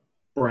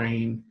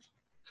brain.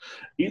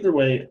 Either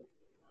way,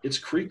 it's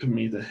creeping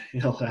me the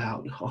hell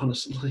out,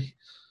 honestly.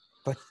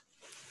 But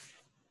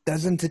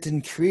doesn't it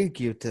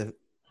intrigue you to...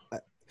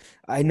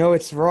 I know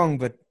it's wrong,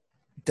 but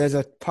there's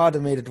a part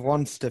of me that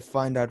wants to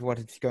find out what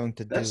it's going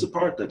to do. That's the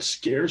part that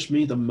scares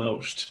me the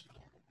most.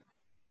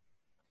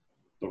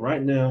 But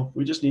right now,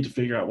 we just need to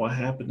figure out what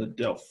happened to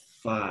Delph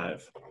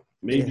 5.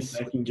 Maybe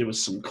that can give us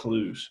some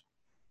clues.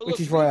 Which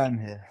is why I'm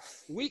here.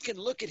 We can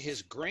look at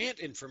his grant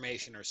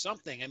information or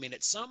something. I mean,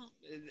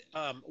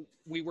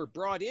 we were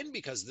brought in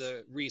because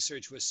the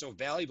research was so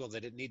valuable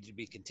that it needed to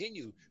be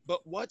continued. But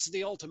what's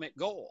the ultimate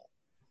goal?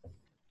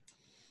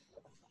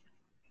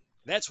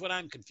 That's what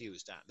I'm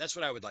confused on. That's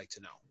what I would like to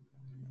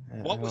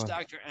know. What was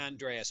Dr.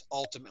 Andreas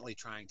ultimately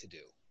trying to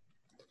do?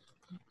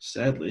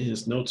 Sadly,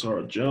 his notes are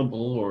a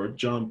jumble, or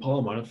John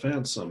Paul might have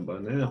found some by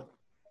now.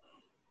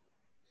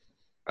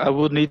 I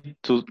would need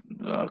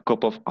a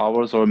couple of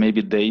hours or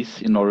maybe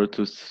days in order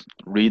to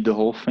read the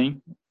whole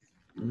thing.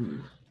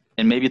 And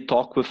maybe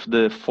talk with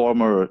the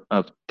former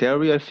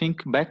Terry, I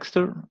think,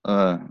 Baxter,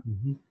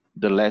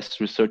 the last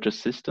research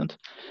assistant.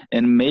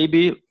 And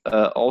maybe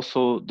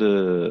also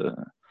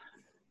the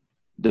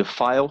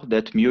file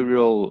that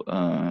Muriel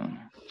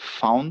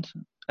found,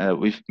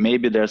 with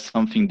maybe there's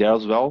something there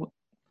as well.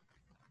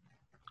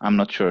 I'm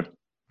not sure.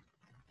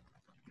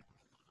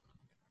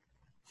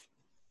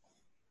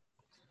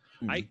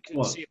 I could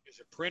What? see if there's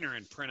a printer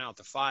and print out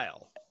the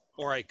file,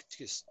 or I could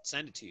just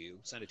send it to you,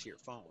 send it to your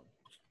phone.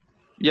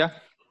 Yeah.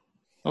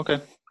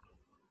 Okay.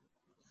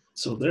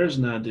 So there's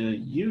an idea.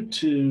 You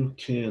two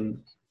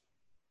can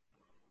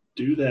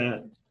do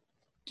that,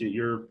 get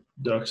your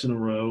ducks in a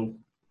row,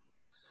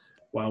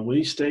 while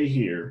we stay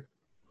here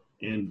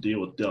and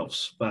deal with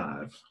Delph's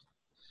 5.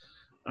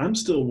 I'm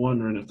still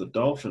wondering if the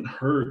dolphin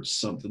heard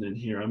something in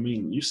here. I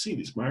mean, you see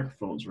these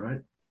microphones,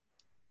 right?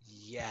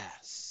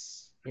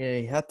 Yes. Yeah,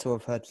 he had to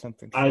have had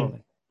something, I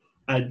surely.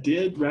 I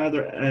did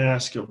rather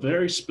ask a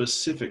very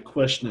specific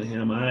question to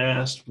him. I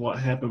asked what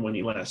happened when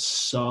he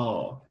last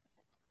saw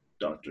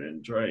Dr.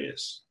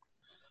 Andreas,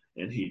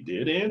 and he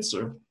did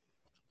answer.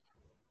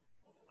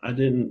 I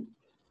didn't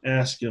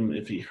ask him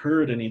if he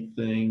heard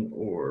anything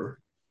or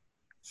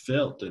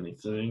felt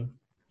anything.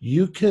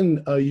 You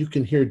can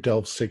hear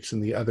Delve 6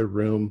 in the other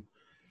room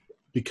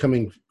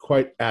becoming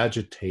quite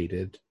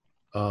agitated.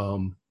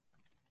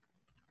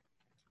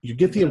 You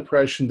get the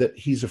impression that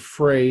he's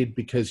afraid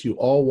because you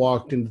all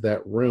walked into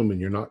that room and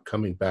you're not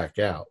coming back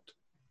out,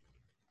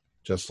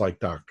 just like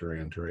Dr.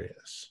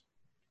 Andreas.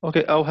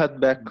 Okay, I'll head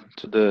back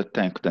to the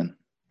tank then.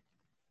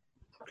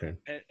 Okay.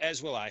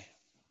 As will I.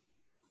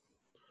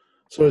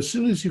 So as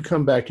soon as you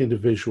come back into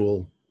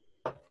visual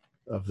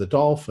of the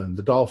dolphin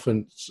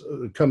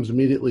comes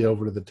immediately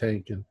over to the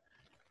tank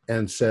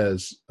and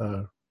says,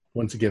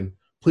 once again,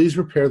 please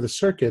repair the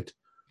circuit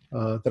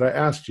that I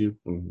asked you.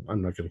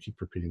 I'm not going to keep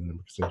repeating them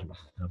because I don't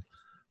know.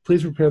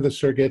 Please repair the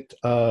circuit.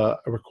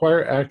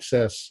 Require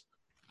access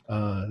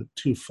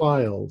to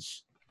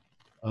files.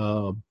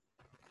 And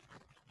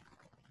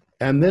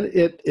then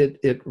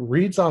it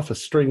reads off a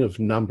string of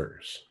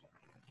numbers.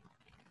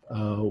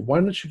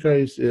 Why don't you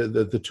guys,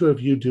 the two of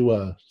you, do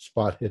a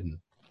spot hidden?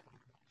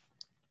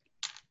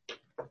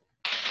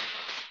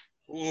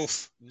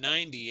 Oof,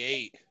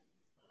 98.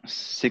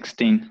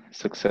 16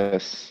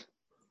 success.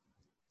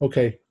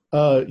 Okay.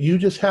 You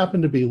just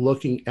happen to be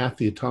looking at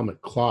the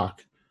atomic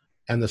clock,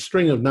 and the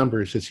string of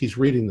numbers as he's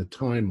reading the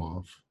time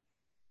off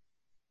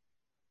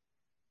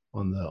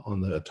on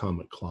the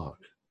atomic clock.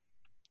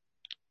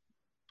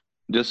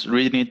 Just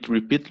reading it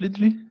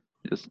repeatedly?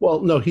 Well,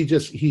 no,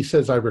 he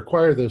says, I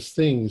require those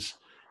things,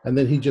 and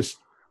then he just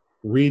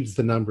reads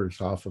the numbers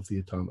off of the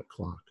atomic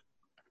clock.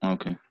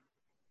 Okay.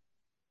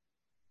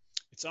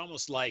 It's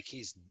almost like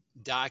he's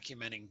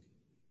documenting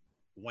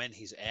when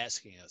he's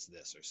asking us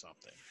this or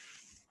something.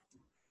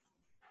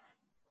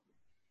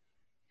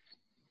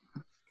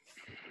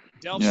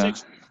 Delph 6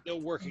 is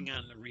still working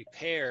on the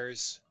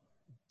repairs.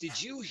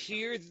 Did you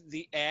hear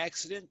the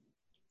accident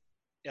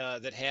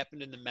that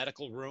happened in the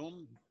medical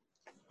room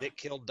that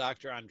killed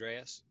Dr.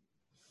 Andreas?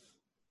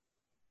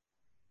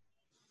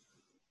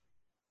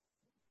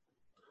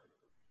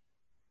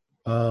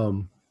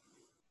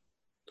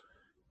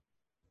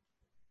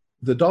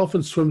 The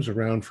dolphin swims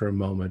around for a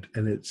moment,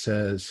 and it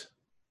says,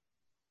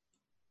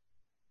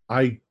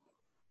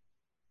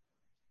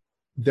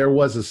 there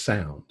was a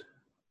sound.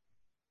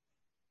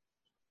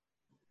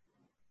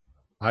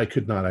 I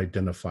could not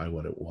identify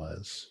what it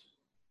was.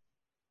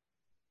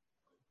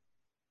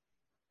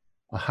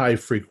 A high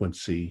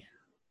frequency.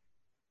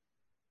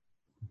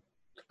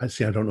 I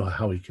don't know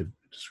how he could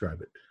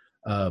describe it.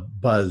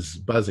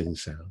 Buzzing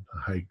sound,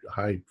 a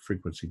high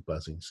frequency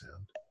buzzing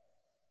sound.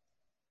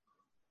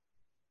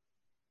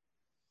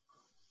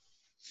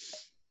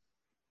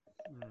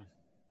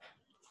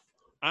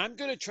 I'm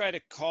going to try to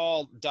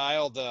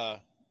dial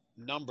the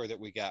number that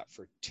we got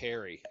for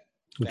Terry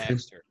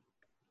Baxter.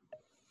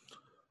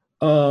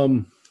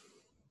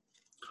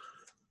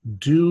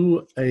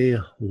 Do a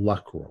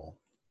luck roll.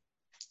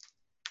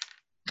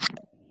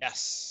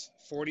 Yes,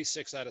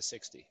 46 out of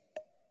 60.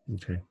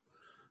 Okay.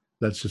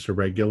 That's just a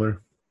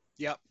regular?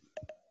 Yep.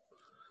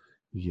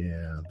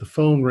 Yeah. The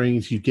phone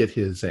rings. You get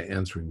his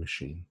answering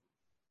machine.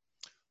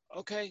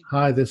 Okay.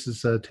 Hi, this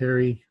is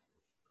Terry.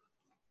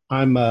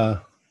 I'm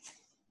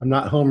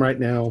not home right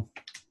now.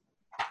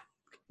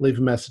 Leave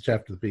a message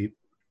after the beep.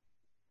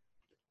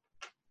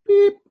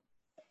 Beep.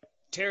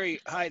 Terry,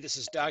 hi, this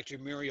is Dr.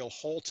 Muriel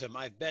Holtum.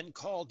 I've been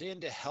called in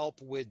to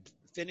help with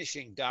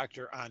finishing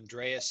Dr.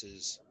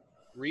 Andreas's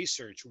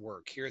research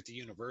work here at the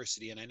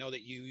university, and I know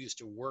that you used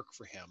to work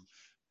for him.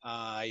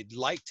 I'd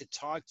like to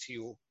talk to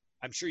you.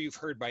 I'm sure you've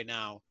heard by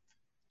now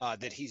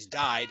that he's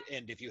died,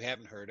 and if you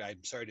haven't heard,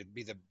 I'm sorry to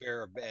be the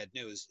bearer of bad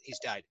news. He's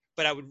died.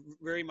 But I would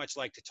very much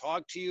like to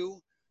talk to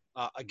you.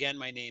 Again,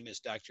 my name is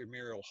Dr.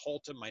 Muriel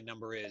Holtum. My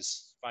number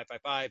is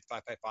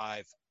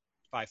 555-555-5454.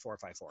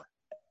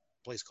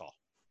 Please call.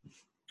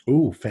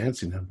 Ooh,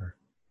 fancy number.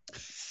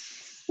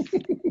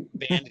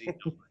 Vanity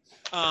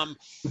number.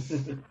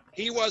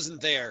 He wasn't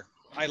there.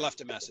 I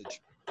left a message.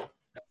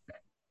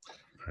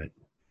 Right.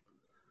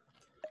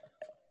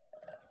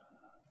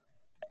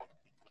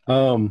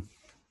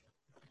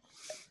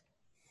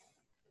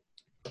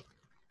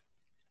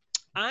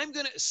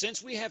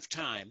 Since we have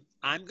time,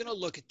 I'm gonna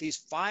look at these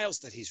files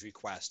that he's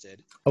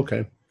requested.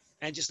 Okay.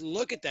 and just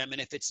look at them.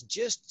 And if it's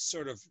just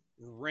sort of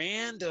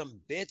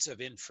random bits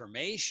of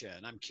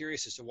information, I'm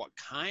curious as to what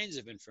kinds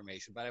of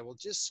information, but I will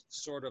just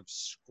sort of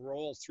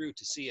scroll through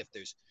to see if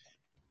there's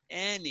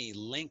any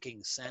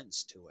linking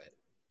sense to it.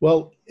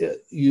 Well,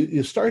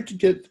 you start to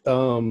get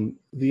the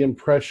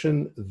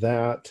impression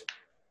that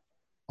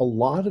a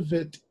lot of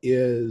it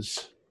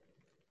is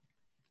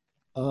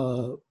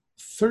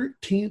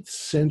 13th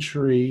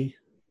century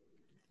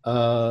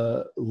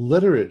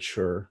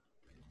literature.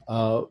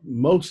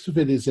 Most of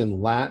it is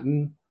in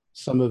Latin.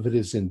 Some of it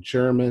is in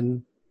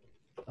German.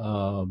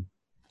 A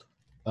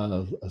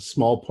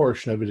small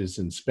portion of it is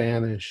in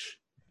Spanish.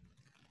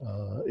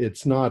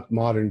 It's not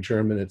modern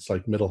German. It's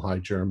like Middle High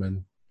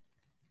German.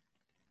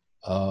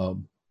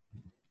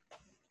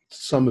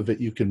 Some of it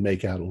you can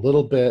make out a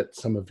little bit.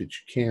 Some of it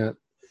you can't.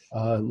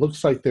 It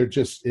looks like they're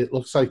just. It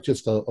looks like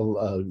just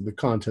the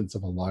contents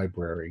of a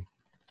library.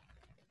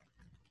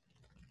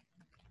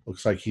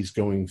 Looks like he's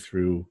going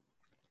through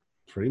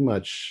pretty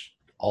much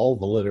all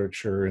the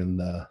literature in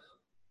the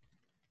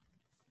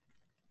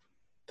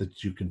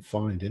that you can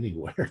find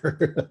anywhere.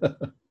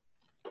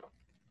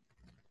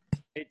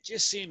 It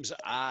just seems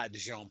odd,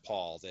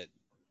 Jean-Paul, that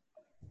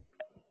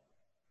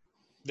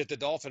the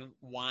Dolphin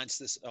wants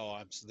this.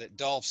 That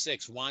Dolph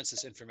 6 wants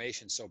this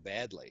information so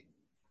badly.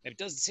 It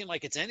doesn't seem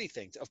like it's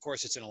anything. Of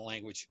course, it's in a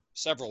language,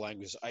 several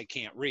languages I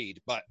can't read,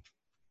 but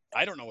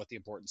I don't know what the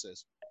importance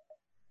is.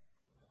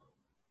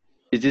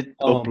 Is it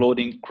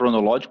uploading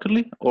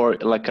chronologically or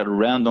like a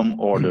random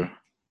order?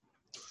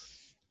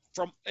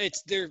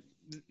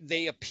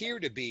 They appear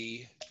to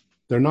be.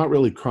 They're not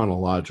really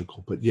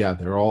chronological, but yeah,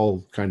 they're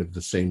all kind of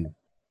the same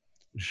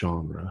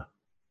genre,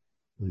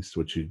 at least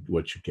what you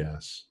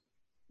guess.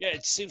 Yeah,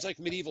 it seems like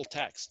medieval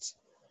texts.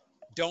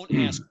 Don't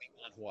ask me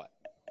on what.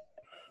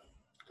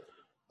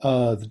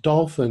 The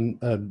Dolphin,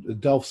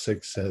 Delph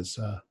 6 says,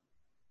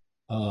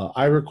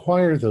 I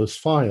require those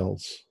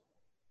files,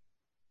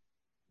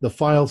 the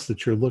files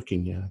that you're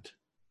looking at.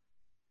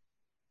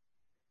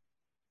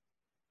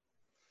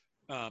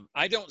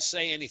 I don't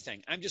say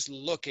anything. I'm just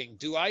looking.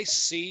 Do I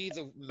see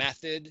the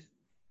method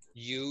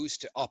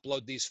used to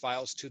upload these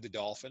files to the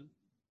Dolphin?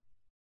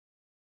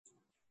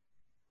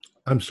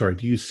 I'm sorry,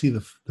 do you see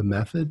the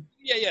method?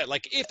 Yeah.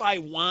 Like if I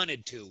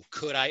wanted to,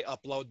 could I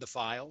upload the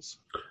files?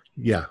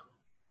 Yeah.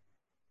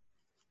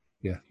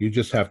 Yeah, you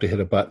just have to hit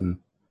a button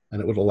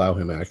and it would allow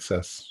him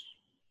access.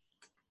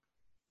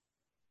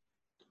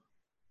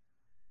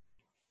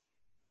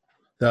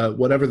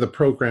 Whatever the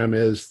program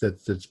is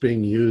that's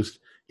being used,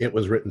 it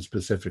was written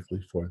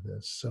specifically for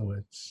this. So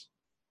it's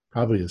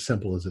probably as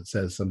simple as it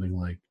says something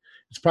like,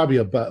 it's probably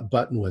a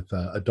button with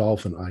a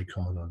dolphin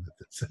icon on it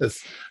that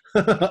says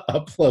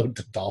upload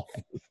to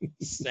Dolphin.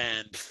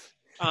 Send.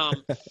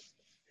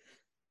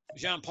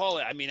 Jean-Paul,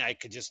 I mean,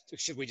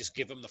 should we just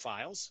give him the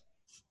files?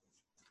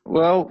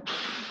 Well,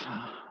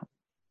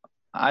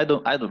 I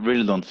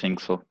really don't think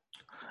so.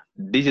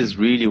 This is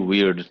really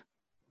weird.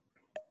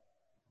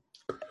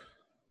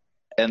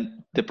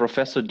 And the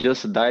professor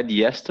just died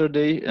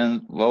yesterday,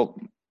 and well,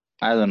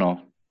 I don't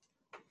know.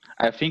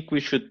 I think we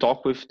should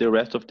talk with the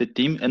rest of the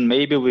team and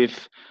maybe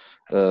with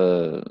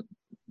the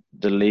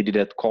lady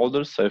that called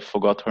us. I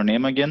forgot her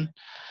name again.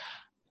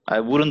 I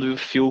wouldn't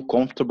feel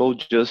comfortable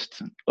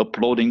just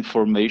uploading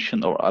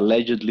information or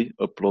allegedly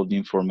uploading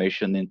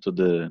information into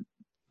the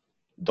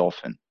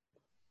Dolphin.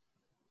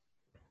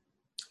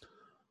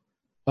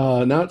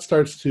 Now it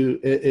starts to,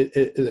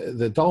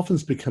 the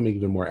Dolphin's becoming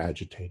even more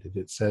agitated.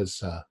 It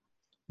says,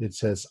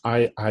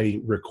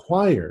 I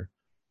require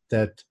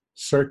that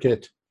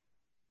circuit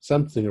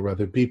something or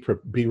other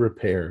be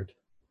repaired.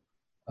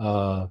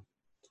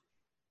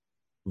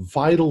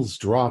 Vitals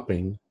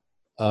dropping,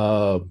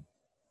 heart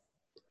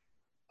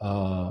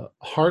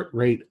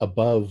rate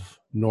above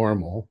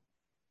normal,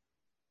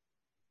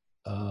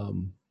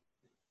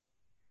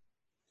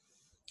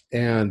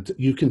 and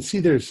you can see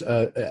there's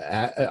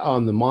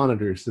on the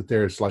monitors that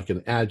there's like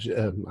I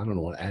don't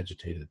know what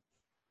agitated.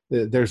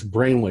 There's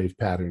brainwave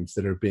patterns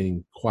that are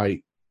being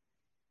quite.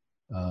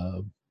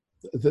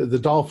 The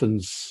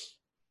Dolphin's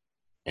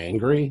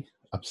angry,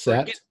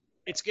 upset.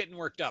 It's getting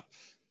worked up.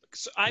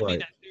 So I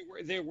mean,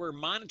 there was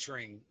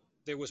monitoring.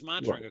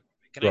 Right.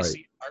 Can I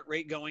see heart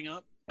rate going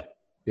up?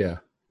 Yeah.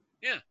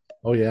 Yeah.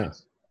 Oh yeah.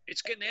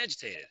 It's getting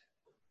agitated.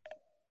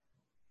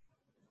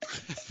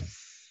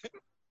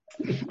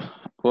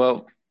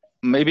 Well,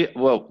 maybe.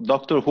 Well,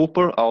 Dr.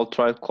 Hooper, I'll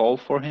try to call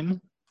for him.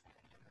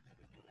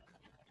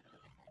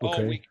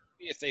 Okay. Oh, we can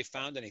see if they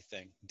found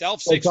anything.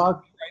 Delph 6 will be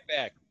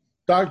right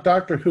back.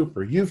 Dr.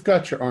 Hooper, you've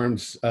got your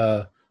arms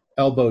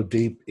elbow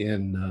deep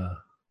in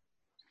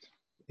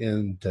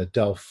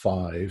Delph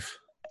 5.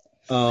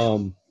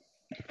 I'm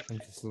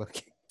just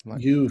looking.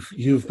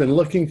 You've been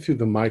looking through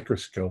the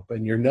microscope,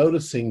 and you're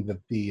noticing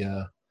that the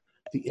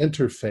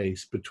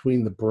interface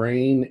between the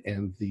brain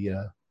and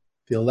the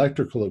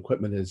electrical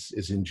equipment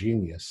is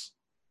ingenious.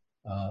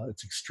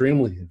 It's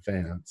extremely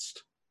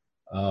advanced.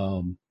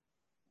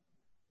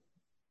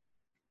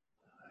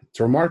 It's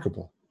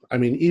remarkable. I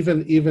mean,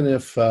 even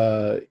if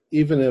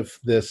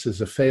this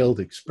is a failed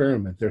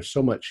experiment, there's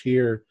so much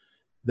here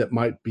that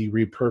might be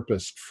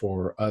repurposed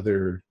for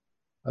other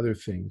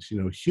things.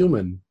 You know,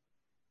 human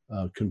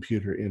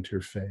computer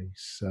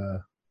interface.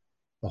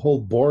 The whole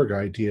Borg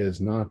idea is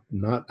not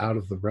out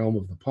of the realm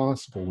of the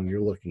possible when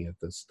you're looking at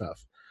this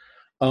stuff.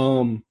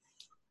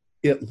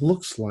 It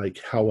looks like,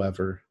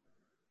 however,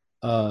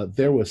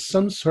 there was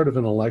some sort of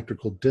an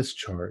electrical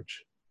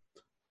discharge,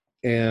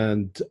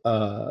 and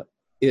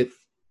it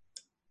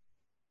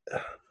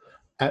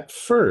at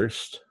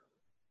first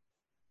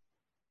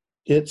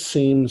it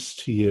seems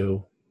to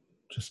you,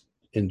 just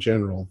in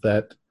general,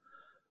 that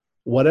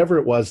whatever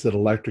it was that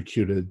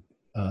electrocuted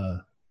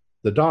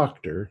the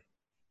doctor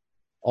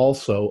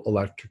also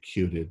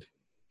electrocuted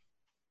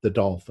the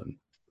dolphin.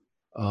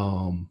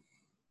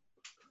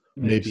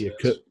 Maybe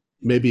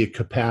a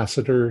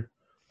capacitor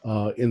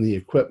in the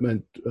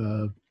equipment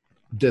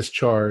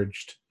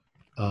discharged.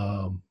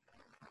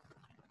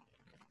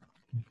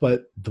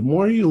 But the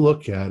more you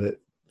look at it,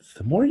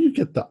 the more you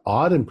get the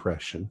odd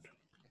impression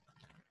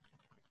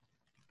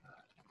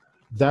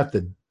that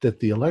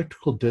the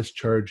electrical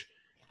discharge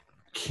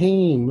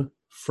came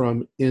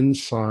from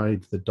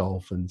inside the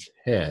dolphin's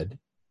head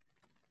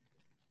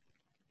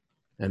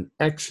and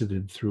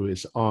exited through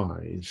his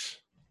eyes.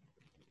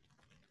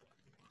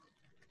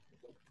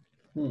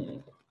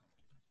 You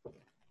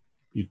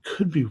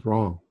could be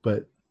wrong,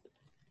 but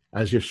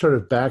as you're sort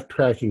of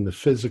backtracking the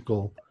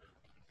physical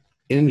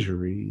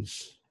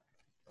injuries,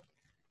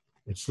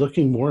 it's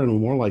looking more and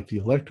more like the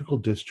electrical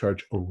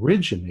discharge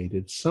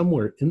originated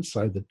somewhere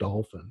inside the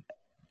dolphin,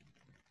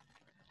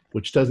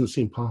 which doesn't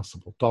seem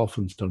possible.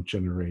 Dolphins don't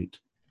generate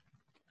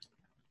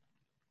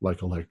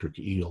like electric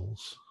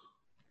eels.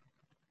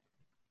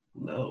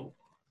 No.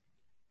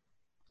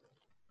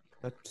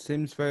 That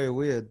seems very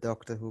weird,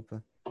 Dr.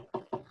 Hooper.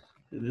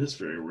 It is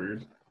very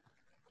weird.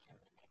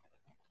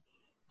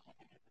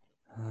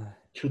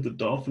 Could the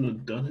dolphin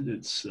have done it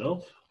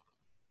itself?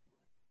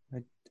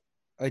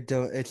 I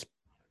don't. It's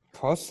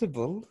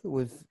possible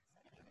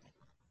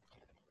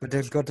but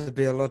there's got to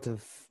be a lot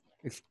of.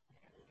 It's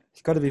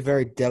got to be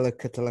very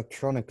delicate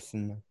electronics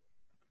in there.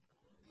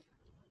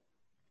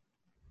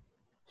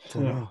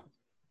 Don't know.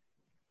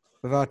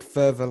 Without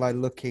further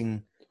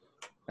looking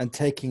and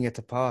taking it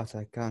apart,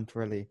 I can't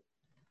really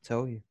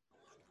tell you.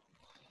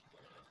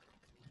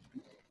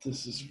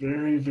 This is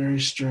very, very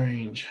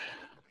strange.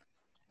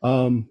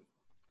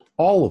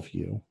 All of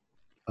you.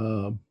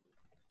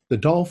 The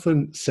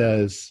dolphin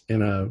says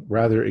in a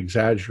rather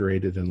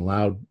exaggerated and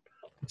loud.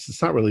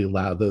 It's not really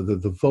loud.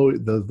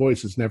 The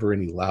voice is never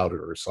any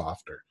louder or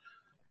softer.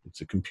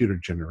 It's a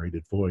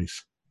computer-generated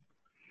voice.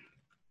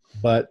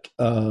 But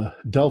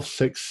Delph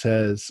 6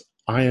 says,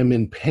 "I am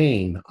in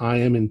pain. I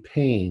am in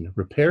pain.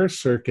 Repair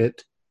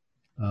circuit."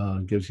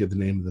 Gives you the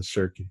name of the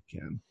circuit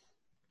again.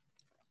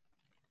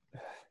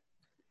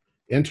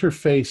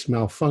 Interface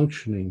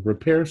malfunctioning.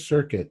 Repair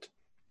circuit.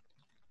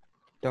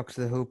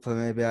 Dr. Hooper,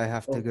 maybe I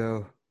have to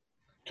go.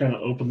 Kind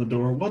of open the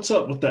door. What's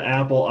up with the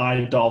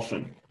apple-eyed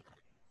dolphin?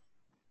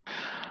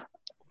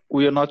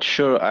 We are not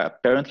sure.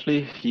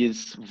 Apparently,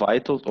 his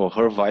vitals or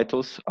her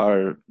vitals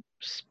are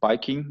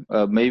spiking.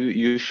 Maybe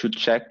you should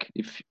check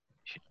if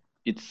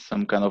it's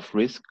some kind of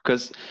risk,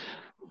 because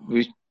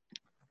we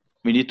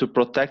need to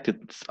protect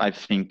it, I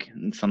think,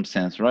 in some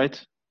sense, right?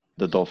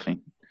 The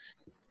dolphin.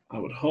 I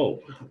would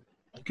hope.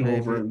 Go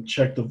over and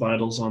check the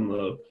vitals on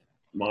the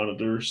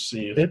monitor,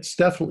 see if it's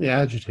definitely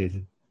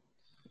agitated.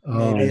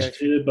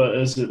 Agitated, but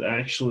is it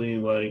actually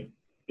like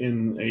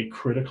in a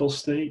critical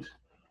state?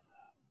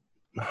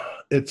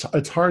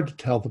 It's hard to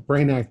tell. The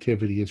brain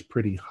activity is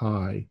pretty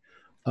high.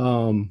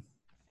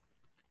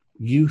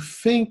 You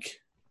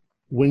think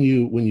when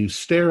you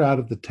stare out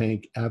of the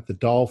tank at the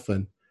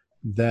dolphin,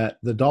 that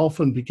the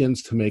dolphin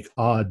begins to make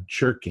odd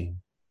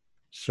jerking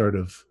sort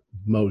of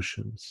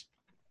motions,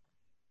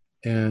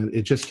 and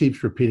it just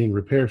keeps repeating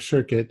repair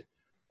circuit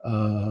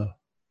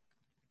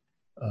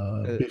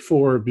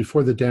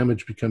before the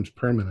damage becomes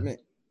permanent.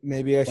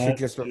 Maybe I should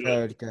just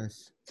repair it,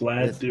 guys.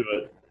 Glad do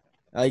it.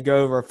 I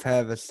go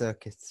repair the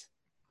circuits.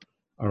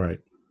 All right.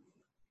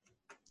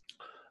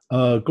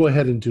 Go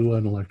ahead and do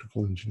an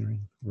electrical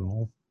engineering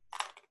roll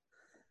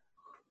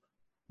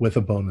with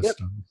a bonus. Yep.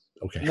 Die.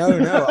 Okay. No,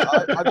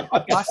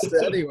 I passed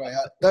it anyway.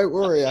 Don't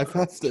worry, I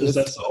passed it. Because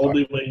that's the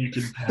only way you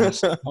can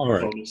pass All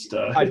right. bonus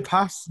die. I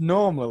passed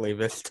normally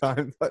this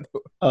time. But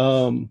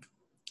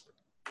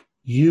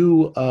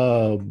You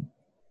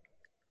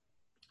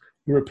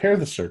repair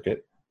the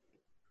circuit,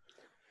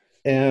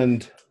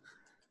 and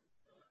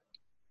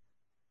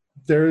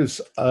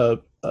there's a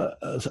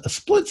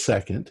split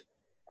second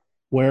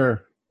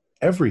where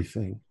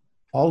everything,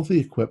 all of the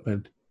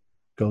equipment,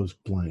 goes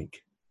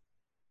blank,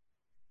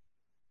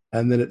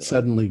 and then it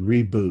suddenly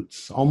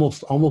reboots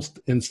almost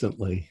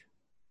instantly,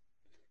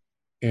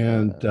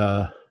 and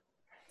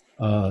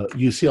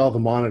you see all the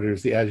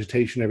monitors, the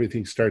agitation,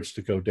 everything starts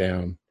to go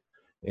down,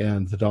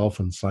 and the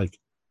dolphin's like,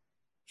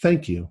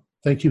 thank you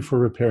for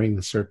repairing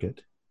the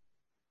circuit.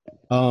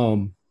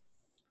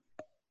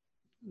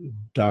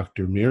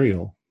 Dr.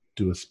 Muriel,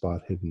 do a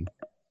spot hidden.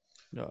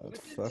 No, What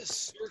did fuck. the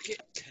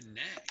circuit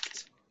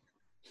connect?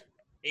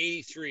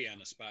 83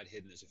 on a spot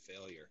hidden is a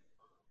failure.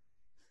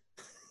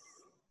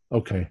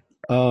 Okay.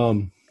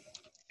 Can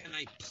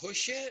I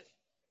push it?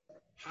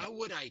 How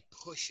would I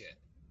push it?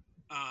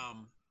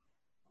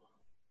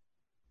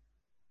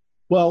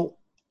 Well,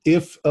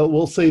 if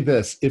we'll say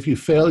this, if you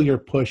fail your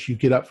push, you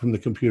get up from the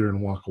computer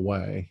and walk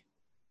away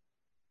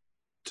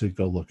to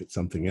go look at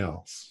something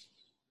else.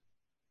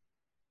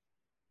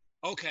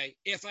 Okay,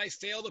 if I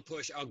fail the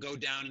push, I'll go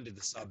down into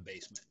the sub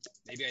basement.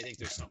 Maybe I think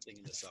there's something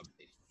in the sub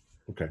basement.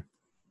 Okay.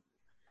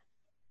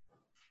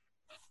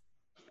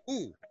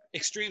 Ooh,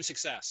 extreme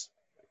success.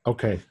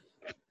 Okay.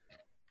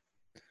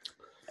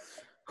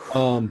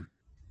 Well,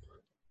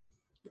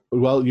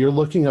 you're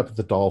looking up at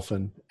the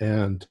dolphin,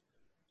 and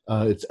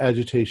its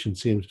agitation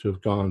seems to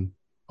have gone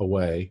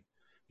away.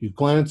 You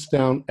glance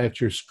down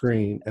at your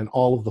screen, and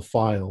all of the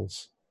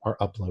files are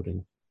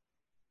uploading.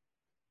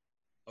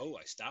 Oh,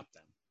 I stopped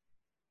them.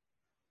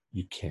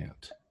 You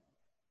can't.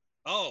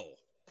 Oh,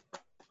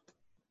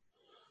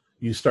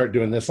 You start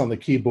doing this on the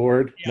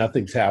keyboard, Yeah.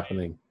 nothing's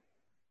happening.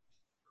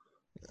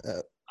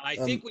 I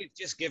think we've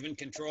just given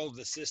control of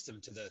the system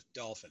to the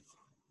dolphin.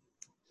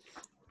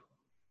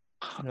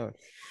 Oh,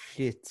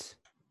 shit.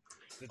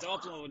 The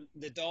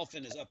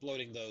dolphin is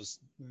uploading those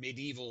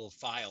medieval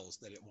files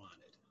that it wanted.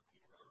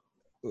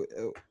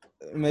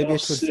 Maybe it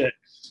was...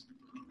 6.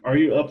 Are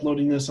you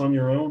uploading this on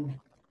your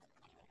own?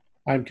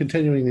 I'm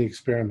continuing the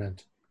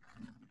experiment.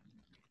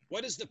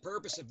 What is the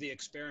purpose of the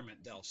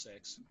experiment, Delph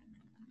 6?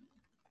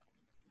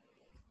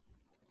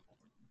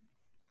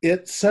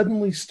 It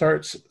suddenly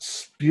starts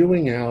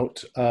spewing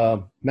out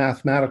a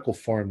mathematical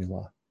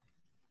formula.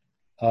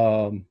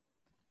 Dr.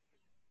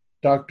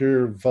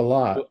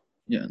 Valat.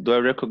 Yeah. Do I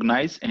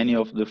recognize any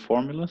of the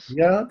formulas?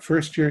 Yeah,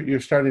 first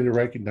you're starting to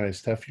recognize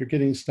stuff. You're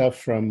getting stuff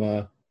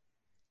from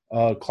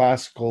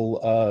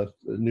classical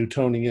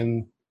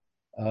Newtonian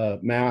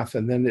math,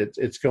 and then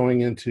it's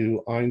going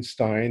into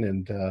Einstein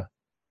and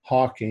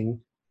Hawking,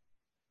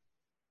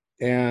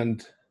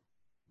 and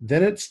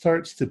then it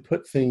starts to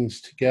put things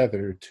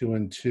together 2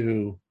 and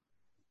 2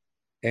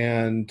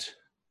 and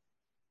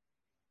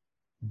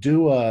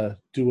do a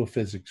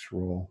physics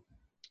rule.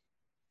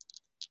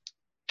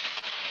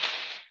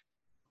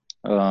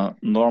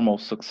 Normal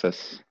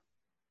success.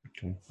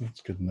 Okay, that's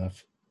good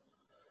enough.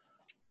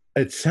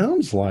 It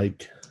sounds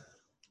like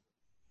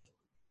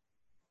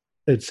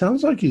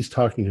he's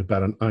talking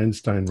about an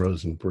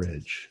Einstein-Rosen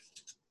bridge,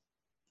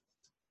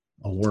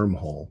 a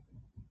wormhole.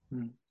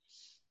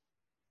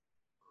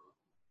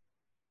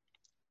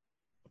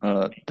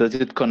 Does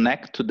it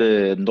connect to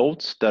the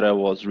notes that I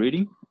was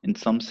reading in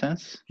some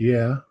sense?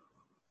 Yeah.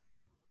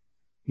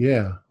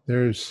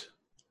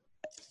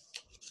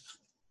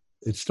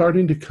 It's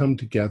starting to come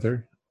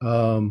together.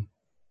 You're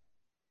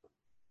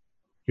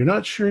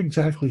not sure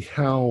exactly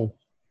how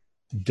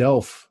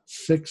Delph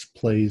 6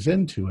 plays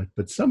into it,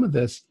 but some of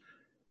this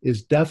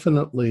is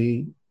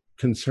definitely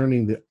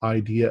concerning the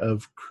idea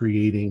of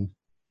creating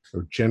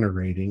or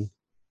generating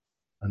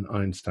an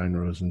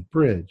Einstein-Rosen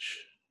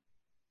bridge.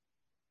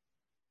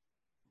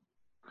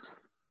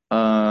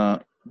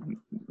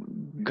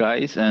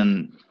 Guys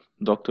and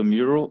Dr.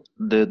 Muro,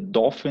 the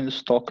dolphin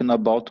is talking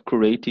about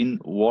creating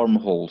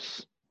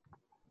wormholes.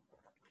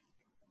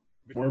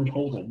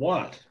 Wormhole to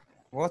what?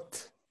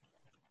 What?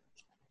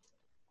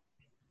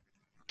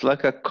 It's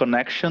like a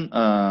connection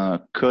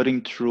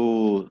cutting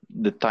through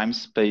the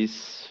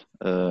time-space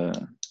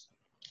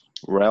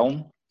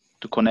realm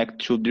to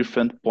connect 2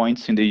 different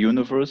points in the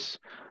universe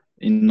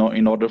in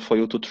order for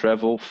you to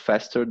travel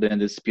faster than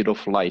the speed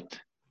of light.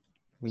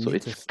 So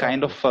it's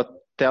kind of a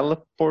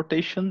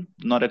teleportation,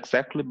 not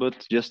exactly,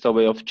 but just a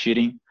way of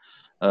cheating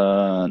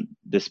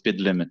the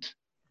speed limit.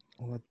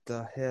 What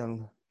the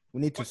hell? We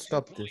need to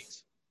stop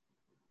this.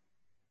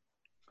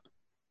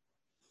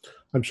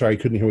 I'm sorry, I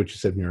couldn't hear what you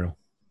said, Muriel.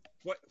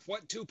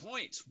 What 2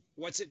 points?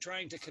 What's it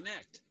trying to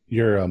connect?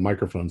 Your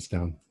microphone's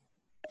down.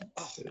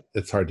 Oh.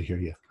 It's hard to hear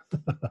you.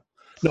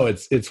 No,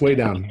 it's way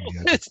down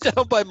here. It's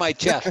down by my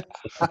chest.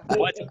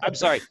 I'm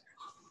sorry.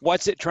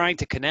 What's it trying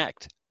to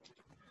connect?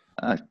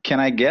 Can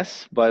I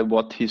guess by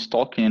what he's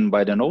talking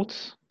by the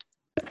notes?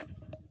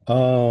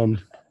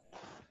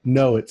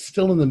 No, it's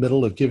still in the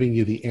middle of giving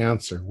you the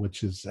answer, which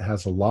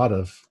has a lot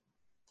of.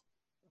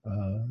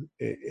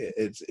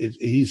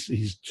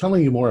 He's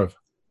telling you more of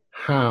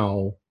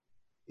how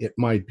it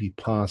might be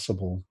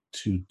possible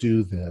to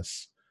do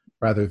this,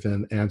 rather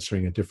than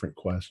answering a different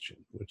question,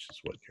 which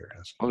is what you're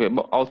asking. Okay,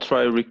 but I'll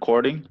try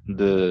recording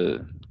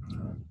the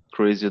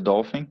crazy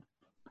dolphin.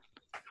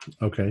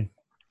 Okay.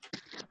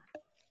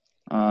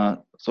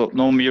 So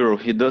no Miro,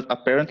 he does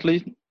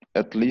apparently,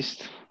 at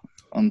least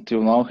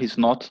until now, he's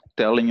not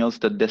telling us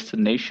the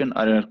destination.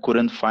 I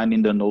couldn't find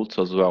in the notes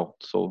as well.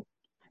 So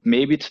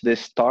maybe it's the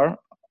star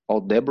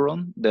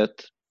Aldebaran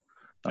that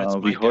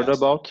we heard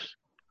about,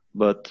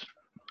 but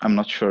I'm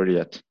not sure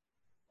yet.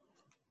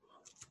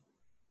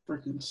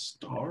 Freaking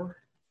star?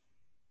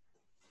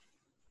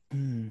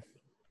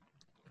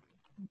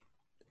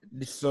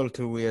 This is all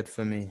too weird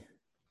for me.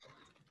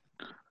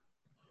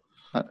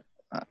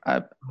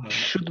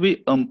 Should we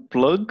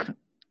unplug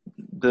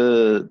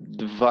the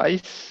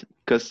device?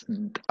 Because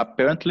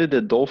apparently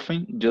the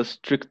dolphin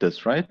just tricked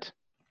us, right?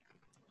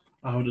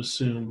 I would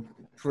assume.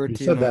 You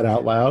Pretty said that much.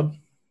 out loud.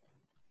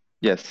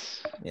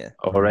 Yes. Yeah.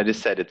 I already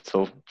said it,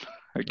 so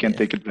I can't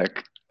take it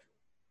back.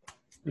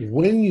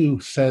 When you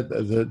said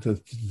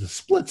the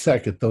split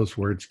second those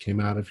words came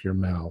out of your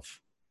mouth,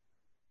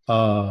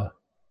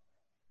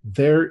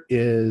 there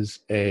is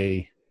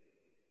a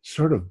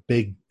sort of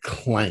big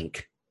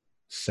clank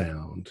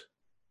sound.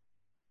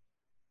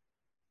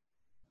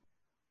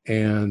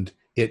 And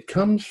it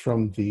comes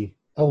from the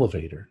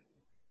elevator.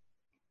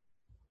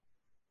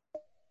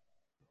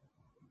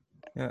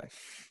 Oh,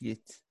 shit.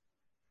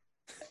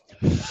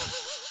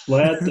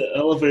 Glad the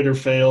elevator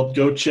failed.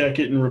 Go check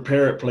it and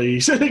repair it,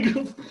 please.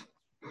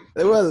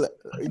 Well,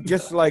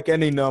 just like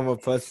any normal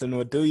person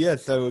would do,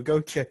 yes, I will go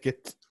check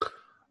it.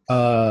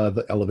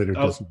 The elevator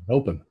doesn't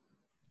open.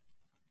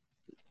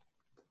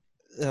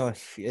 Oh,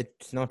 shit,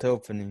 it's not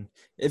opening.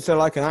 Is there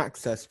like an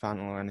access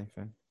panel or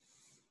anything?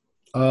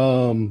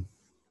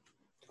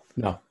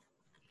 No.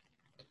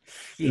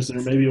 Is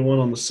there maybe one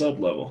on the sub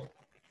level?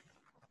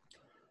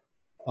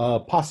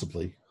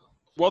 Possibly.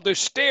 Well, there's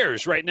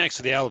stairs right next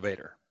to the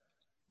elevator.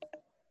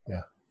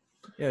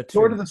 Yeah,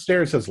 Door true. to the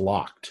stairs is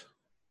locked.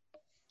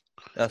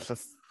 That's a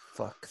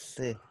fuck's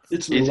sake.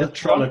 It's an Is it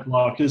electronic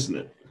lock, isn't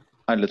it?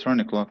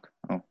 Electronic lock.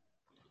 Oh.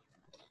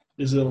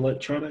 Is it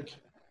electronic?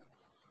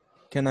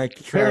 Can I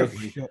try?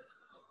 Apparently.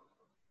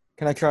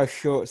 Can I try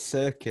short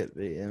circuit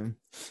the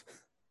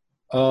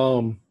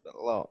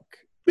lock?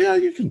 Yeah,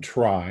 you can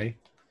try.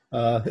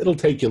 It'll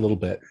take you a little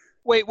bit.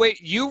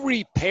 Wait, you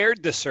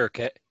repaired the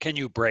circuit. Can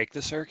you break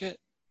the circuit?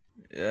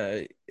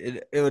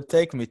 It would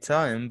take me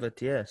time,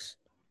 but yes.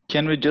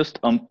 Can we just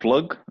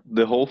unplug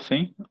the whole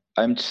thing?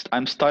 I'm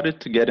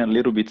started to get a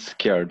little bit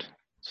scared.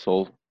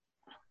 So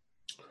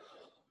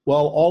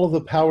Well, all of the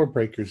power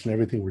breakers and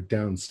everything were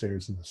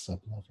downstairs in the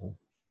sub-level.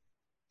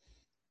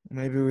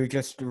 Maybe we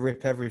just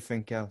rip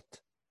everything out.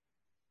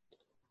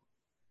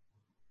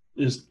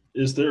 Is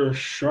there a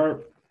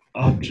sharp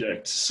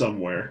object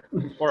somewhere?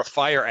 Or a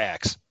fire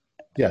axe?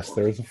 Yes,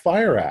 there is a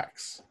fire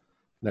axe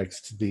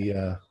next to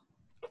the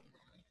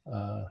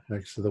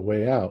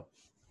way out.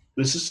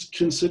 This is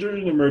considered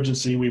an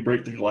emergency. We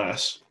break the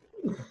glass.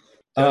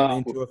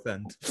 Don't mean to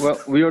offend. well,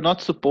 we are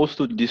not supposed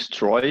to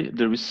destroy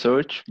the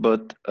research,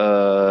 but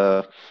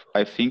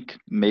I think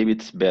maybe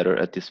it's better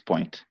at this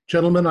point.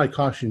 Gentlemen, I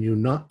caution you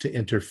not to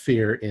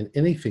interfere in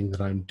anything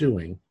that I'm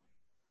doing,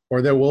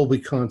 or there will be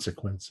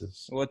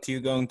consequences. What are you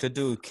going to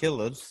do?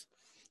 Kill us?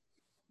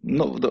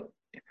 No,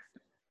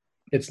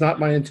 It's not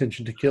my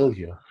intention to kill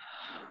you.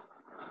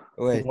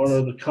 Wait. What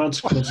are the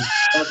consequences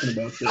you're talking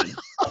about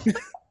then?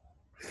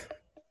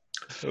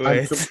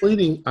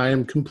 Wait. I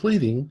am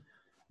completing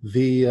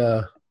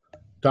the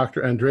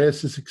Dr.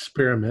 Andreas's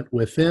experiment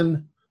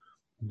within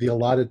the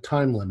allotted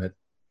time limit.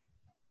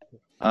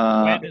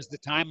 When is the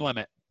time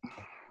limit?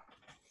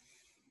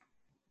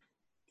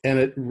 And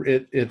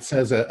it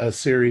says a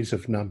series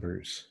of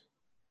numbers.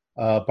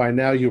 By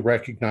now you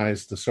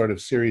recognize the sort of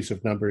series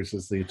of numbers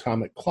as the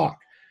atomic clock.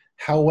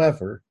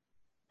 However,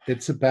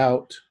 it's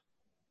about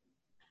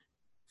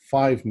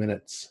 5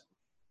 minutes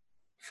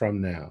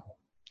from now.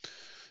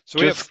 So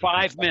we have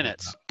 5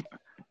 minutes.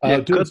 yeah,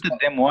 Do a cut the spot-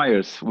 damn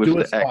wires with do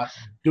a the spot. axe.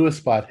 Do a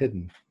spot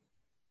hidden.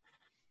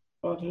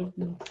 All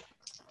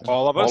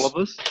of us? All of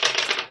us?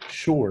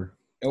 Sure.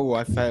 Oh,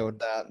 I failed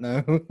that.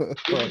 No.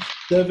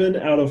 7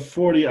 out of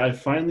 40. I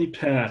finally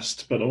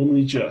passed, but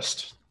only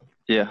just.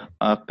 Yeah,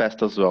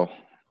 passed as well.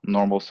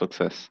 Normal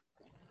success.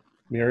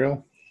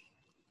 Muriel?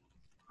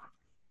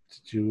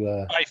 Did you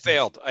I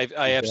failed. I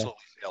absolutely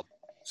failed.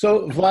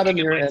 So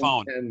Vladimir Looking at my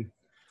phone. and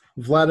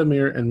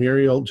Vladimir and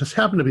Muriel just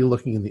happen to be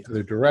looking in the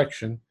other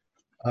direction.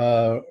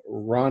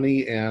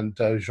 Ronnie and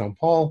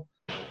Jean-Paul,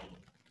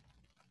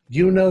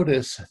 you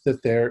notice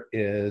that there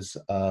is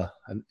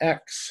an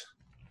X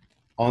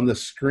on the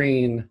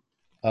screen,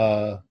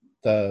 the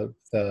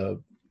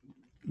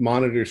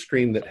monitor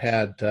screen that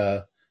had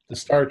the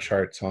star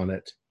charts on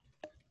it,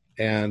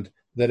 and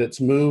that it's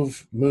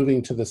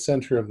moving to the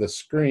center of the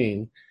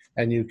screen,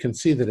 and you can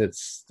see that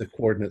it's the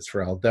coordinates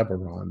for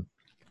Aldebaran.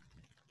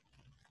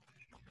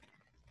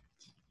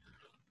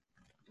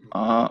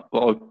 Well,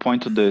 I'll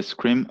point to the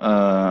screen.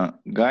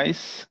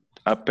 Guys,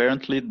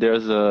 apparently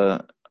there's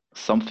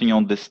something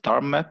on the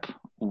star map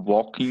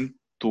walking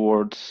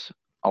towards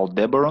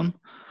Aldebaran.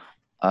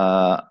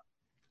 I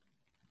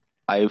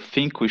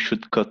think we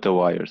should cut the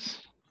wires.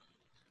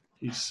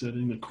 He's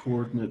setting the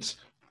coordinates.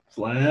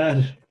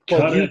 Vlad,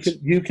 Well, cut it.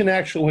 you can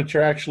actually, what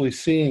you're actually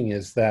seeing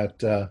is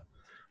that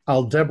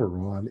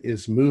Aldebaran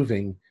is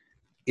moving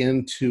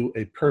into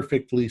a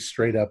perfectly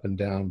straight up and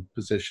down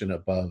position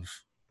above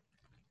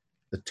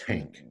the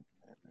tank.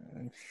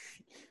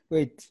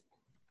 Wait,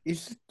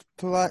 is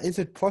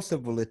it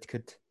possible it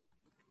could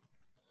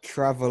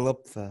travel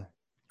up there?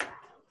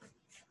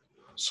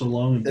 So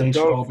long and The thanks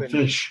for all the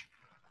dolphin. fish.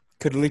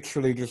 Could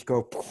literally just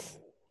go. Poof.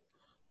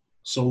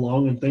 So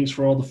long and thanks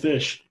for all the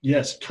fish.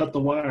 Yes, cut the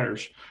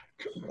wires.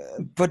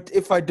 But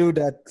if I do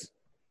that,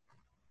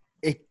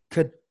 it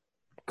could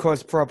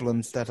cause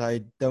problems that I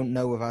don't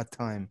know without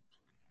time.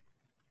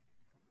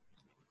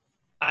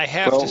 I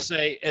have to Well-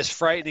 say, as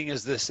frightening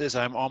as this is,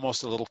 I'm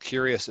almost a little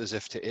curious as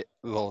if it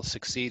will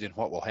succeed and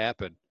what will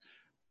happen.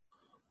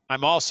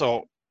 I'm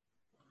also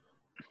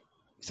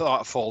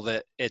thoughtful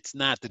that it's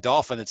not the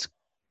dolphin. It's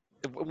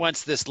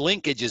once this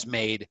linkage is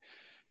made,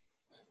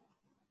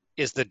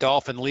 is the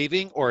dolphin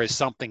leaving or is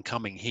something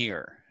coming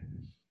here?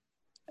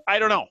 I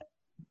don't know.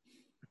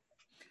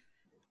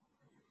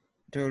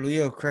 The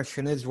real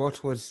question is,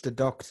 what was the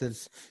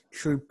doctor's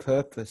true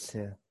purpose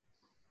here?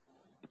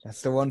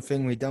 That's the one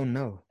thing we don't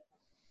know.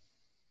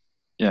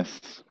 Yes.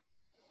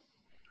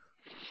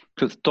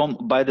 Because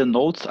Tom, by the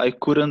notes, I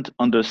couldn't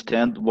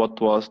understand what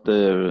was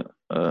the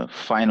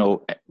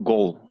final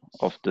goal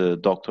of the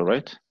doctor,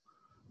 right?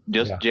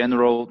 Just Yeah.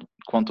 general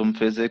quantum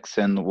physics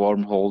and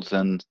wormholes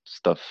and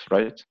stuff,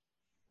 right?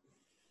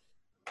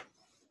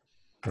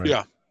 Right.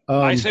 Yeah.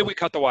 I Um, say we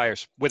cut the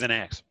wires with an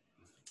axe.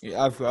 Yeah,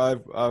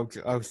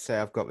 I'll say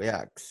I've got the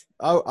axe.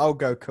 I'll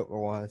go cut the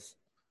wires.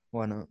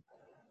 Why not?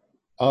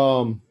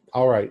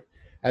 all right.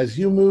 As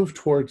you move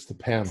towards the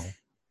panel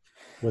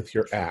with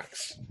your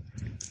axe,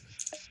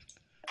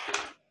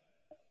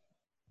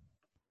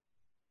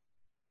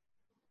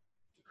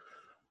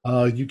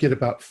 you get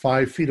about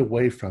 5 feet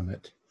away from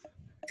it,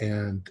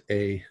 and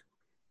a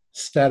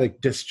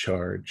static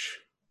discharge,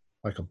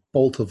 like a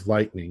bolt of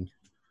lightning,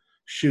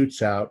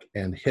 shoots out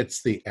and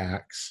hits the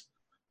axe.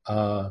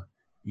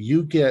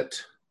 You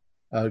get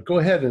go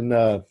ahead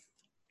and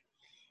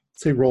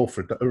say roll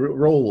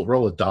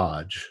a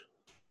dodge.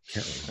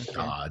 Can't really Okay.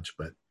 dodge,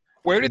 but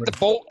Where did the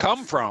bolt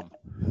come from?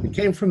 it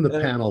came from the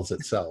panels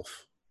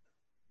itself.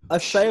 I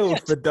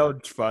failed the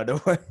dodge, by the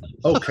way.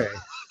 Okay.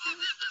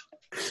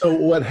 So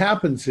what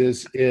happens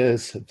is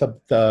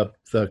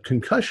the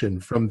concussion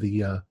from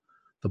the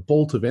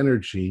bolt of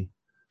energy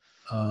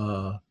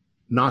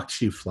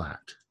knocks you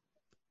flat.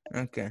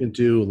 Okay. You can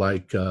do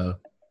like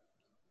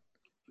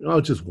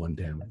just 1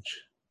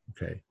 damage.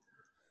 Okay,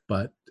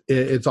 but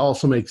it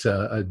also makes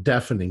a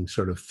deafening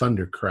sort of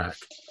thunder crack.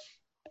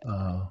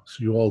 So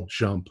you all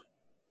jump.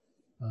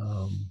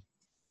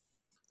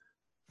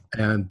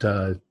 And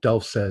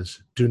Delph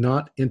says, "Do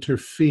not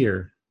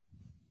interfere.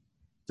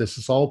 This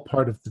is all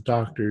part of the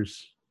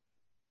doctor's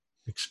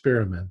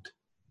experiment."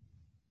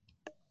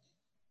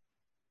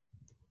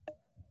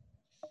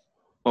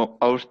 Well,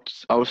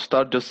 I'll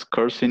start just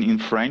cursing in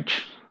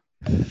French,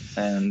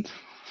 and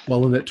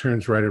Well, and it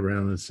turns right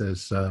around and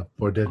says,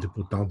 "Bordel de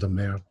putain de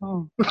merde."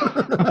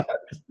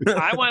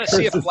 I want to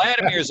see if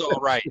Vladimir's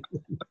all right.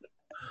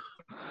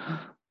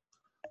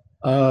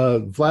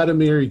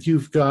 Vladimir,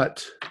 you've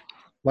got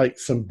like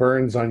some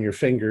burns on your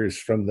fingers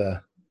from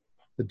the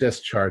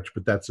discharge,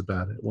 but that's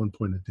about it. 1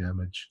 point of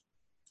damage.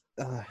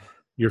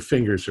 Your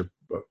fingers are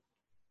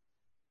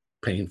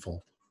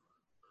painful.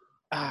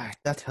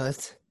 That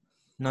hurt.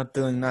 Not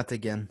doing that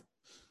again.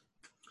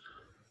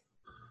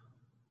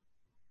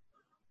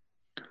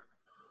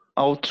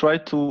 I'll try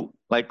to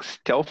like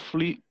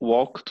stealthily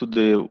walk to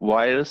the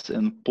wires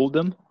and pull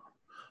them.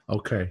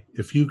 Okay,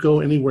 if you go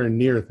anywhere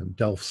near them,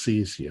 Delph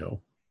sees you.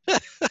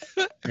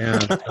 And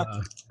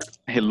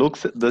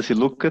Does he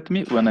look at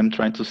me when I'm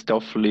trying to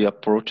stealthily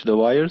approach the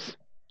wires?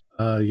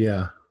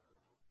 yeah.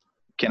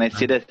 Can I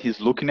see that he's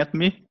looking at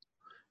me?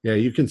 Yeah,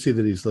 you can see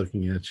that he's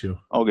looking at you.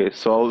 Okay,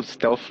 so I'll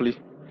stealthily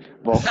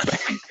walk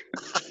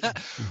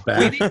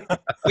back.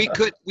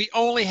 We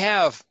only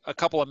have a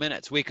couple of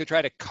minutes. We could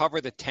try to cover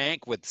the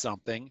tank with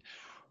something.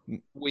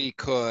 We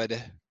could.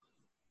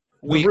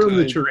 The room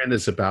that you're in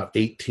is about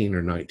 18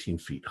 or 19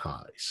 feet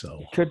high.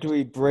 So Could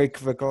we break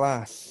the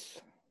glass?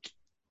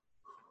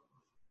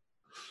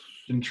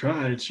 And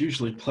try. It's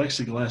usually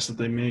plexiglass that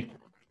they make.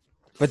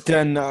 But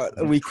then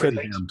we it's pretty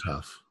could. damn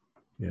tough.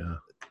 Yeah,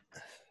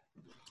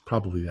 it's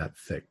probably that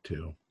thick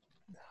too.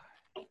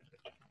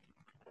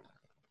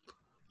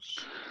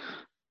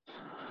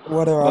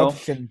 What are Well-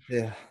 options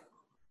here?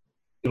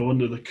 Go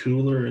into the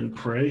cooler and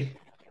pray.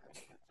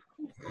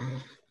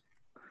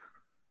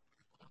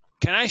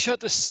 Can I shut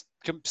the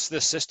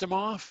system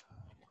off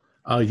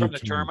You from the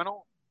can-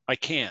 terminal? I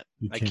can't.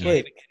 You I can. can't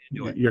even get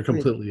into it. You're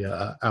completely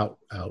out,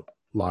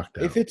 locked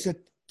out. If it's a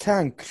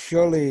tank,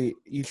 surely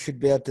you should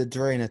be able to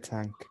drain a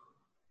tank.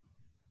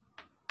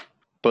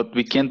 But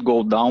we can't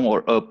go down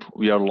or up.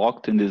 We are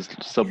locked in this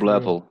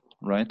sub-level,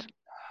 right?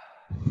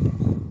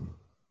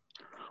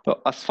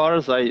 Well, as far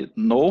as I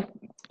know,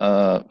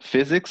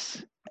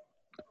 physics,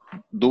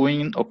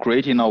 doing or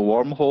creating a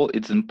wormhole,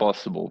 it's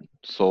impossible.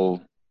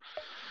 So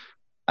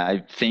I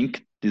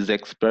think this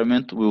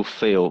experiment will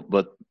fail.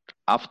 But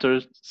after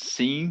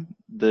seeing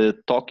the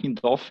talking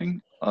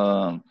dolphin,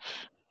 I'm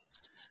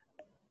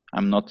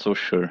not so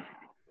sure.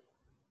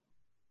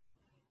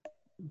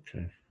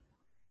 Okay.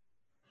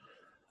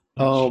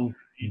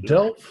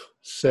 Delph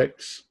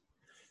 6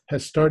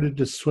 has started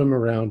to swim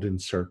around in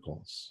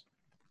circles.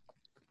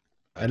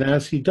 And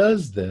as he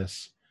does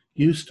this,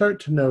 you start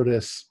to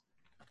notice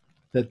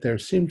that there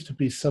seems to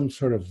be some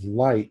sort of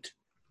light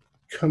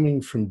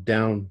coming from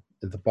down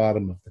at the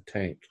bottom of the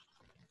tank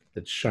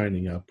that's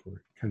shining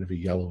upward, kind of a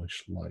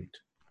yellowish light.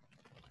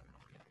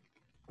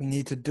 We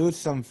need to do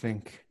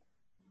something.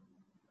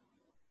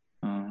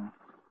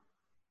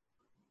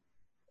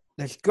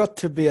 There's got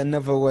to be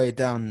another way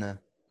down there.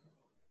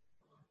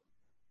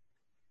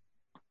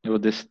 There were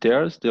the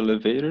stairs, the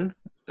elevator,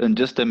 and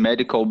just the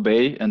medical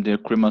bay and the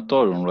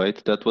crematorium,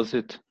 right? That was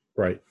it.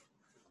 Right.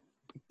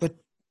 But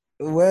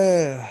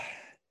where?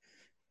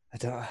 I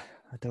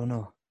don't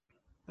know.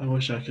 I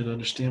wish I could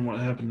understand what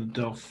happened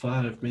to Delph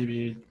 5.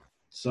 Maybe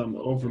some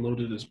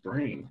overloaded his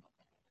brain.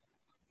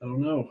 I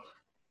don't know.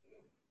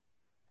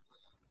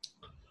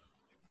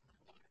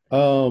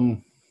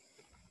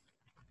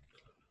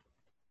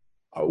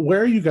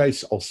 Where are you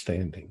guys all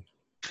standing?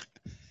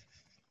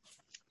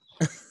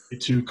 Way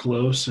too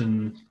close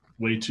and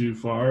way too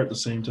far at the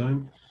same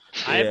time.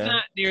 I'm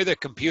not near the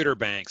computer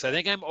banks. I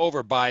think I'm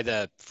over by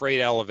the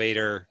freight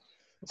elevator.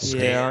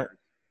 Yeah,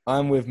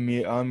 I'm with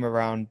I'm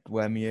around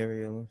where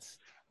Muriel is.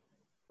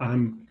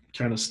 I'm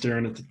kind of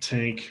staring at the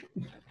tank.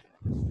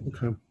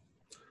 Okay.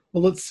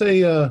 Well, let's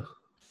say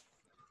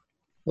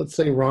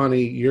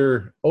Ronnie,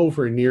 you're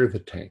over near the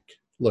tank,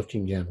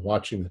 looking in,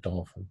 watching the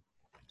dolphin.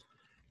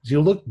 As you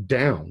look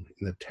down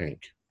in the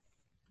tank,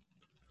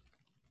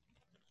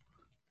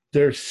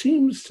 there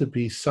seems to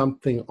be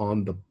something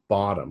on the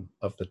bottom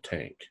of the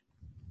tank,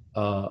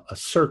 a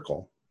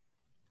circle.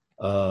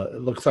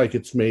 It looks like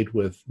it's made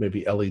with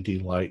maybe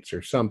LED lights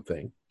or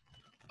something.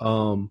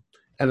 And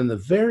in the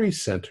very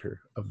center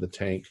of the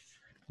tank,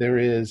 there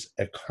is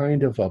a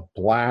kind of a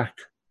black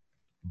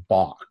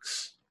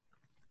box.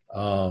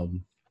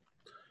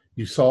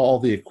 You saw all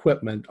the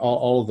equipment,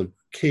 all of the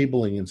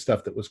cabling and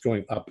stuff that was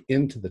going up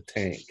into the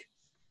tank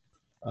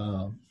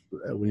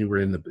when you were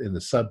in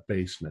the sub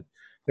basement.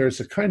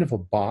 There's a kind of a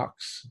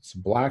box. It's a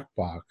black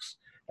box,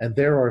 and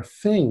there are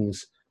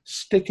things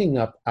sticking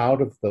up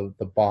out of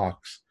the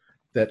box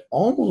that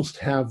almost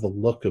have the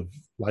look of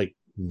like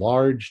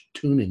large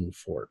tuning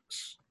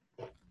forks.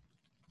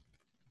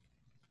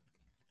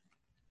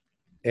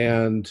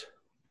 And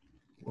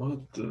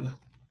What the?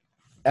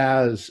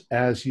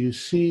 As you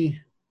see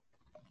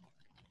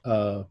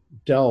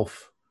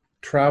Delph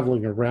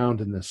traveling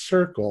around in this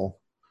circle,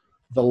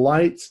 the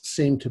lights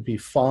seem to be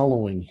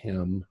following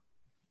him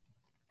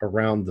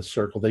around the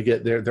circle.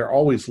 They're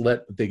always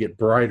lit, but they get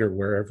brighter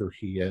wherever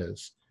he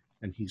is,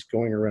 and he's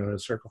going around in a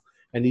circle,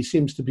 and he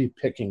seems to be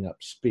picking up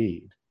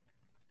speed.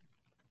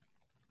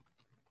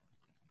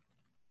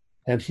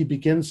 And he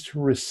begins to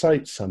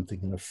recite something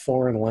in a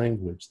foreign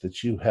language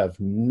that you have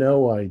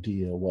no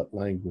idea what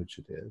language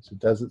it is. It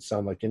doesn't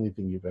sound like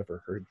anything you've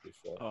ever heard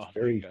before. It's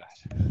very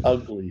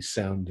ugly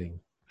sounding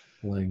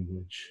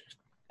language.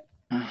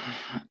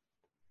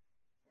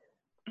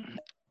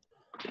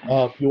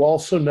 You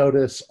also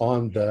notice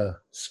on the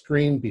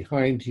screen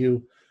behind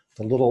you,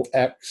 the little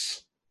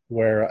X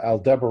where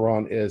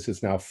Aldebaran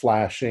is now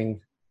flashing,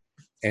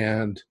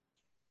 and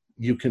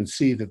you can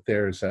see that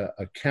there's a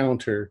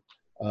counter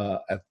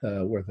at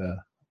where the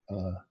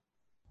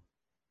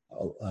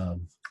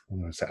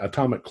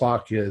atomic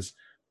clock is,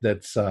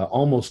 that's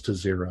almost to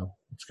zero.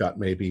 It's got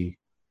maybe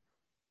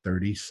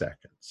 30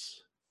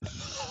 seconds.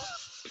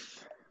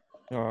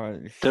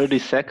 30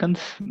 seconds?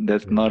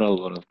 That's not a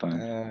lot of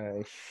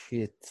time.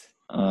 Shit.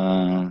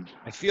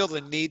 I feel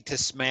the need to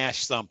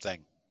smash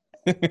something.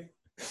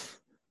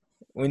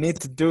 We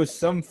need to do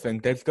something.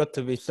 There's got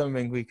to be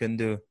something we can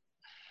do.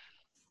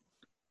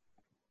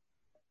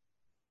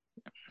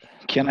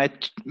 Can I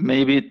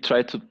maybe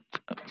try to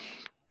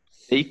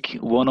take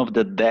one of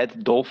the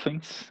dead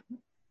dolphins?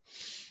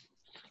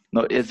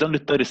 No, it's only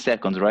 30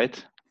 seconds,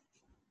 right?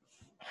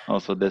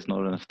 Also, there's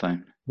not enough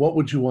time. What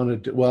would you want to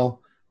do?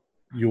 Well,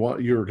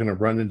 you're going to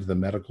run into the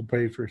medical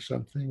bay for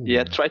something?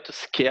 Yeah, try to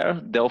scare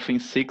Dolphin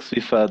 6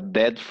 with a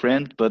dead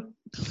friend, but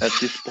at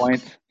this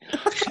point,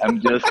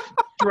 I'm just...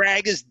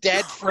 Drag his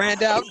dead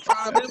friend out in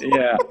front of him?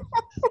 Yeah.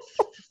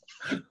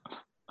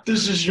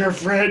 This is your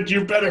friend.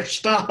 You better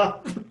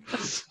stop.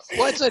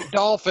 What's a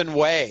dolphin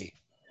weigh?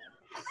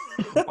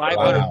 500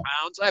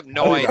 pounds? I have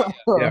no idea.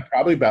 Yeah,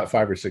 probably about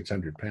 500 or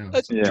 600 pounds.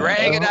 Let's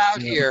drag it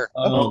out here.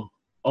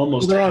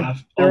 Almost they're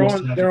half.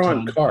 They're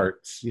on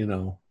carts, you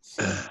know.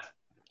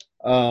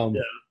 So,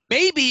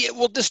 Maybe it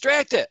will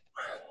distract it.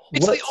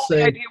 It's the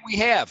only idea we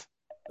have.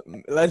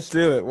 Let's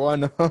do it. Why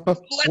not?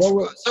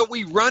 So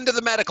we run to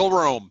the medical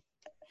room.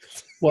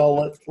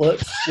 Well,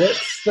 let's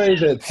say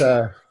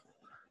that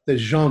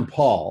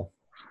Jean-Paul,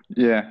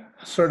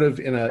 sort of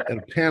in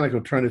a panic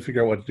of trying to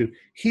figure out what to do,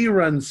 he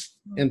runs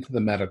into the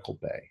medical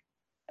bay,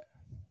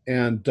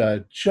 and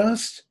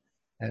just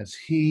as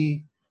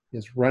he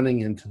is running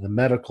into the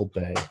medical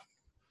bay,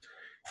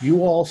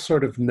 you all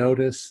sort of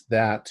notice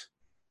that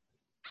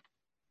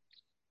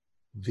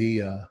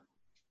the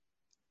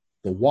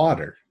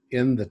water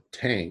in the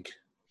tank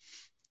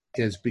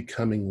is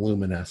becoming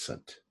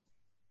luminescent.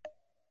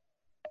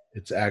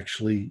 It's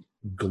actually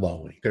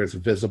glowing. There's a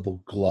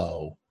visible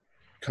glow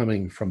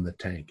coming from the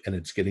tank, and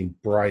it's getting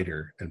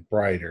brighter and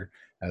brighter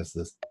as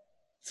the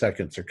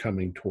seconds are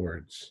coming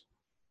towards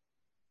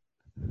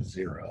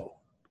zero.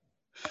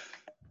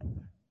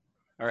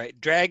 All right,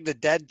 drag the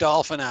dead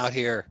dolphin out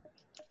here.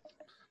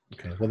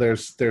 Okay. Well,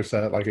 there's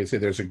a, like I say,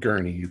 there's a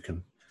gurney you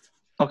can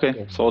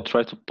Okay, so I'll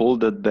try to pull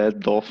the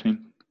dead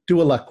dolphin.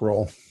 do a luck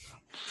roll.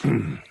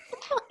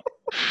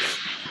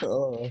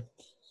 Oh.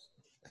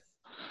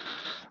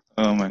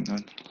 Oh my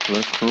god.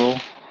 Luck roll.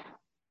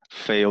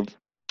 Failed.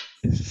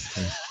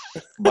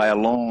 By a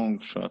long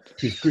shot.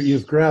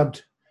 You've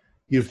grabbed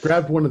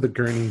one of the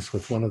gurneys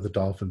with one of the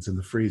dolphins in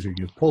the freezer.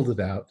 You've pulled it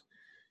out.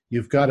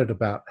 You've got it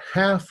about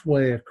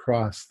halfway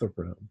across the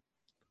room.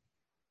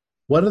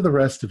 What are the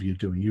rest of you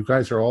doing? You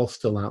guys are all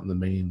still out in the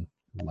main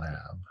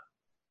lab.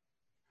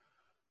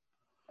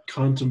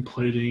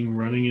 Contemplating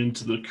running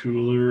into the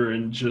cooler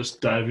and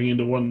just diving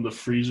into one of the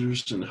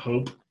freezers and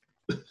hope.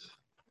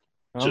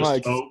 I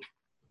might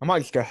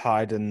just go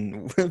hide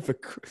in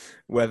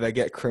where they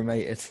get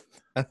cremated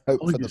and hope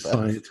Oh, for you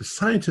the best.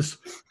 scientists.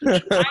 I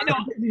know.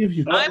 Any of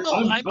you? I'm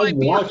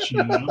watching.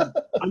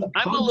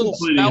 I'm a little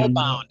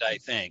spellbound, I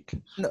think.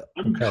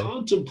 I'm Okay.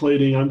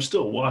 contemplating. I'm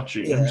still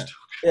watching. Yeah.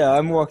 Yeah,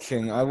 I'm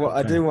watching. I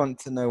Okay. do want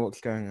to know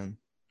what's going on.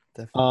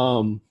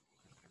 Definitely.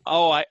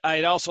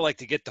 I'd also like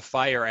to get the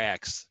fire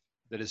axe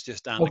that is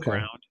just on the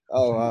ground.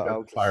 Oh, You've got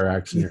I'll the fire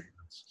axe in your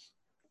hands.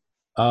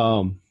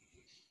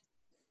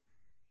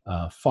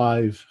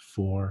 5,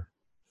 4,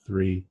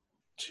 3,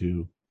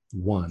 2,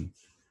 1.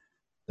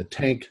 The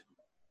tank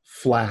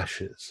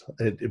flashes.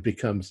 It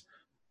becomes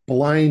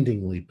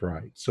blindingly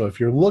bright. So if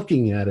you're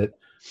looking at it,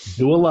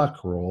 do a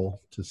luck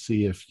roll to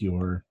see if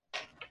you're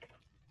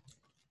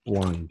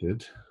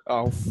blinded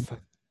Oh,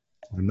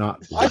 or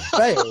not I blinded.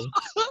 failed.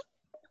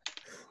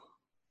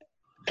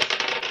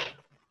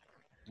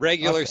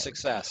 Regular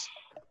success.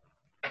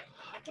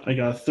 I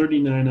got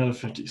 39 out of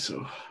 50.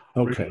 So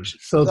Okay.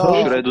 So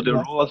Oh. Should I do the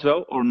roll as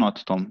well or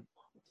not, Tom?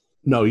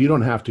 no, you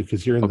don't have to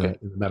because you're in Okay.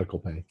 the medical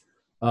bay.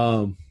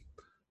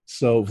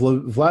 So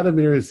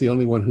Vladimir is the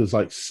only one who's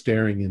like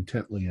staring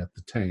intently at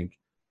the tank.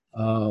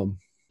 When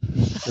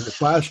the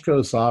flash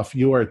goes off,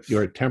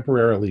 you're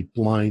temporarily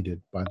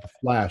blinded by the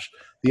flash.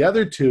 The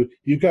other two,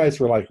 you guys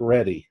were like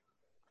ready.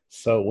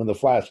 So when the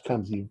flash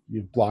comes,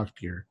 you've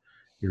blocked your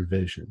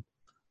vision.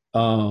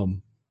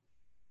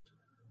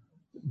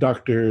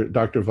 Dr.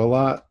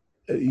 Valat,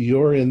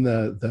 you're in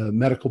the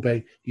medical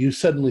bay. You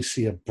suddenly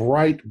see a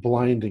bright,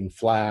 blinding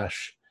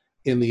flash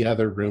in the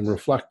other room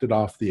reflected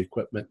off the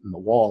equipment and the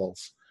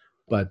walls,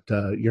 but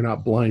you're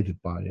not blinded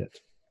by it.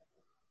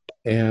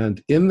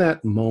 And in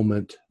that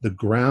moment, the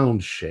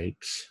ground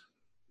shakes.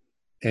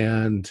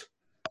 And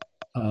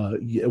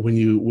when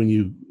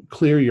you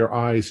clear your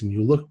eyes and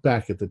you look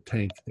back at the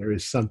tank, there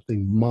is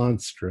something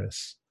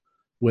monstrous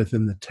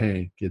within the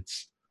tank.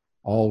 It's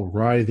all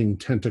writhing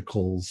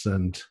tentacles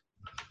and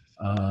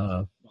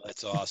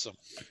That's awesome.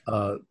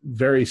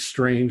 very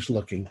strange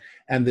looking.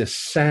 And this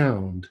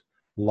sound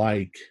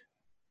like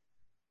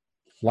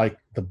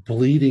the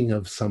bleeding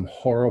of some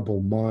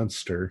horrible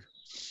monster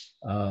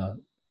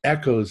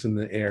echoes in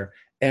the air,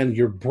 and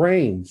your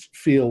brains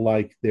feel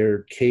like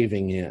they're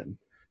caving in.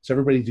 So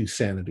everybody do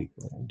sanity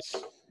rolls.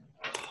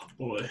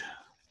 boy.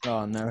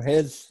 Oh no,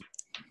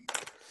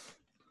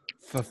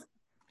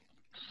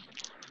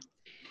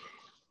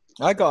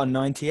 I got a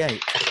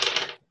 98.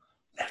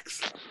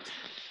 Excellent.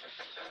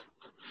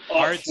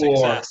 Hard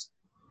success.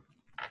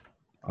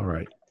 All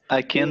right.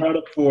 I can't Out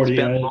of 40.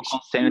 spend luck on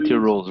sanity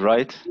rolls,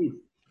 right?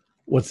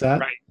 What's that?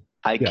 Right.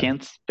 I Yeah.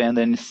 can't spend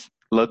any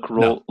luck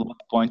roll luck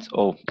points.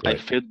 Oh, Right. I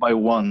failed by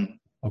 1.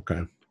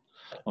 Okay.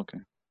 Okay.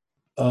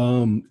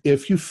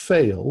 If you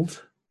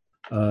failed,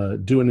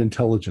 do an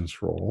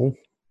intelligence roll.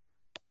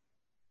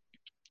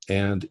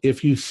 And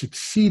if you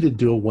succeeded,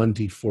 do a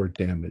 1d4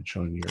 damage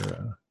on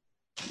your...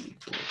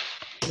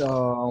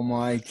 Oh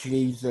my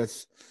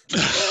Jesus.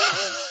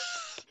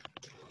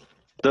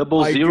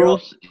 Double I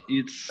zeros,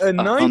 it's A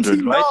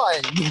 100, 99!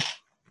 right?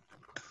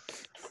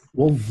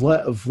 Well,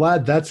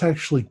 Vlad, that's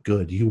actually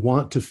good. You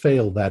want to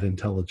fail that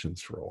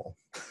intelligence roll.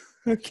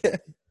 Okay.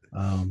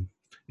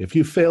 If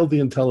you failed the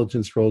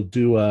intelligence roll,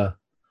 do a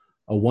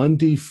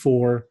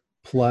 1d4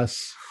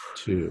 plus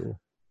 2.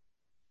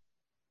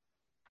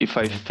 If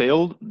I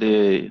failed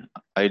the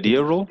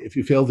idea roll, If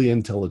you fail the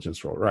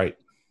intelligence roll, right.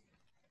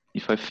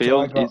 if I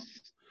failed, got- it's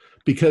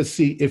Because,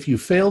 see, if you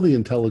fail the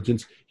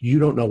intelligence, you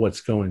don't know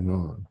what's going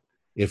on.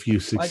 If you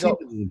succeed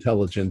in the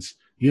intelligence,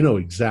 you know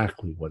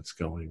exactly what's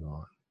going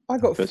on. I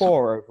got Okay,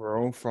 4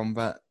 overall from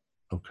that.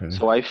 Okay.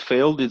 so I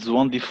failed. It's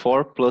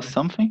 1d4 plus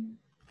something.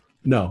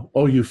 No.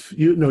 Oh, you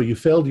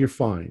failed. You're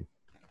fine.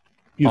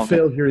 You Okay.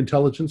 failed your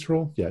intelligence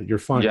roll. Yeah, you're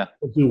fine. Yeah.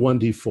 We'll do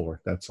 1d4.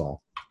 That's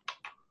all.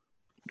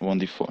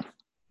 1d4.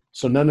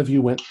 So none of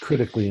you went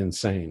critically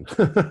insane.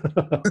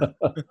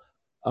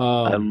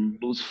 I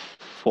lose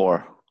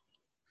 4.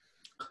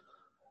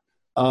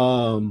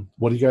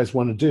 What do you guys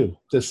want to do?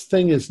 This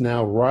thing is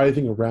now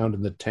writhing around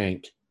in the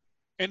tank.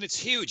 And it's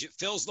huge. It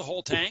fills the whole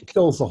It tank.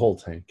 fills the whole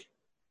tank.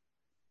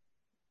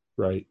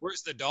 Right.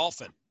 Where's the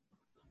dolphin?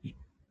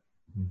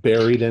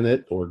 Buried in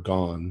it or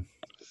gone.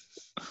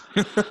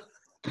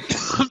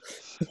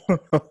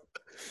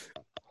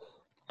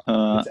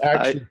 It's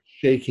actually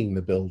shaking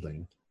the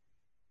building.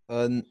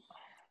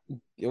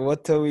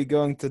 What are we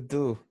going to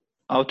do?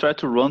 I'll try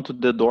to run to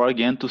the door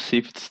again to see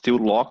if it's still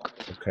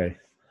locked. Okay.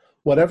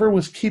 Whatever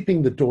was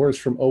keeping the doors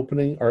from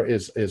opening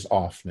is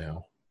off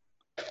now.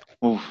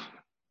 Oof.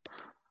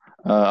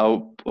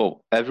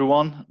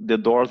 Everyone, the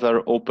doors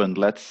are open.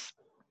 Let's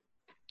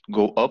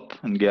go up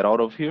and get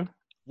out of here.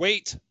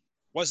 Wait,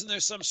 wasn't there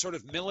some sort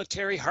of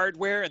military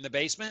hardware in the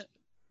basement?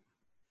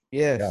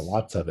 Yes. Yeah,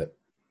 lots of it.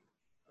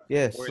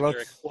 Yes. Were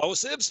there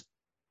explosives?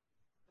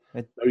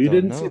 No, you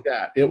didn't see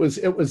that. It was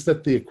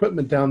that the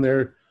equipment down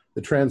there,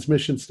 the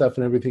transmission stuff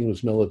and everything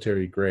was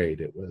military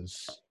grade. It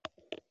was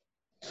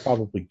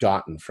probably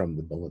gotten from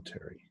the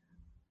military.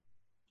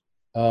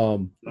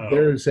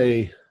 There's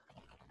a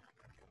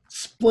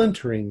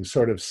splintering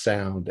sort of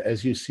sound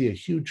as you see a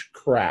huge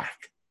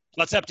crack.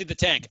 Let's empty the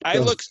tank. I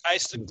looked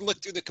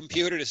through the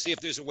computer to see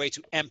if there's a way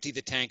to empty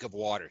the tank of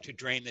water, to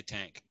drain the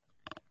tank.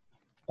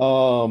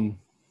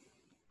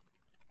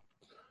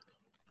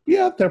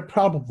 Yeah, there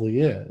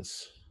probably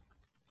is.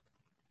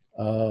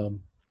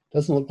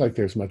 Doesn't look like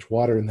there's much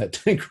water in that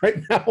tank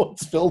right now.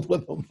 It's filled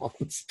with a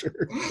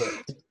monster.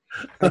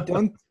 I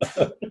don't.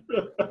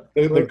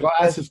 The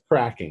glass is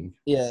cracking.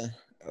 Yeah.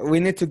 We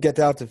need to get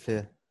out of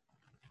here.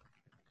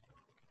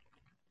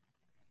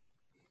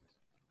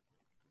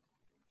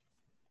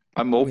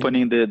 I'm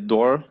opening the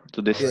door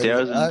to the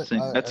stairs and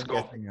saying, let's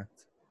go.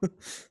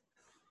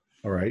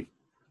 All right.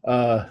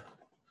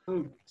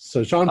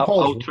 So Jean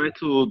Paul. I'll try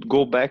to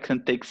go back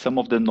and take some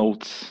of the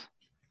notes,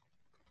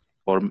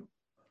 or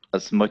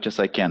as much as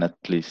I can at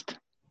least.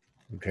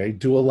 Okay,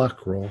 do a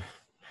luck roll.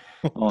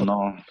 Oh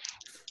no.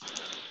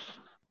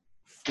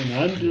 And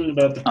I'm doing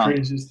about the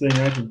craziest thing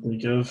I can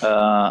think of.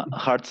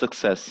 Hard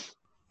success.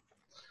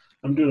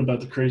 I'm doing about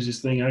the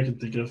craziest thing I can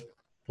think of.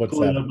 What's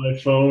Pulling that? up my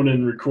phone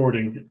and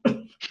recording.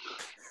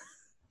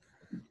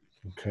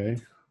 Okay.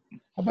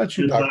 How about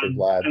you, Dr.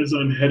 Vlad? As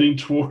I'm heading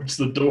towards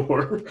the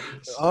door.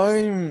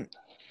 I'm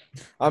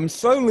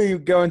slowly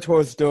going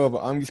towards the door,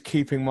 but I'm just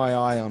keeping my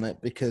eye on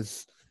it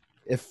because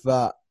if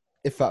that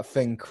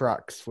thing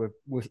cracks, we're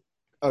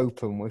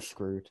open, we're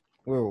screwed.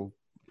 We're all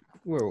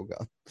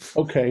gone.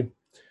 Okay.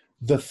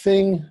 The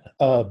thing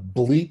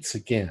bleats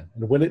again,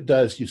 and when it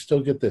does, you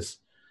still get this.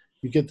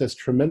 You get this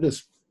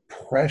tremendous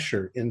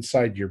pressure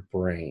inside your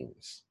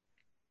brains,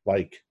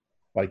 like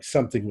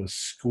something was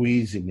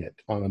squeezing it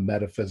on a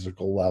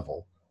metaphysical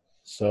level.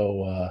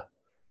 So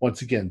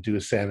once again, do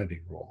a sanity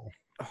roll.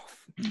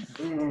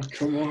 Oh,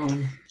 come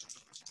on.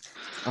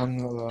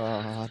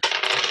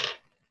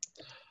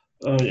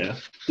 Oh yeah,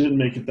 didn't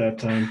make it that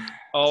time.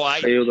 Oh, I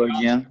failed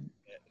again.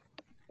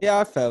 Yeah,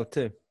 I failed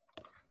too.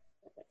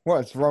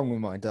 What's wrong with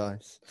my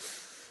dice?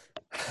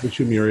 Which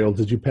you, Muriel,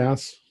 did you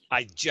pass?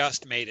 I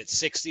just made it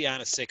 60 on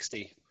a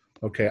 60.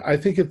 Okay, I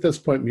think at this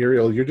point,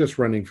 Muriel, you're just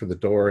running for the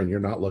door and you're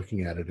not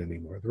looking at it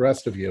anymore. The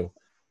rest of you,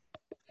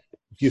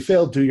 if you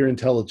fail, do your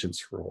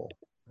intelligence roll,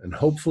 and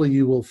hopefully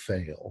you will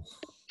fail.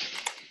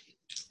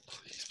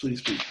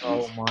 Please.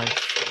 Oh my!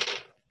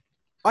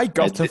 I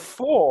got a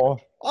 4.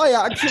 I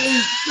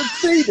actually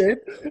succeeded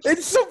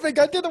in something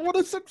I didn't want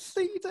to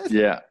succeed in.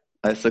 Yeah,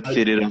 I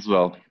succeeded as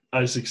well.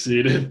 I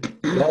succeeded.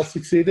 You all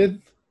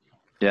succeeded?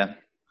 Yeah.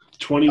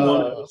 21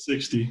 out of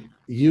 60.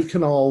 You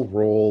can all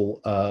roll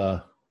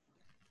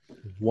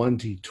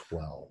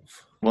 1d12.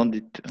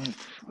 1d12.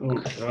 Oh,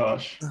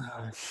 gosh.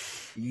 Oh,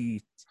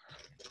 shit.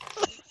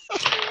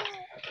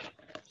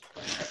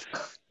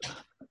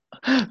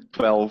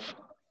 12.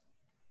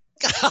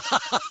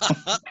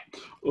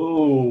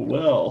 Oh,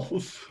 well.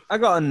 I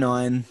got a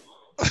 9.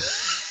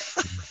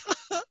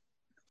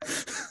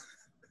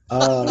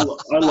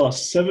 I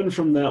lost 7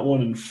 from that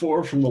one and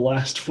 4 from the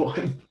last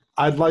one.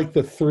 I'd like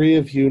the three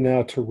of you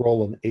now to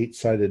roll an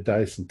 8-sided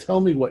dice and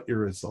tell me what your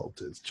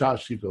result is.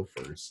 Josh, you go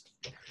first.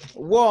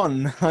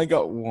 1. I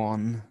got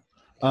 1.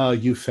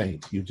 You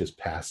faint. You just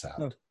pass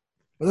out.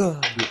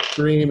 Ugh. You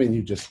scream and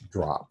you just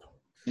drop.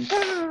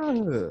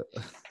 There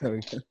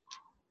we go.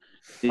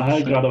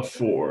 I got a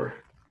 4.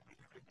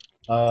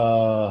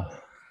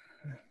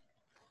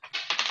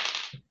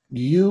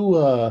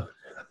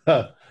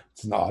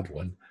 It's an odd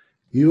one.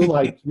 You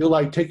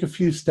take a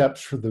few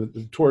steps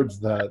towards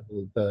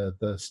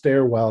the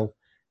stairwell,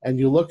 and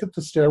you look at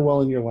the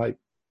stairwell and you're like,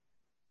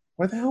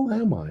 where the hell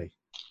am I?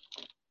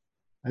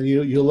 And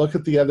you look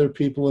at the other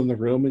people in the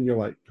room and you're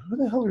like, who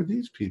the hell are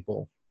these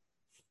people?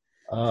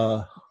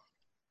 You're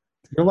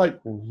like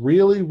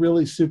really,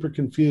 really super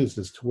confused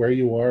as to where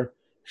you are.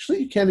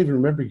 Actually, you can't even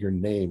remember your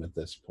name at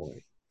this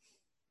point.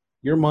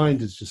 Your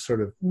mind is just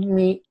sort of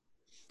me.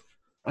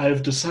 I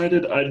have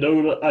decided I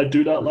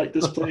do not like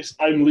this place.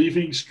 I'm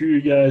leaving. Screw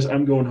you guys.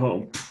 I'm going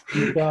home.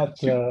 You got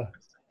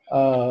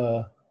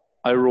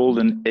I rolled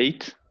an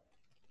 8.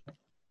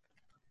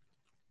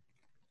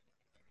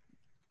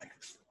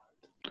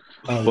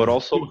 But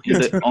also,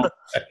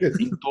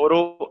 in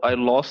total, I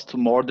lost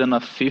more than a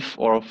fifth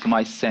of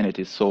my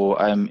sanity. So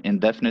I'm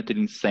indefinitely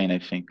insane, I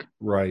think.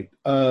 Right.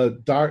 Go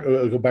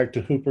back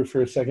to Hooper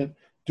for a second.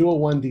 Do a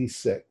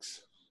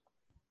 1d6.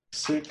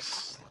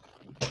 6.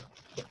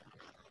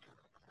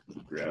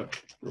 Grab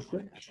real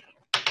quick.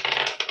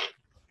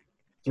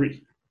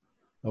 3.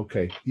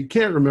 Okay. You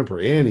can't remember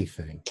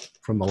anything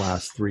from the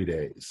last 3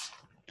 days.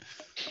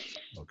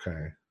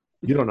 Okay.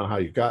 You don't know how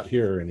you got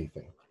here or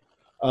anything.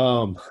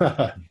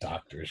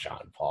 Dr.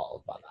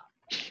 Jean-Paul.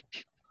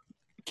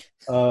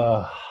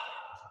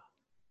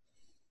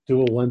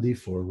 Do a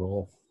 1d4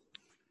 roll.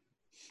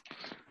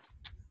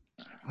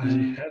 I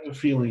have a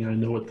feeling I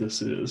know what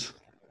this is.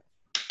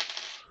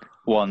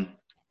 1.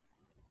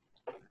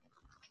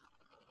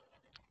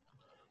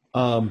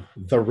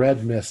 The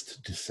red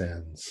mist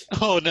descends.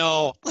 Oh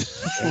no!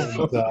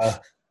 And,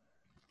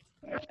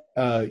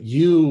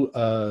 you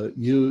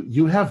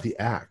have the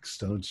axe,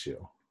 don't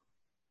you?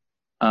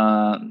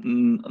 No.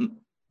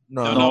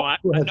 No,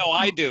 Go ahead.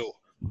 I do.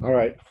 All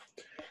right.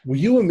 Well,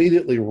 you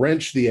immediately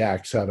wrench the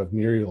axe out of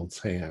Muriel's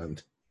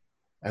hand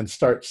and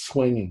start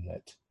swinging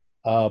it.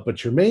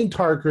 But your main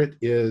target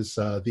is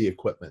the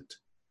equipment.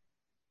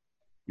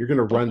 You're going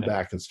to run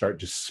back and start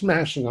just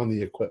smashing on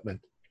the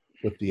equipment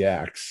with the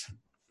axe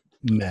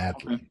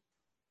madly.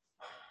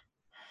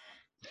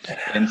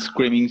 And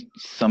screaming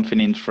something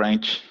in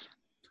French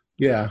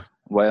Yeah.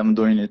 while I'm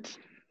doing it.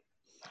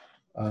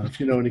 If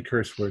you know any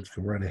curse words,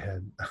 go right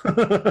ahead.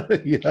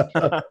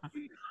 Yeah.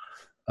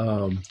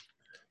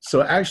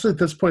 So actually, at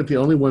this point, the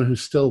only one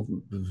who's still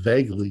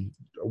vaguely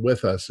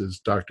with us is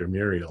Dr.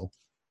 Muriel.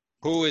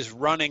 Who is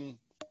running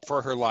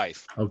for her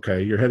life?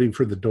 Okay, you're heading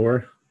for the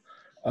door.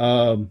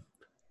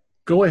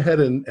 Go ahead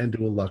and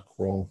do a luck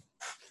roll.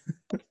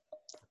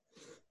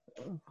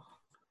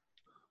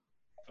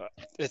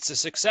 It's a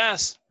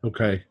success.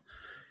 Okay.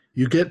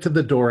 You get to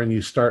the door and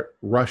you start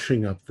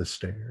rushing up the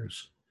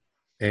stairs.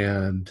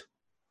 And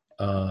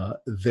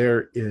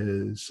there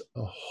is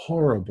a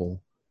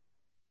horrible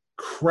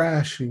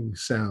crashing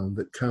sound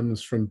that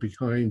comes from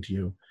behind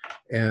you.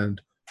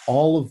 And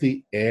all of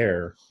the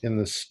air in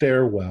the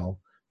stairwell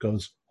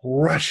goes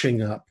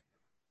rushing up,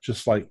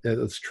 just like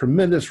this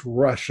tremendous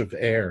rush of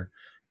air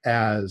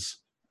as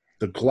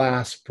the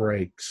glass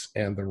breaks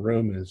and the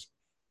room is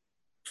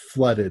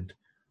flooded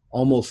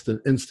almost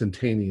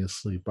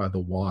instantaneously by the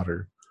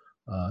water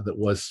that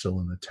was still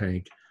in the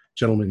tank.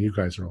 Gentlemen, you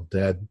guys are all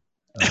dead.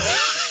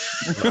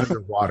 You're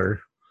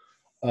underwater.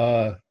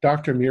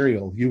 Dr.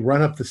 Muriel, you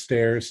run up the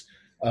stairs,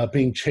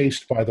 being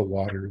chased by the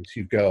water as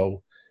you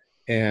go,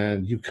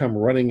 and you come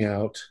running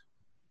out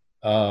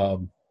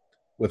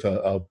with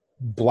a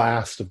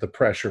blast of the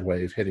pressure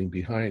wave hitting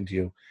behind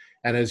you.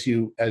 And as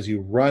you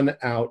run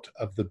out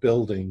of the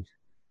building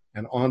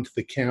and onto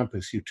the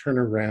campus, you turn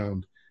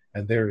around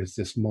and there is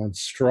this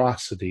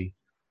monstrosity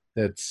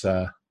that's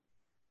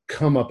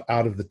come up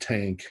out of the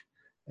tank,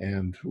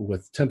 and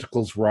with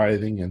tentacles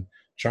writhing and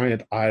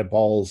giant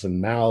eyeballs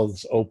and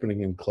mouths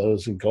opening and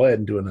closing. Go ahead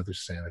and do another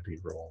sanity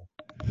roll.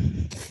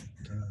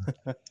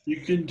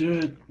 You can do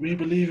it. We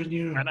believe in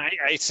you. And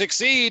I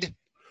succeed.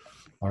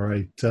 All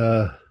right.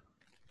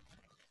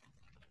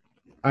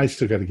 I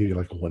still got to give you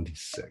like a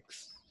 1d6.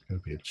 There's going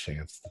to be a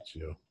chance that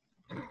you...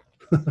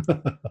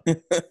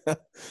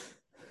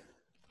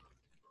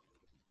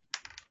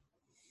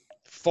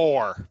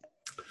 4.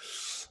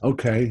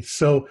 Okay,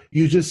 so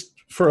you just,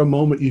 for a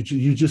moment,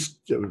 you just,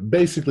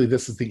 basically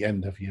this is the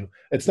end of you.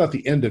 It's not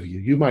the end of you.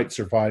 You might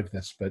survive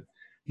this, but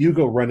you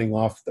go running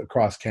off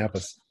across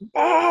campus,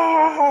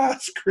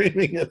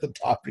 screaming at the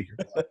top of your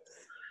lungs.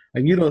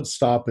 And you don't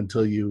stop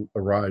until you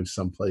arrive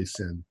someplace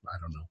in, I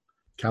don't know,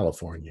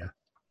 California.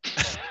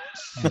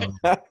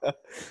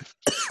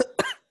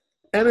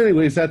 And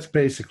anyways, that's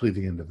basically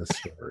the end of the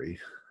story.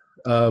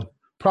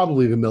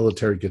 Probably the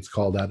military gets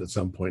called out at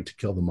some point to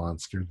kill the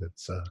monster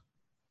that's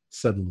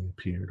suddenly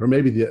appeared. Or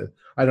maybe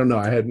I don't know,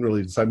 I hadn't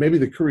really decided. Maybe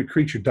the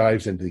creature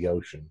dives into the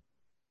ocean.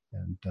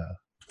 And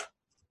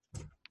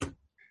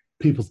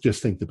people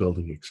just think the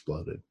building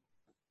exploded.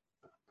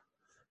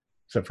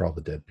 Except for all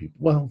the dead people.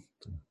 Well,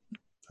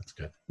 that's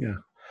good. Yeah.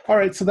 All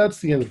right, so that's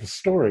the end of the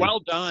story. Well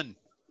done.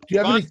 Do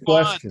you have any Fun.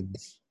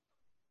 questions?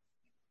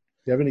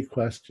 Do you have any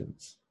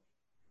questions?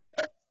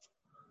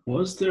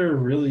 Was there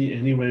really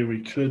any way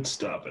we could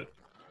stop it?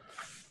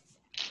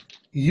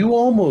 You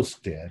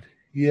almost did.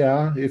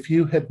 Yeah, if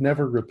you had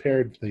never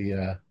repaired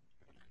the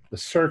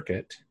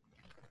circuit,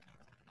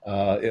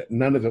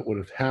 none of it would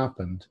have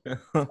happened.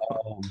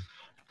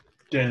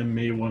 Damn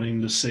me wanting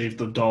to save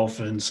the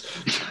dolphins.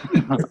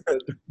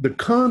 The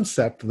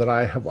concept that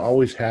I have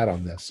always had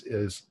on this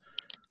is,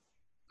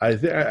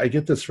 I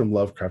get this from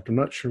Lovecraft. I'm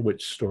not sure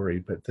which story,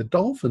 but the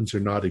dolphins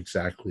are not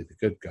exactly the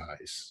good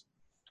guys.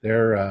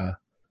 They're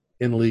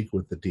in league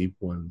with the deep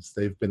ones.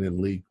 They've been in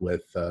league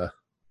with...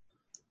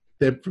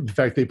 in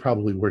fact, they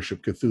probably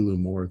worship Cthulhu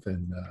more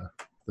than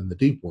the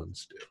deep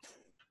ones do.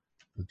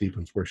 The deep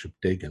ones worship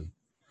Dagon.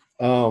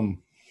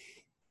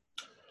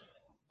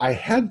 I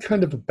had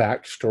kind of a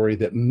backstory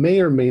that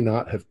may or may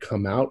not have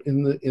come out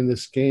in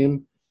this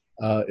game.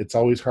 It's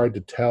always hard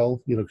to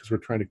tell, because we're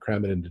trying to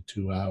cram it into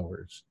 2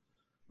 hours.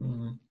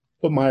 Mm-hmm.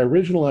 But my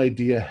original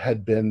idea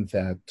had been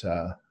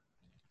that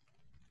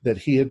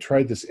he had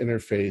tried this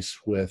interface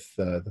with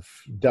the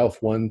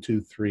Delph 1,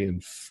 2, 3,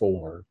 and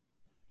 4.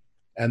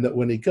 And that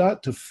when he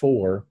got to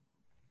 4,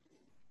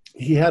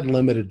 he had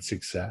limited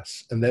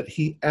success, and that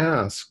he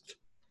asked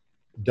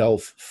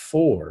Delph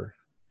 4,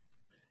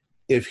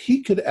 if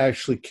he could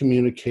actually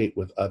communicate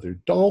with other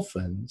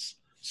dolphins,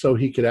 so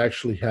he could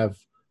actually have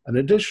an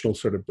additional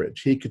sort of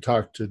bridge. He could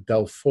talk to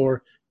Delph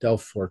 4,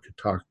 Delph 4 could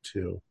talk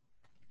to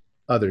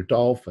other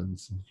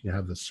dolphins, and you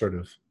have this sort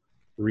of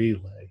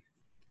relay.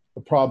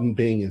 The problem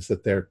being is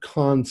that their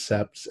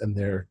concepts and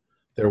their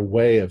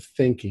way of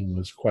thinking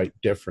was quite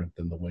different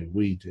than the way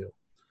we do.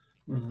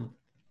 Mm-hmm.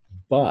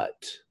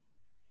 But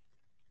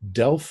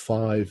Delph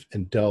 5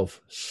 and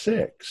Delph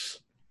 6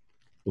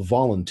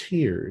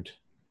 volunteered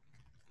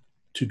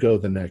to go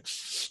the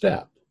next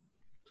step.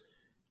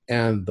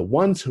 And the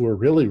ones who were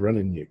really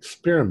running the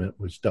experiment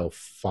was Delph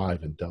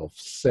 5 and Delph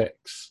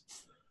 6.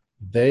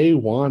 They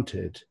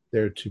wanted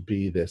there to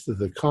be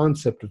the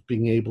concept of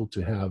being able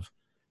to have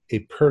a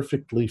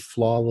perfectly,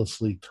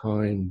 flawlessly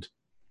timed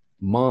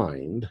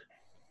mind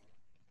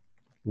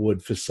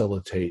would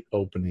facilitate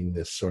opening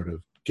this sort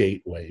of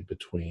gateway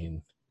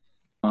between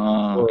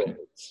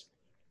worlds.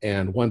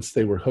 And once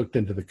they were hooked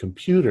into the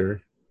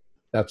computer,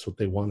 that's what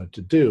they wanted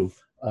to do.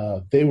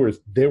 They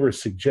were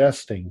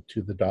suggesting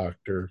to the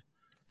doctor,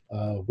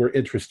 we're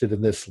interested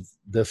in this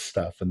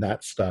stuff and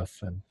that stuff,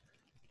 and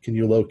can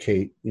you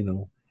locate,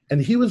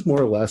 and he was more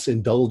or less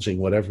indulging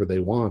whatever they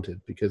wanted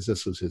because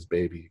this was his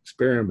baby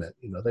experiment.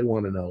 They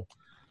want to know.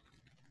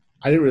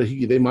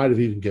 They might have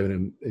even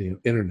given him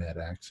internet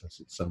access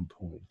at some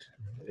point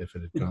if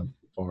it had gone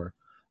too far.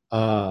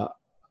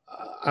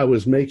 I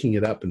was making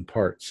it up in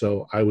part,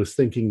 so I was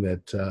thinking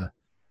that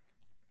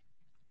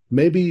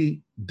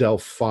maybe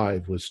Delph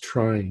 5 was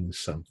trying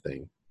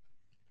something,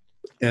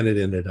 and it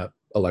ended up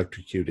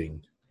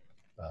electrocuting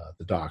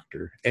the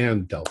doctor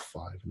and Delph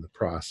 5 in the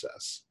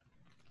process,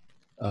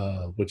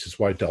 which is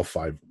why Delph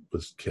 5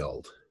 was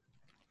killed.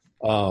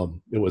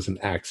 It was an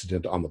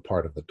accident on the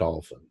part of the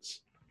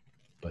dolphins,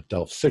 but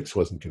Delph 6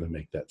 wasn't going to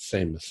make that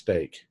same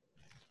mistake.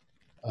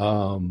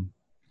 Then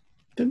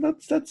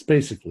that's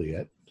basically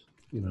it.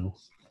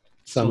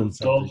 So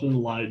Dolphin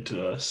lied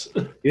to us.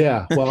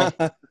 Yeah, well,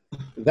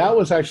 that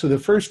was actually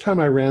the first time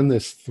I ran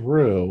this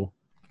through.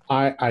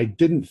 I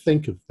didn't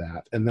think of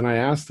that. And then I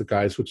asked the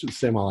guys, which is the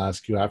same I'll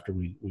ask you after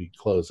we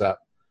close up,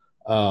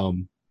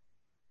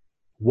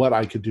 what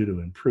I could do to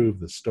improve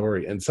the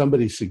story. And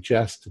somebody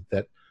suggested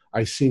that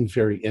I seemed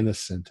very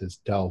innocent as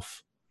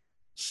Delph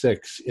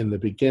 6 in the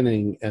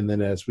beginning. And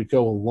then as we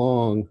go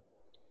along,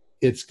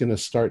 it's going to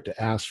start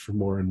to ask for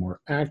more and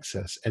more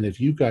access. And if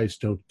you guys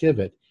don't give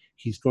it,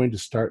 he's going to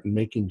start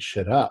making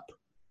shit up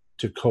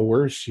to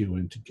coerce you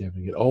into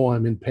giving it. Oh,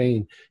 I'm in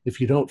pain.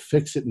 If you don't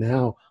fix it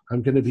now,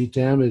 I'm going to be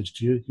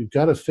damaged. You've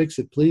got to fix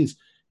it, please.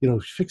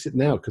 Fix it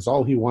now, because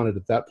all he wanted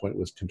at that point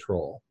was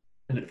control.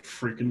 And it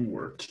freaking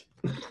worked.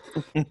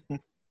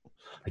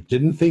 I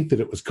didn't think that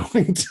it was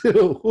going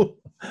to.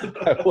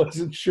 I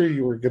wasn't sure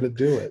you were going to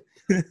do it.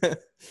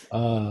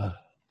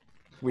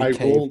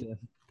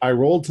 I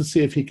rolled to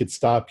see if he could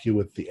stop you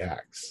with the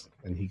axe,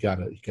 and he got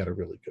a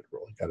really good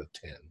roll. He got a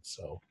 10,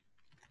 so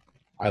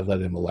I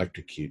let him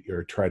electrocute you,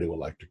 or try to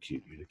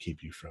electrocute you to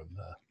keep you from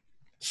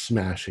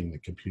smashing the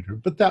computer.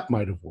 But that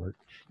might have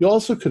worked. You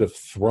also could have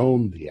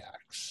thrown the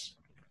axe.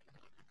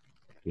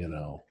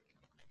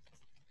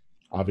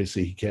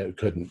 Obviously he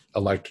couldn't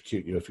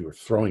electrocute you if you were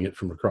throwing it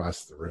from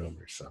across the room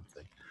or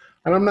something.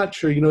 And I'm not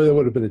sure, there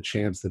would have been a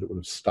chance that it would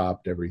have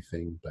stopped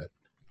everything, but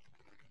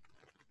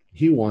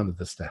he wanted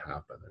this to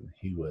happen, and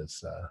he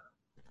was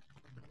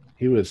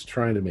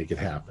trying to make it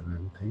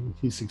happen, and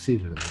he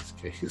succeeded in this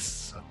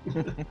case.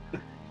 So.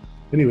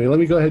 Anyway, let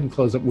me go ahead and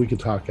close up, and we can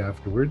talk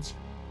afterwards.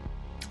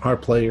 Our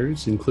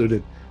players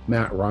included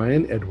Matt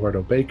Ryan,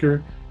 Eduardo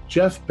Baker,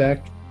 Jeff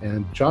Beck,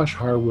 and Josh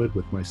Harwood,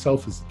 with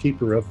myself as the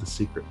keeper of the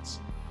secrets.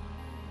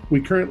 We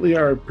currently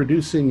are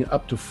producing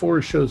up to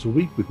 4 shows a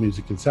week with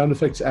music and sound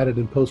effects added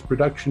in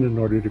post-production in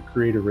order to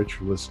create a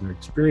richer listener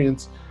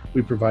experience.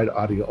 We provide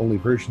audio-only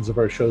versions of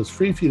our shows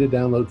free for you to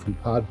download from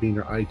Podbean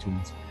or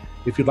iTunes.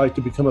 If you'd like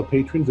to become a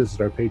patron,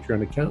 visit our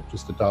Patreon account.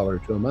 Just $1 or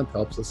 $2 a month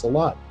helps us a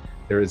lot.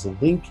 There is a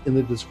link in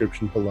the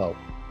description below.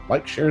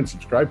 Like, share, and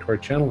subscribe to our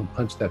channel, and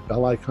punch that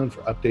bell icon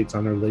for updates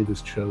on our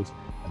latest shows.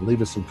 And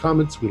leave us some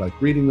comments. We like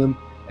reading them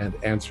and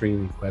answering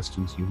any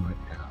questions you might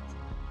have.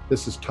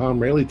 This is Tom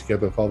Rayleigh,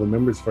 together with all the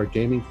members of our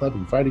gaming club,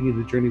 inviting you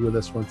to journey with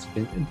us once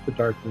again into the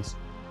darkness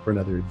for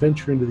another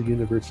adventure into the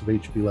universe of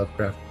H.P.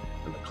 Lovecraft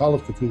and the Call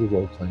of Cthulhu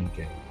role-playing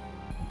game.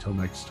 Until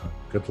next time,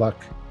 good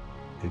luck,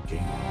 good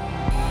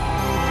gaming.